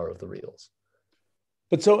power of the reals.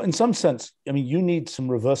 But so in some sense, I mean, you need some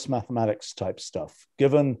reverse mathematics type stuff,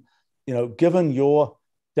 given your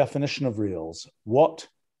definition of reals,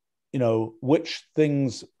 which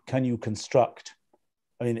things can you construct?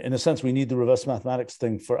 I mean, in a sense, we need the reverse mathematics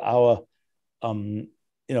thing for our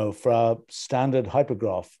standard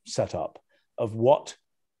hypergraph setup of what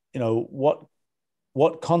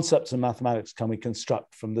concepts in mathematics can we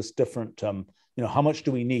construct from this different, how much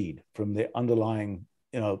do we need from the underlying,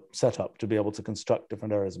 setup to be able to construct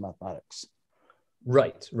different areas of mathematics?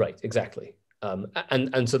 Right, exactly.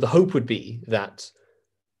 And so the hope would be that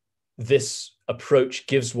this approach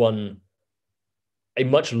gives one a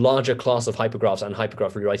much larger class of hypergraphs and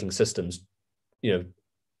hypergraph rewriting systems,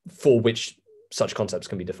 for which such concepts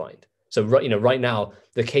can be defined. So right now,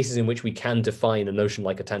 the cases in which we can define a notion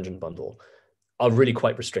like a tangent bundle are really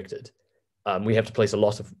quite restricted. We have to place a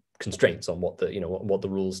lot of constraints on what the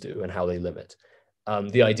rules do and how they limit.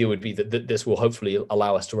 The idea would be that this will hopefully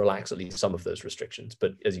allow us to relax at least some of those restrictions.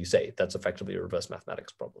 But as you say, that's effectively a reverse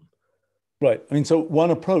mathematics problem. Right. I mean, so one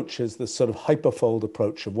approach is this sort of hyperfold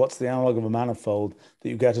approach of what's the analog of a manifold that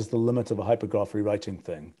you get as the limit of a hypergraph rewriting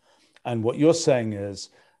thing. And what you're saying is,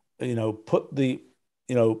 put the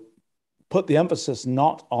emphasis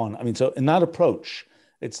not on, I mean, so in that approach,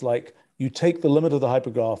 it's like you take the limit of the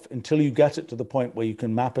hypergraph until you get it to the point where you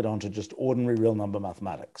can map it onto just ordinary real number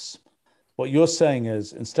mathematics. What you're saying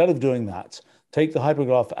is, instead of doing that, take the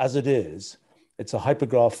hypergraph as it is. It's a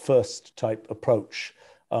hypergraph first type approach,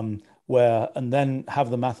 and then have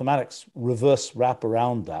the mathematics reverse wrap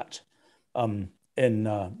around that.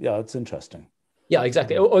 It's interesting. Yeah,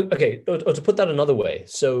 exactly. Okay, or to put that another way,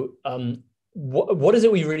 so what is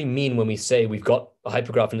it we really mean when we say we've got a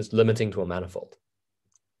hypergraph and it's limiting to a manifold?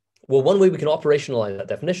 Well, one way we can operationalize that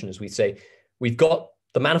definition is we say we've got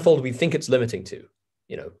the manifold we think it's limiting to,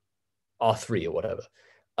 R3 or whatever.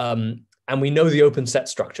 And we know the open set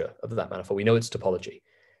structure of that manifold. We know its topology.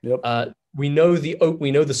 Yep. We know the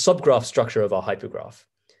subgraph structure of our hypergraph.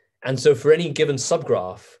 And so for any given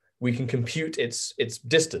subgraph, we can compute its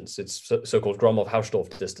distance, its so-called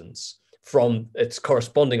Gromov-Hausdorff distance, from its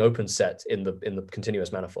corresponding open set in the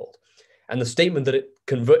continuous manifold. And the statement that it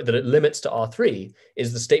limits to R3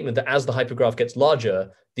 is the statement that as the hypergraph gets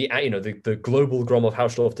larger, the global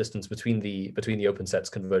Gromov-Hausdorff distance between the open sets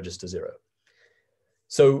converges to 0.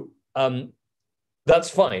 So that's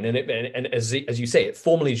fine, and as you say, it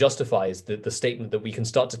formally justifies the statement that we can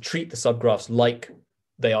start to treat the subgraphs like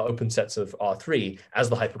they are open sets of R3 as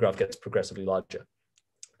the hypergraph gets progressively larger.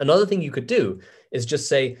 Another thing you could do is just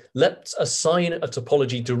say, let's assign a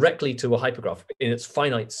topology directly to a hypergraph in its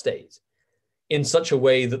finite state, in such a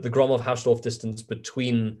way that the Gromov-Hausdorff distance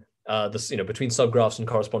between between subgraphs and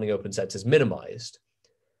corresponding open sets is minimized,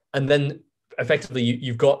 and then effectively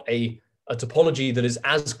you've got a topology that is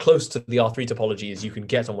as close to the R3 topology as you can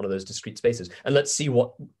get on one of those discrete spaces. And let's see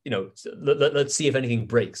let's see if anything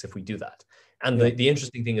breaks if we do that. And the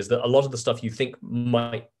interesting thing is that a lot of the stuff you think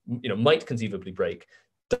might conceivably break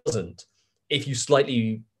doesn't, if you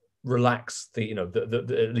slightly relax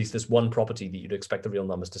at least this one property that you'd expect the real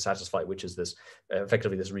numbers to satisfy, which is this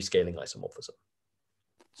effectively this rescaling isomorphism.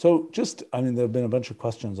 So just, I mean, there have been a bunch of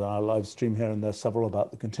questions on our live stream here, and there's several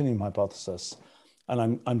about the continuum hypothesis.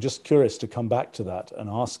 And I'm just curious to come back to that and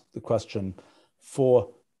ask the question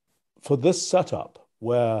for this setup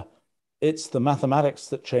where it's the mathematics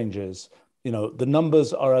that changes, the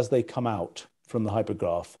numbers are as they come out from the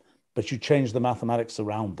hypergraph, but you change the mathematics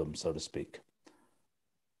around them, so to speak.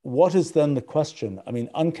 What is then the question? I mean,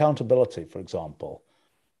 uncountability, for example,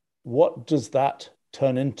 what does that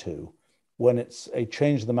turn into when it's a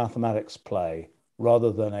change the mathematics play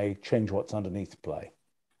rather than a change what's underneath play?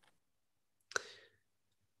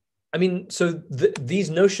 I mean, so these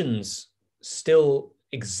notions still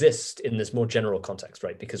exist in this more general context,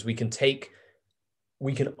 right? Because we can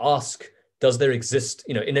ask, does there exist,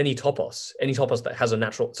 in any topos that has a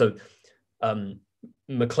natural, so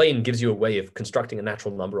MacLean gives you a way of constructing a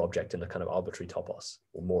natural number object in a kind of arbitrary topos,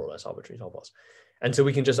 or more or less arbitrary topos. And so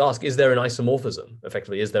we can just ask, is there an isomorphism?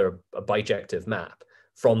 Effectively, is there a bijective map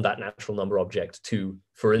from that natural number object to,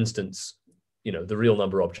 for instance, the real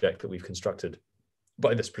number object that we've constructed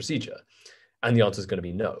by this procedure? And the answer is going to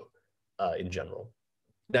be no, in general.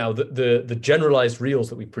 Now, the generalized reals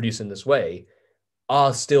that we produce in this way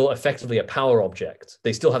are still effectively a power object.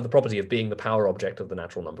 They still have the property of being the power object of the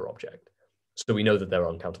natural number object. So we know that they're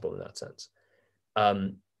uncountable in that sense.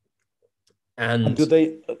 And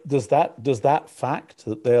does that fact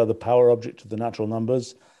that they are the power object of the natural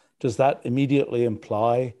numbers, does that immediately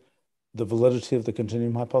imply the validity of the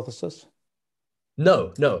continuum hypothesis?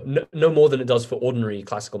 No more than it does for ordinary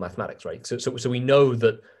classical mathematics, right? So we know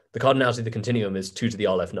that the cardinality of the continuum is 2 to the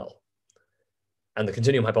Aleph null. And the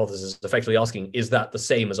continuum hypothesis is effectively asking, is that the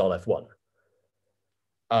same as Aleph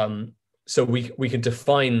 1? So we can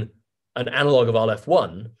define an analog of Aleph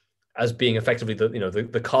 1 as being effectively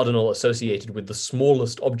the cardinal associated with the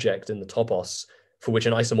smallest object in the topos for which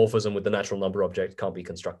an isomorphism with the natural number object can't be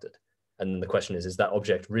constructed. And then the question is that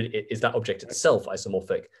object itself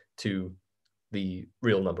isomorphic to the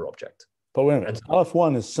real number object? But wait a minute, Aleph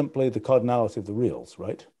 1 is simply the cardinality of the reals,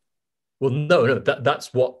 right? Well, no,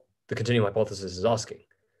 that's what the continuum hypothesis is asking.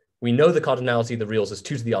 We know the cardinality of the reals is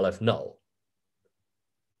 2 to the Aleph null,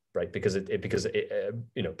 right? Because it's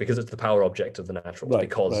the power object of the naturals.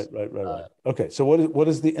 Right. Okay, so what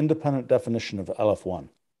is the independent definition of Aleph 1?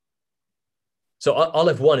 So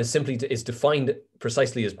Aleph 1 is defined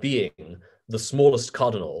precisely as being the smallest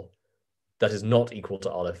cardinal that is not equal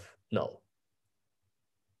to Aleph null.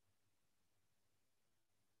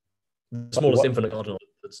 The smallest infinite cardinal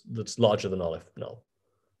that's larger than Aleph null.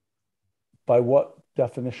 By what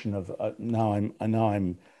definition of now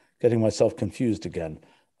I'm getting myself confused again.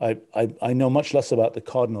 I know much less about the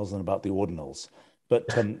cardinals than about the ordinals,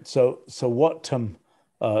 but so what and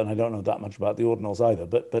I don't know that much about the ordinals either.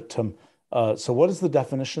 But so what is the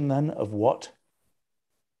definition then of what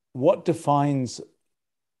defines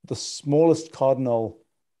the smallest cardinal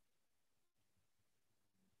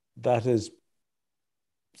that is?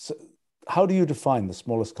 So how do you define the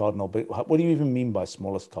smallest cardinal? What do you even mean by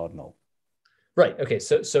smallest cardinal? Right. Okay.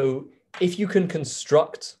 So if you can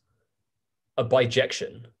construct a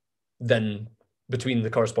bijection, then between the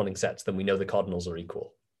corresponding sets, then we know the cardinals are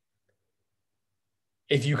equal.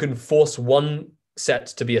 If you can force one set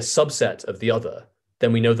to be a subset of the other,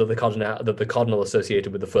 then we know that the cardinal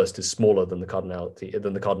associated with the first is smaller than the cardinal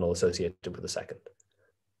associated with the second.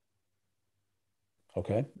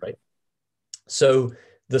 Okay. Right. So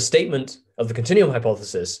the statement of the continuum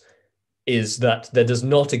hypothesis is that there does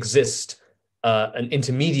not exist an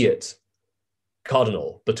intermediate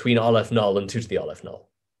cardinal between Aleph null and 2 to the Aleph null.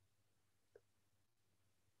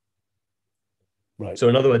 Right. So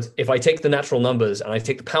in other words, if I take the natural numbers and I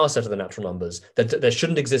take the power set of the natural numbers, that there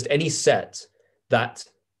shouldn't exist any set that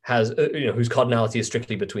has, whose cardinality is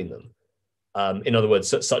strictly between them. In other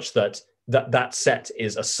words, such that set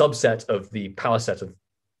is a subset of the power set of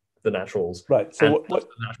the naturals. Right. So the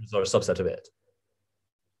naturals are a subset of it.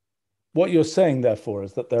 What you're saying, therefore,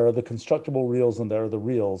 is that there are the constructible reals and there are the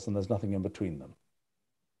reals, and there's nothing in between them.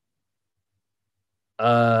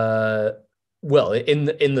 Well,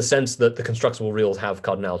 in the sense that the constructible reals have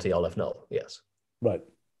cardinality Aleph null, yes. Right,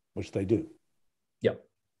 which they do. Yeah.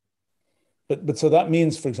 But so that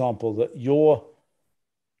means, for example, that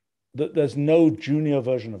there's no junior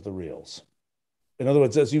version of the reals. In other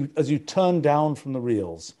words, as you turn down from the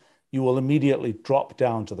reals, you will immediately drop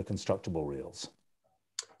down to the constructible reals.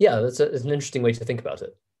 Yeah, that's an interesting way to think about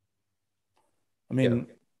it. I mean,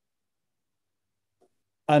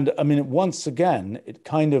 and I mean, once again, it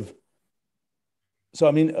kind of, so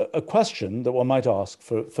I mean, a question that one might ask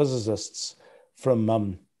for physicists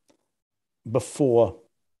from before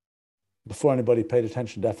anybody paid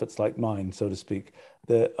attention to efforts like mine, so to speak,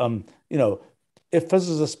 if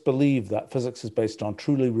physicists believe that physics is based on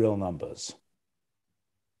truly real numbers,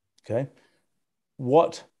 okay,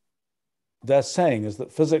 what they're saying is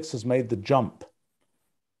that physics has made the jump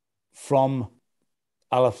from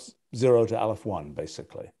Aleph 0 to Aleph 1,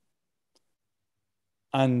 basically.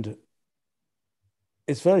 And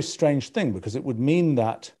it's a very strange thing, because it would mean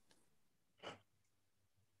that,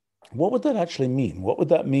 what would that actually mean? What would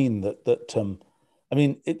that mean I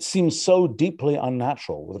mean, it seems so deeply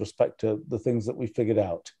unnatural with respect to the things that we figured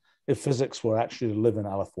out if physics were actually to live in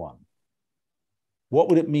Aleph 1. What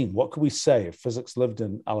would it mean? What could we say if physics lived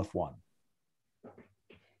in Aleph 1?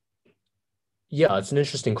 Yeah, it's an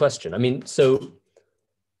interesting question. I mean, so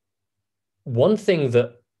one thing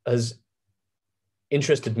that has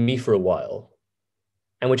interested me for a while,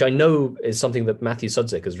 and which I know is something that Matthew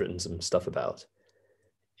Sudzik has written some stuff about,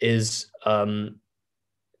 is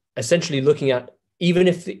essentially looking at, even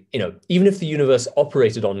if the universe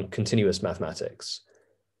operated on continuous mathematics,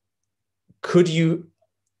 would the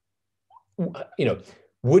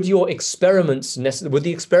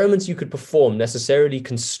experiments you could perform necessarily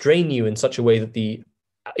constrain you in such a way that the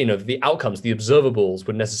outcomes, the observables,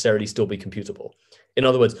 would necessarily still be computable? In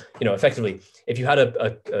other words, effectively, if you had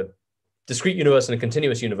a discrete universe and a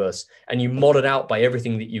continuous universe, and you modded out by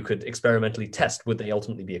everything that you could experimentally test, would they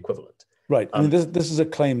ultimately be equivalent? Right. I mean, this is a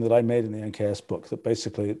claim that I made in the NKS book, that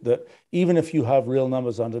basically, that even if you have real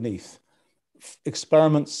numbers underneath,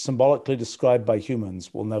 experiments symbolically described by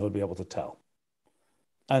humans will never be able to tell.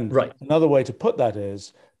 And another way to put that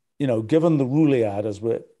is, given the Roolead, as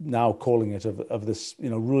we're now calling it, of this,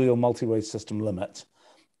 Roolean multi-way system limit,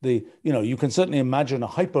 you can certainly imagine a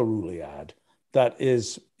hyper-Roolead that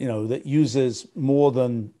is, that uses more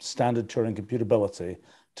than standard Turing computability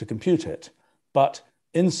to compute it. But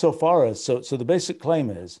insofar as, so the basic claim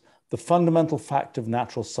is, the fundamental fact of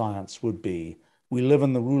natural science would be, we live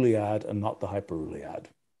in the Roolead and not the hyper-Roolead.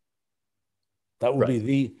 That would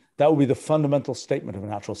be the fundamental statement of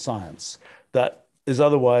natural science. That is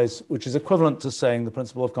otherwise, which is equivalent to saying the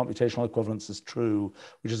principle of computational equivalence is true,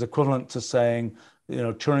 which is equivalent to saying,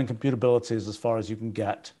 Turing computability is as far as you can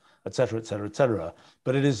get, et cetera, et cetera, et cetera.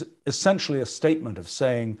 But it is essentially a statement of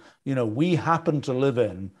saying, we happen to live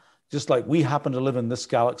in, just like we happen to live in this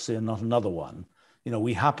galaxy and not another one,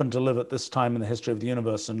 we happen to live at this time in the history of the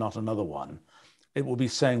universe and not another one. It will be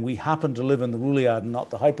saying we happen to live in the Roolead and not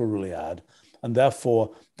the hyper-Roolead, and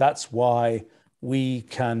therefore that's why we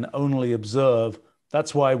can only observe,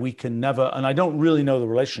 that's why we can never, and I don't really know the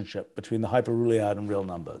relationship between the hyper-Roolead and real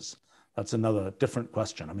numbers. That's another different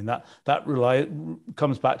question. I mean, that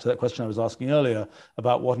comes back to that question I was asking earlier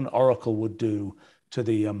about what an oracle would do to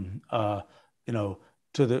the,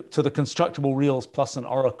 to the constructible reals plus an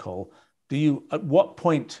oracle. At what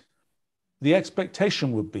point, the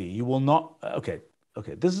expectation would be you will not, okay,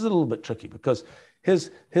 this is a little bit tricky, because here's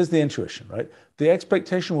the intuition, right? The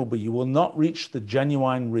expectation will be you will not reach the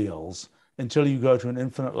genuine reals until you go to an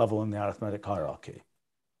infinite level in the arithmetic hierarchy,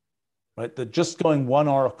 right? That just going one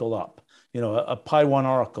oracle up, a pi1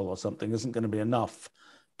 oracle or something isn't going to be enough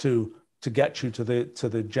to get you to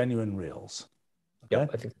the genuine reals. Okay? Yeah,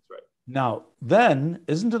 I think that's right. Now, then,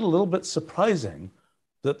 isn't it a little bit surprising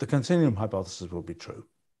that the continuum hypothesis will be true?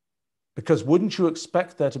 Because wouldn't you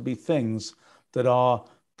expect there to be things that are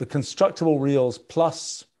the constructible reals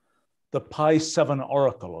plus the pi7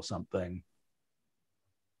 oracle or something,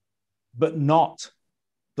 but not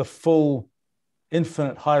the full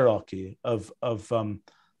infinite hierarchy of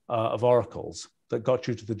oracles that got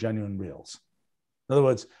you to the genuine reals? In other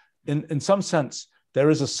words, in some sense, there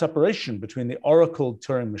is a separation between the oracle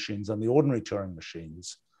Turing machines and the ordinary Turing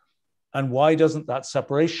machines. And why doesn't that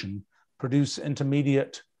separation produce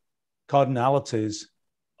intermediate cardinalities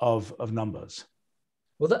of numbers?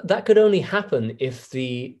 Well, that could only happen if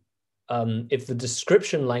the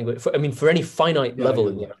description language, for any finite level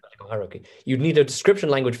in the arithmetical hierarchy, you'd need a description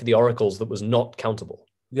language for the oracles that was not countable.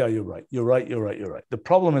 Yeah, you're right. The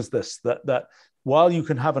problem is this, that while you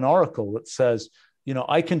can have an oracle that says,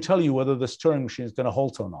 I can tell you whether this Turing machine is going to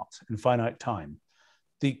halt or not in finite time,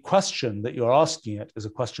 the question that you're asking it is a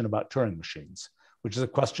question about Turing machines, which is a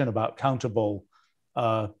question about countable,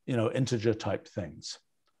 integer type things.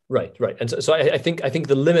 Right. And so I think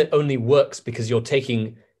the limit only works because you're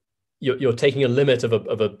taking a limit of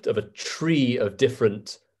a tree of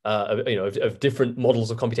different of different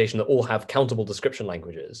models of computation that all have countable description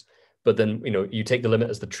languages. But then you take the limit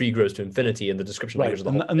as the tree grows to infinity, and the description language of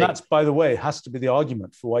the whole thing. And that's, by the way, has to be the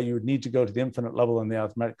argument for why you would need to go to the infinite level in the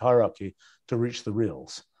arithmetic hierarchy to reach the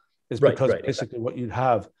reals. Is because basically what you'd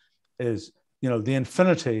have is the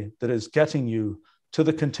infinity that is getting you to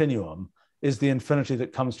the continuum is the infinity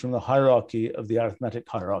that comes from the hierarchy of the arithmetic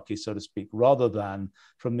hierarchy, so to speak, rather than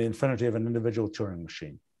from the infinity of an individual Turing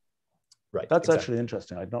machine. Right. That's exactly. actually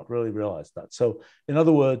interesting. I'd not really realized that. So in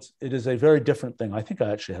other words, it is a very different thing. I think I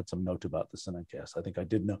actually had some note about this in NKS. I think I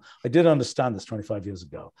did know, I did understand this 25 years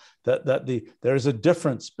ago, that there is a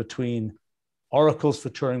difference between oracles for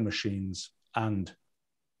Turing machines and,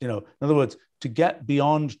 in other words, to get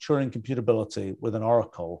beyond Turing computability with an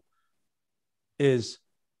oracle is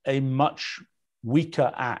a much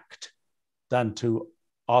weaker act than to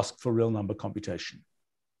ask for real number computation.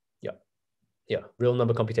 Yeah, real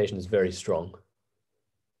number computation is very strong.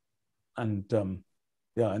 And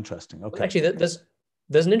yeah, interesting. Okay. Well, actually,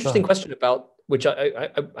 there's an interesting question about which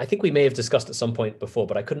I think we may have discussed at some point before,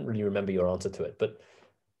 but I couldn't really remember your answer to it. But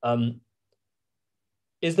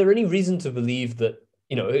is there any reason to believe that,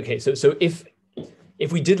 okay, so if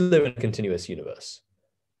we did live in a continuous universe,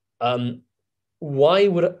 why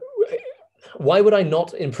would I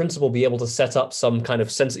not, in principle, be able to set up some kind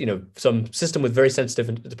of some system with very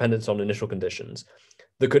sensitive dependence on initial conditions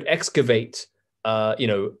that could excavate,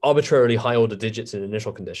 arbitrarily high order digits in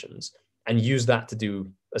initial conditions and use that to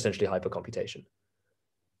do essentially hypercomputation?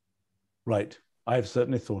 Right. I've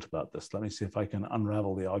certainly thought about this. Let me see if I can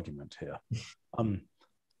unravel the argument here.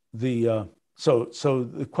 So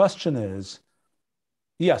the question is,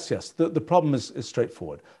 yes. The problem is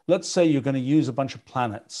straightforward. Let's say you're going to use a bunch of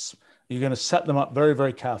planets. You're going to set them up very,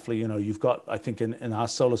 very carefully. You've got, I think in our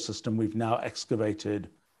solar system, we've now excavated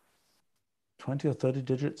 20 or 30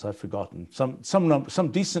 digits, I've forgotten,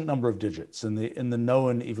 some decent number of digits in the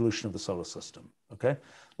known evolution of the solar system, okay?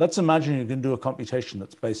 Let's imagine you can do a computation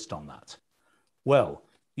that's based on that. Well,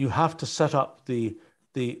 you have to set up the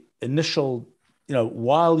initial,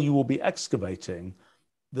 while you will be excavating,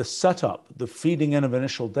 the setup, the feeding in of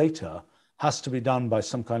initial data has to be done by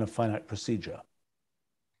some kind of finite procedure.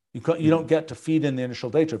 You don't get to feed in the initial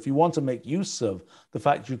data. If you want to make use of the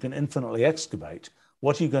fact you can infinitely excavate,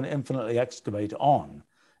 what are you going to infinitely excavate on?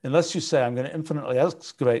 Unless you say, I'm going to infinitely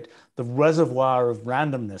excavate the reservoir of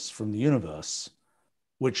randomness from the universe,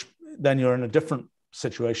 which then you're in a different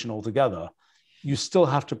situation altogether, you still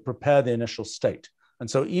have to prepare the initial state. And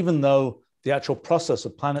so even though the actual process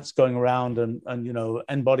of planets going around and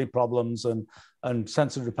n-body problems and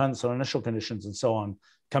sensitive dependence on initial conditions and so on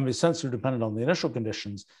can be sensitive dependent on the initial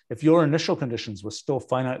conditions, if your initial conditions were still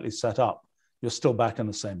finitely set up, you're still back in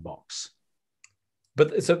the same box.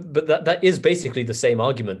 But that is basically the same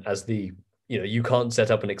argument as the, you can't set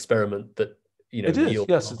up an experiment that, It is,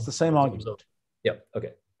 yes, it's the same argument. Yeah,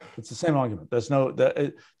 okay. It's the same argument. There's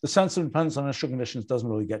the sensitive dependence on initial conditions doesn't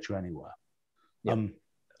really get you anywhere. Yeah.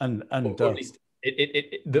 Or at least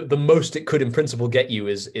the most it could in principle get you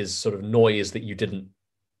is sort of noise that you didn't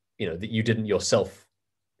yourself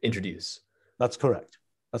introduce. That's correct.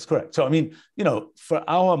 So I mean, for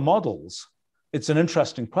our models, it's an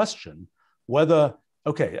interesting question whether,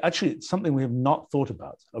 okay, actually it's something we have not thought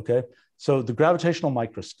about, okay? So the gravitational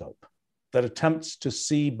microscope that attempts to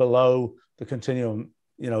see below the continuum,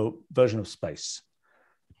 version of space.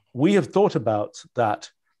 We have thought about that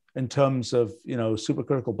in terms of,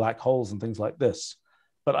 supercritical black holes and things like this.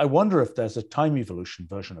 But I wonder if there's a time evolution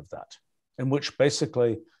version of that, in which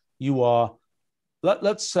basically you are,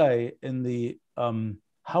 let's say in the,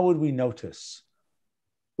 how would we notice?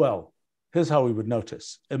 Well, here's how we would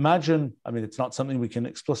notice. Imagine, I mean, it's not something we can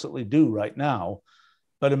explicitly do right now,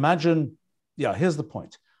 but imagine, here's the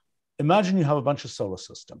point. Imagine you have a bunch of solar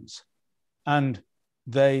systems and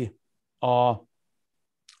they are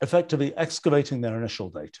effectively excavating their initial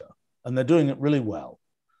data, and they're doing it really well.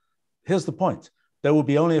 Here's the point. There will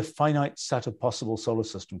be only a finite set of possible solar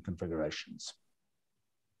system configurations.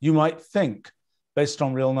 You might think, based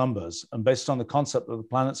on real numbers and based on the concept that the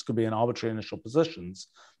planets could be in arbitrary initial positions,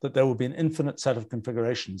 that there would be an infinite set of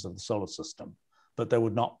configurations of the solar system, but there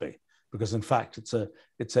would not be, because in fact,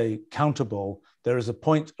 it's a countable. There is a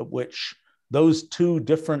point at which those two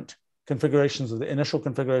different configurations of the initial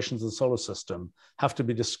configurations of the solar system have to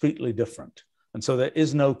be discretely different. And so there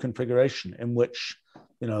is no configuration in which,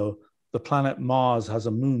 the planet Mars has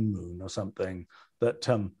a moon or something that,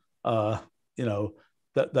 that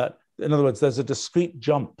in other words, there's a discrete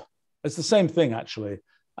jump. It's the same thing actually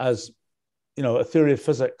as, a theory of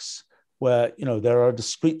physics where, there are a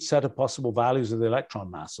discrete set of possible values of the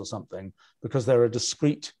electron mass or something, because there are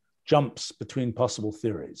discrete jumps between possible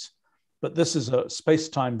theories. But this is a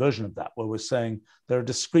space-time version of that, where we're saying there are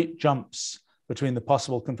discrete jumps between the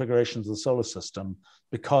possible configurations of the solar system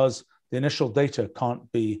because the initial data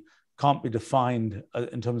can't be defined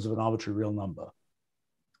in terms of an arbitrary real number.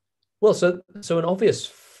 Well, so an obvious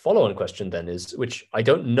follow-on question then is, which I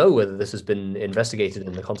don't know whether this has been investigated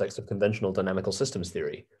in the context of conventional dynamical systems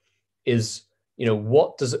theory, is,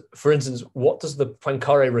 what does, for instance, what does the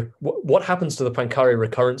Poincare, what happens to the Poincare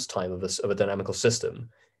recurrence time of a dynamical system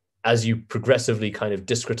as you progressively kind of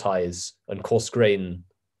discretize and coarse grain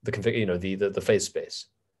the the phase space?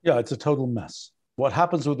 Yeah, it's a total mess. What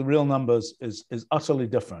happens with the real numbers is utterly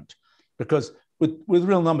different, because with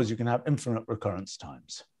real numbers you can have infinite recurrence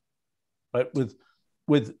times, right?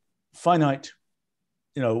 With finite,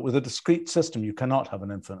 with a discrete system, you cannot have an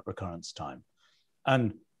infinite recurrence time.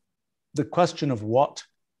 And the question of what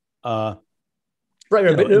but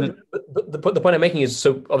the point I'm making is,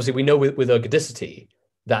 so obviously we know with ergodicity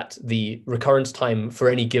that the recurrence time for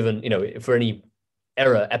any given, for any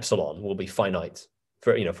error epsilon will be finite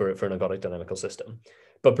for an ergodic dynamical system.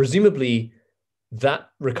 But presumably that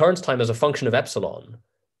recurrence time as a function of epsilon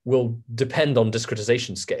will depend on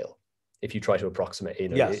discretization scale if you try to approximate,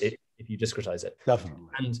 yes, if you discretize it. Definitely.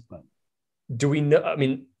 And do we know, I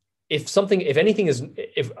mean, if anything is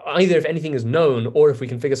known, or if we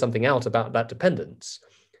can figure something out about that dependence,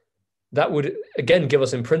 that would again give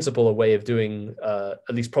us in principle a way of doing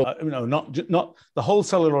at least not the whole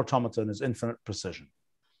cellular automaton is infinite precision.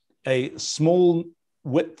 A small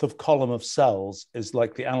width of column of cells is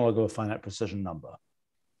like the analog of a finite precision number.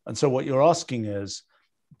 And so what you're asking is,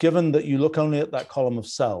 given that you look only at that column of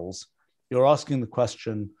cells, you're asking the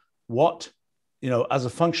question, what, as a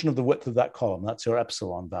function of the width of that column, that's your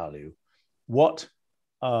epsilon value, what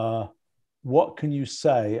can you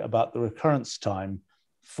say about the recurrence time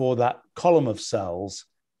for that column of cells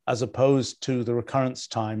as opposed to the recurrence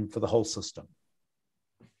time for the whole system?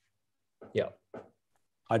 Yeah.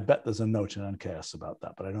 I bet there's a note in NKS about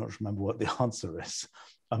that, but I don't remember what the answer is.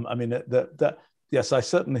 Yes, I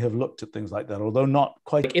certainly have looked at things like that, although not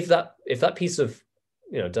quite. If that piece of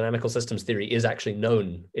dynamical systems theory is actually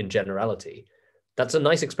known in generality, that's a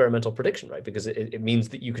nice experimental prediction, right? Because it means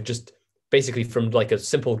that you could just basically, from like a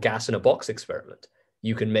simple gas in a box experiment,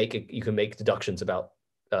 you can make deductions about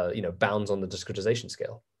bounds on the discretization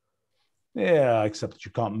scale. Yeah, except that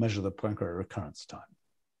you can't measure the Poincare recurrence time.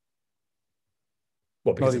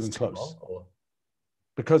 Well, because not it's even close. Long, or?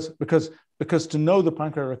 Because to know the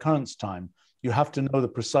Poincare recurrence time, you have to know the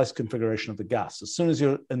precise configuration of the gas. As soon as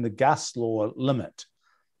you're in the gas law limit,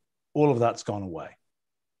 all of that's gone away.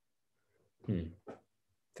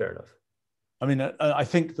 Fair enough. I mean, I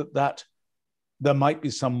think that there might be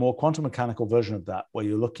some more quantum mechanical version of that where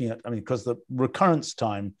you're looking at, because the recurrence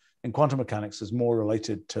time in quantum mechanics is more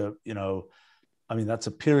related to, that's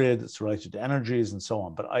a period that's related to energies and so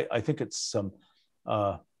on. But I think it's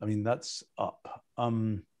that's up.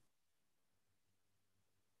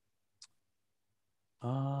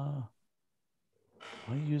 Are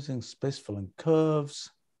you using space filling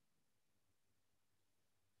curves?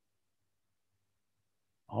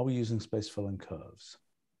 Are we using space filling curves?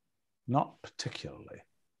 Not particularly,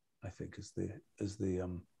 I think is the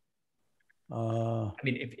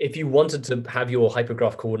if you wanted to have your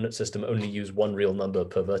hypergraph coordinate system only use one real number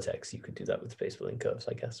per vertex, you could do that with space filling curves,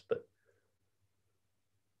 I guess. But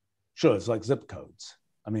sure, it's like zip codes.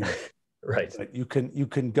 right. You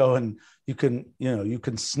can go and you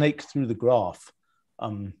can snake through the graph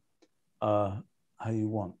how you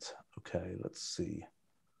want. Okay, let's see.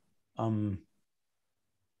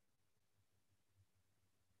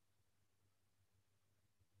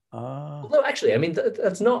 Although actually,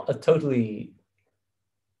 that's not a totally.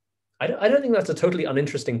 I don't think that's a totally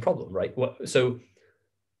uninteresting problem, right? So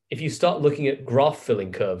if you start looking at graph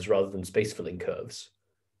filling curves rather than space filling curves,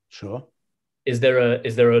 sure. Is there a?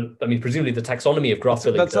 Presumably the taxonomy of graph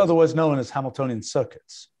filling. That's otherwise known as Hamiltonian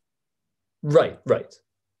circuits. Right.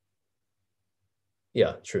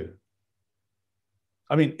 Yeah, true.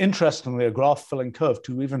 Interestingly, a graph filling curve,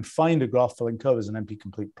 to even find a graph filling curve is an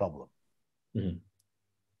NP-complete problem,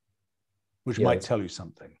 which might tell you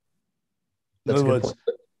something. In other words,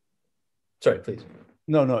 sorry, please.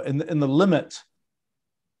 No. In the limit,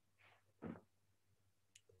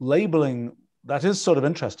 labeling. That is sort of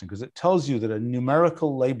interesting because it tells you that a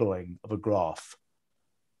numerical labeling of a graph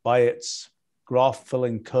by its graph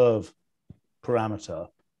filling curve parameter,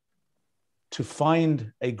 to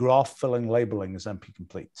find a graph filling labeling is NP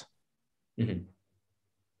complete. And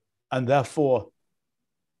therefore,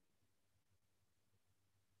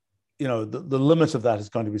 the limit of that is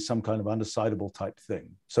going to be some kind of undecidable type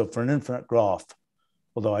thing. So for an infinite graph,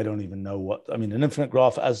 although I don't even know what, an infinite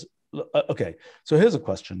graph as, okay, so here's a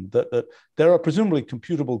question that there are presumably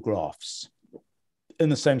computable graphs in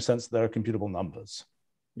the same sense that there are computable numbers.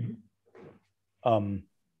 And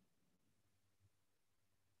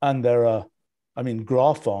there are,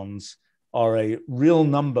 graphons are a real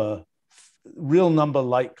number-like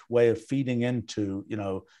way of feeding into,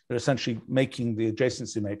 they're essentially making the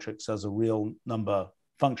adjacency matrix as a real number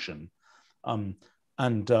function. But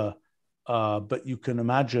you can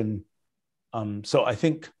imagine, so I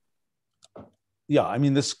think,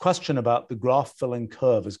 this question about the graph filling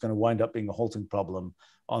curve is going to wind up being a halting problem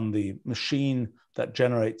on the machine that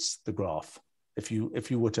generates the graph, if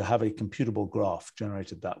you were to have a computable graph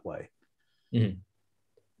generated that way. Mm-hmm.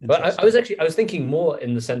 But I was thinking more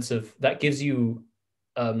in the sense of that gives you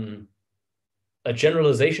a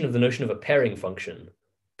generalization of the notion of a pairing function,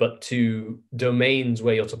 but to domains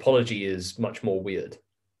where your topology is much more weird.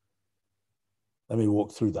 Let me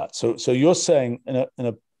walk through that. So you're saying a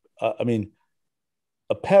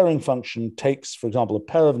pairing function takes, for example, a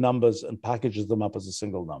pair of numbers and packages them up as a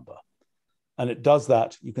single number. And it does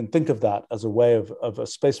that. You can think of that as a way of a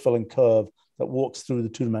space-filling curve that walks through the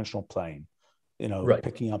two-dimensional plane, right,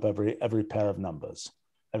 picking up every pair of numbers,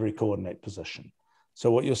 every coordinate position.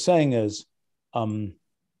 So what you're saying is,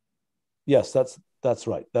 yes, that's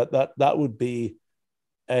right. That would be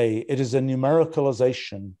it is a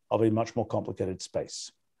numericalization of a much more complicated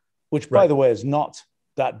space, which, by the way, is not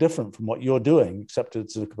that different from what you're doing, except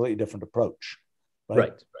it's a completely different approach.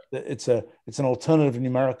 Right. It's an alternative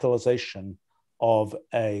numericalization of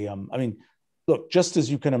look, just as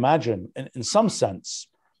you can imagine, in some sense,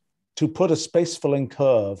 to put a space-filling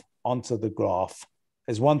curve onto the graph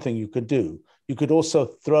is one thing you could do. You could also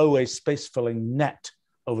throw a space-filling net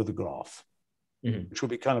over the graph, which would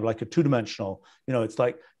be kind of like a two-dimensional. It's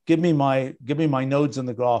like give me my nodes in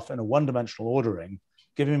the graph in a one-dimensional ordering.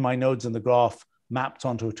 Give me my nodes in the graph mapped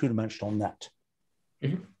onto a two-dimensional net.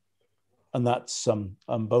 Mm-hmm. And that's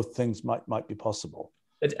both things might be possible.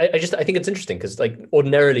 I think it's interesting because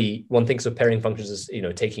ordinarily one thinks of pairing functions as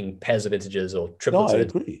taking pairs of integers or triplets. No, I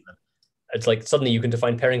agree. It's like suddenly you can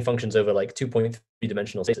define pairing functions over 2.3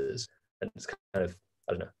 dimensional spaces, and it's kind of,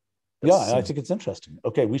 I don't know. I think it's interesting.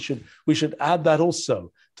 Okay, we should add that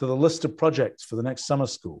also to the list of projects for the next summer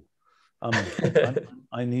school.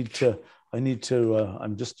 I need to.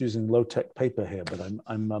 I'm just using low-tech paper here, but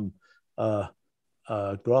I'm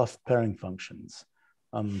graph pairing functions.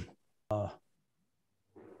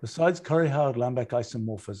 Besides Curry-Howard-Lambeck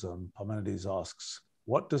isomorphism, Parmenides asks,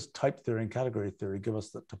 what does type theory and category theory give us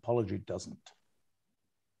that topology doesn't?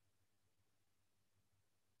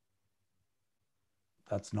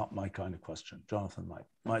 That's not my kind of question. Jonathan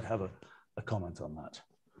might have a comment on that.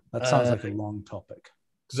 That sounds like a long topic.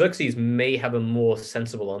 Xerxes may have a more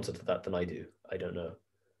sensible answer to that than I do. I don't know.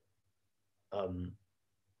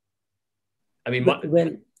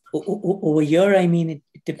 Over here, it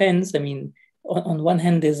depends. On one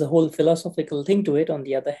hand, there's a whole philosophical thing to it. On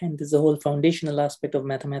the other hand, there's a whole foundational aspect of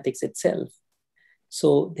mathematics itself.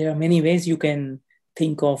 So there are many ways you can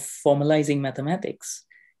think of formalizing mathematics.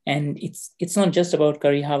 And it's not just about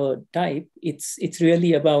Curry-Howard type. It's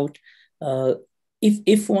really about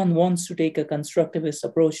if one wants to take a constructivist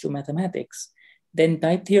approach to mathematics, then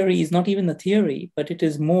type theory is not even a theory, but it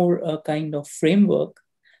is more a kind of framework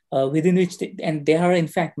within which, and there are in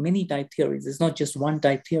fact many type theories. It's not just one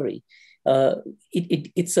type theory.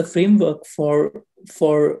 It's a framework for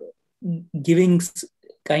giving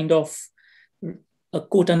kind of a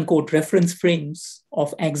quote unquote reference frames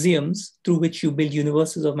of axioms through which you build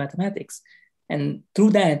universes of mathematics. And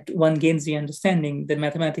through that, one gains the understanding that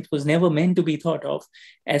mathematics was never meant to be thought of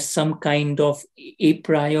as some kind of a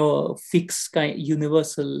prior fixed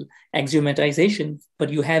universal axiomatization, but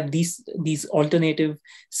you have these alternative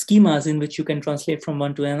schemas in which you can translate from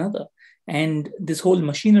one to another. And this whole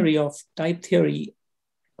machinery of type theory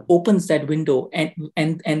opens that window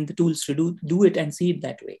and the tools to do it and see it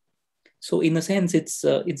that way. So in a sense, it's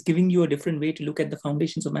giving you a different way to look at the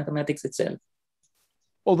foundations of mathematics itself.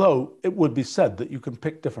 Although it would be said that you can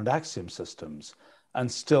pick different axiom systems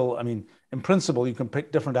and still, in principle, you can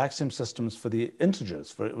pick different axiom systems for the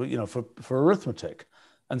integers, for arithmetic,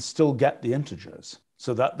 and still get the integers.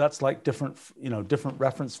 So that's like different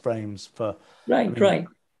reference frames for. Right.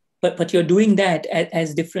 But you're doing that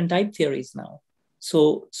as different type theories now.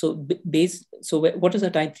 So what is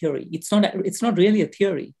a type theory? It's not really a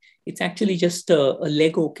theory. It's actually just a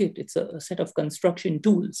Lego kit. It's a set of construction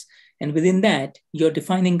tools. And within that, you're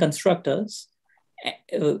defining constructors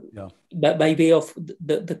by way of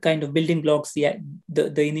the kind of building blocks, the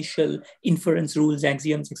initial inference rules,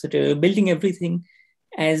 axioms, etc. You're building everything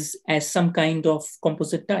as some kind of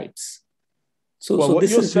composite types. So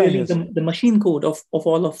this is really the machine code of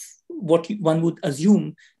all of what one would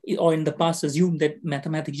assume, or in the past assume that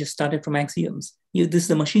mathematics just started from axioms. This is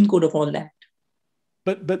the machine code of all that.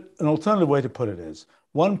 But an alternative way to put it is,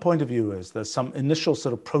 one point of view is there's some initial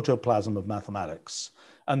sort of protoplasm of mathematics,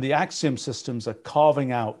 and the axiom systems are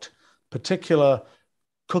carving out particular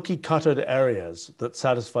cookie-cuttered areas that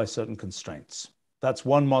satisfy certain constraints. That's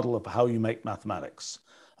one model of how you make mathematics.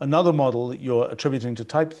 Another model that you're attributing to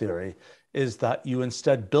type theory is that you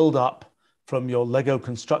instead build up from your Lego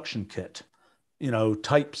construction kit,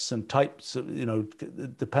 types and types,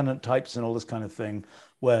 dependent types and all this kind of thing,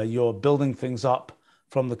 where you're building things up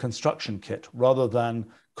from the construction kit rather than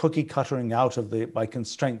cookie cuttering by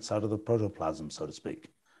constraints out of the protoplasm, so to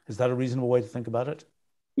speak. Is that a reasonable way to think about it?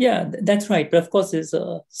 Yeah, that's right. But of course, there's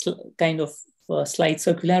a kind of slight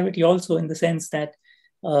circularity also, in the sense that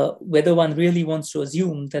whether one really wants to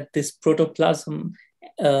assume that this protoplasm,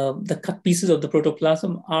 the cut pieces of the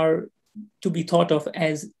protoplasm are to be thought of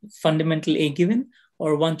as fundamental A given,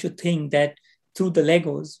 or one should think that through the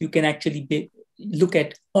Legos, you can actually look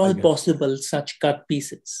at all possible such cut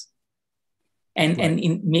pieces. And right.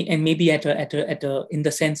 and maybe in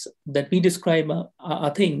the sense that we describe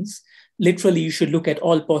our things, literally you should look at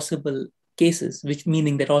all possible cases, which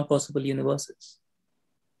meaning that all possible universes.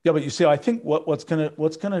 Yeah, but you see, I think what's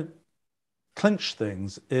gonna clinch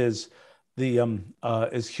things is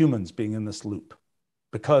is humans being in this loop,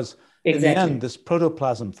 because in the end, this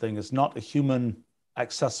protoplasm thing is not a human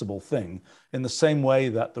accessible thing, in the same way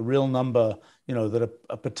that the real number, that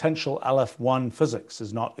a potential Aleph-1 physics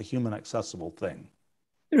is not a human accessible thing.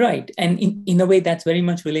 Right. And in a way, that's very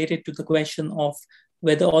much related to the question of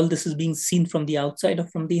whether all this is being seen from the outside or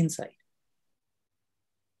from the inside.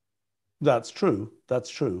 That's true. That's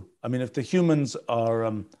true. I mean, if the humans are,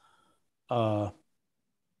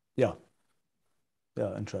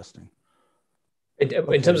 interesting.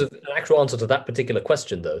 In terms of an actual answer to that particular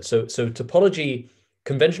question, though, so topology,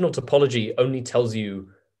 conventional topology only tells you,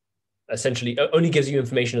 essentially, only gives you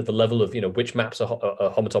information at the level of, which maps are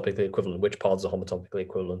homotopically equivalent, which paths are homotopically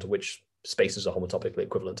equivalent, which spaces are homotopically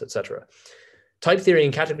equivalent, etc. Type theory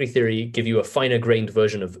and category theory give you a finer grained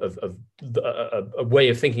version of a way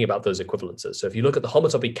of thinking about those equivalences. So if you look at the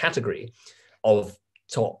homotopy category of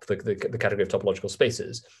top, the category of topological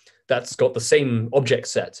spaces, that's got the same object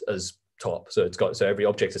set as top. So every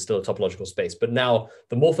object is still a topological space, but now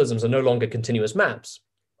the morphisms are no longer continuous maps.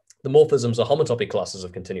 The morphisms are homotopy classes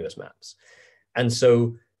of continuous maps. And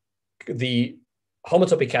so the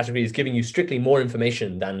homotopy category is giving you strictly more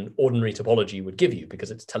information than ordinary topology would give you,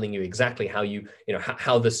 because it's telling you exactly how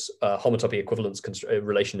how this homotopy equivalence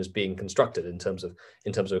relation is being constructed in terms of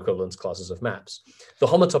equivalence classes of maps. The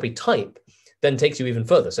homotopy type then takes you even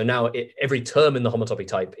further. So now every term in the homotopy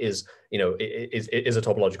type is a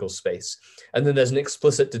topological space, and then there's an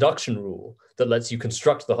explicit deduction rule that lets you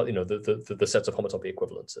construct the sets of homotopy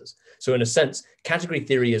equivalences. So in a sense, category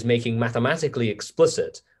theory is making mathematically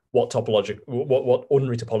explicit what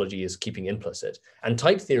ordinary topology is keeping implicit, and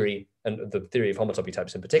type theory, and the theory of homotopy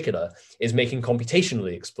types in particular, is making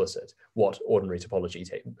computationally explicit what ordinary topology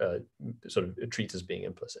sort of treats as being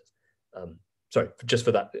implicit. Sorry, just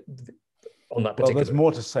for that. On that particular. Well, there's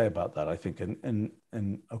more to say about that, I think. And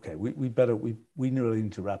okay, we really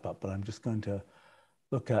need to wrap up, but I'm just going to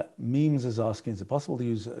look at Memes is asking, is it possible to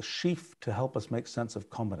use a sheaf to help us make sense of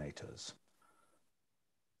combinators?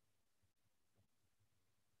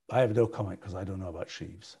 I have no comment because I don't know about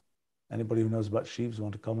sheaves. Anybody who knows about sheaves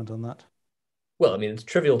want to comment on that? Well, I mean, it's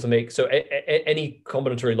trivial to make. So any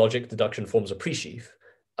combinatory logic deduction forms a pre-sheaf.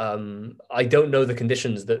 I don't know the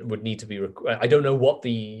conditions that would need to be required. I don't know what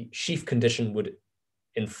the sheaf condition would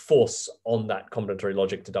enforce on that combinatory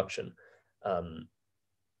logic deduction.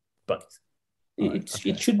 But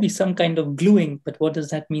it should be some kind of gluing, but what does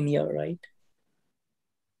that mean here, right?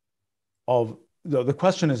 The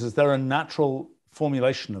question is there a natural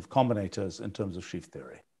formulation of combinators in terms of sheaf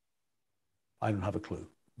theory? I don't have a clue,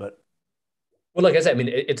 but. Well, like I said, I mean,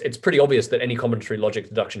 it's pretty obvious that any combinatory logic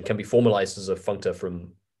deduction can be formalized as a functor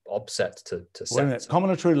from offset to set. Wait a minute.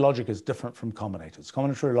 Combinatory logic is different from combinators.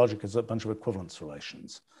 Combinatory logic is a bunch of equivalence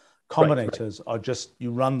relations. Combinators are just,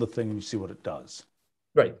 you run the thing and you see what it does.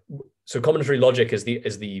 Right. So combinatory logic is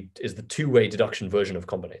the two-way deduction version of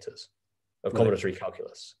combinators, of combinatory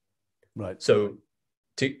calculus. Right. So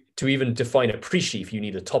to even define a pre-sheaf, you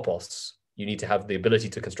need a topos. You need to have the ability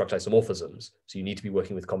to construct isomorphisms. So you need to be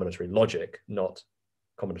working with combinatory logic, not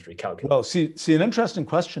combinatory calculus. Well, see, an interesting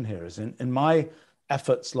question here is in my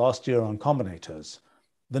efforts last year on combinators,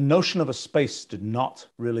 the notion of a space did not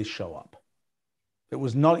really show up. It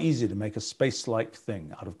was not easy to make a space-like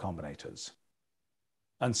thing out of combinators.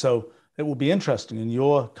 And so it will be interesting in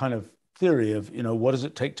your kind of theory of, what does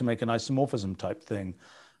it take to make an isomorphism type thing?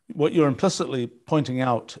 What you're implicitly pointing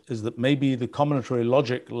out is that maybe the combinatory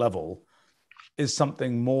logic level is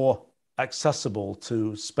something more accessible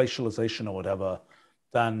to spatialization or whatever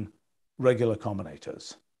than regular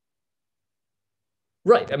combinators.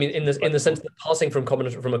 Right. I mean, in the sense that passing from a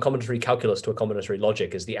combinatory calculus to a combinatory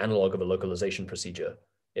logic is the analog of a localization procedure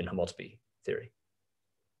in homotopy theory.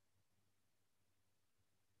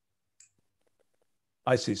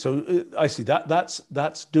 I see. So I see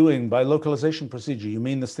that's doing, by localization procedure, you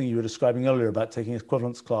mean this thing you were describing earlier about taking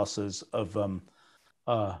equivalence classes of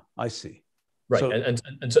I see. Right.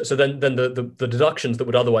 So, so then the deductions that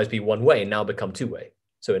would otherwise be one way now become two way.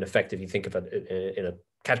 So in effect, if you think of it in a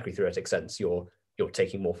category theoretic sense, you're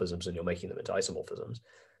taking morphisms and you're making them into isomorphisms.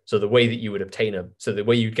 So the way that you would the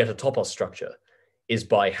way you'd get a topos structure is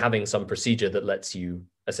by having some procedure that lets you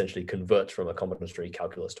essentially convert from a combinatory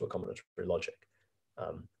calculus to a combinatory logic,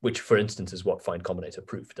 which, for instance, is what find combinator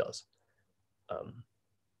proof does.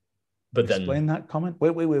 But then explain that comment.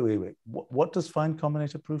 Wait. What does find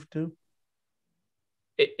combinator proof do?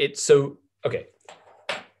 It's so okay.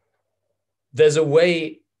 There's a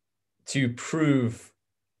way to prove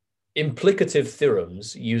implicative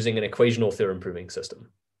theorems using an equational theorem proving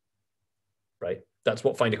system, right? That's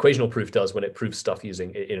what find equational proof does when it proves stuff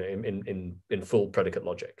using in full predicate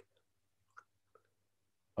logic.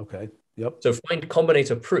 Okay. Yep. So find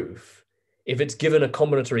combinator proof, if it's given a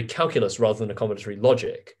combinatory calculus rather than a combinatory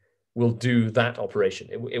logic, will do that operation.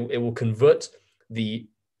 It will convert the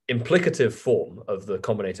implicative form of the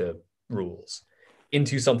combinator rules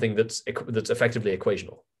into something that's effectively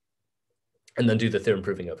equational, and then do the theorem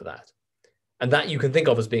proving over that. And that you can think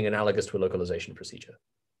of as being analogous to a localization procedure,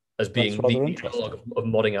 as being the analog of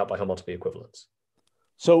modding out by homotopy equivalence.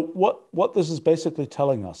 So what this is basically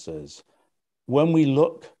telling us is, when we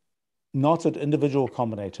look not at individual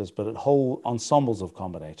combinators, but at whole ensembles of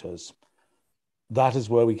combinators, that is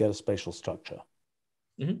where we get a spatial structure.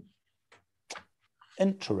 Mm-hmm.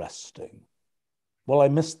 Interesting. Well, I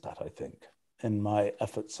missed that, I think, in my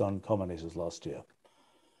efforts on combinators last year.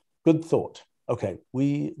 Good thought. Okay,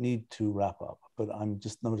 we need to wrap up, but I'm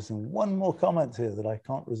just noticing one more comment here that I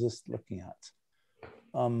can't resist looking at.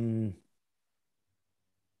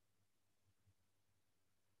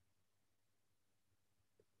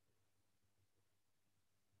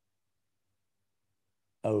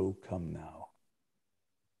 Oh, come now.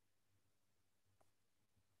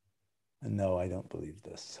 No, I don't believe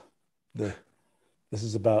this. This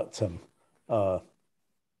is about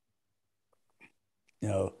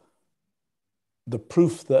the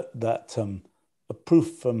proof that a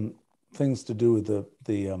proof from things to do with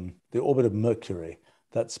the orbit of Mercury,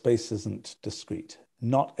 that space isn't discrete.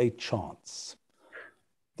 Not a chance.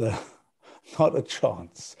 Not a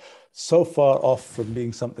chance. So far off from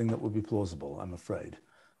being something that would be plausible, I'm afraid.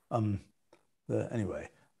 Anyway,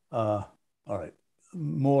 all right.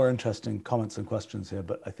 More interesting comments and questions here,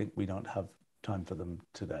 but I think we don't have time for them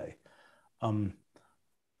today.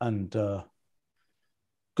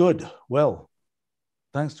 Good. Well,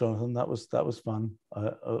 thanks, Jonathan. That was fun.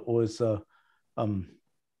 That was a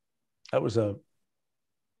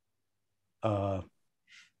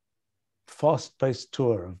fast-paced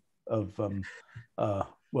tour of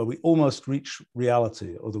where we almost reach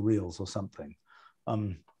reality or the reals or something.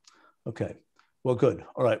 Okay. Well, good.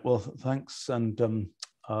 All right. Well, thanks. And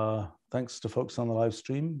thanks to folks on the live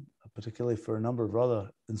stream, particularly for a number of rather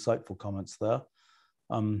insightful comments there.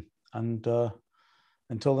 And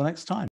until the next time.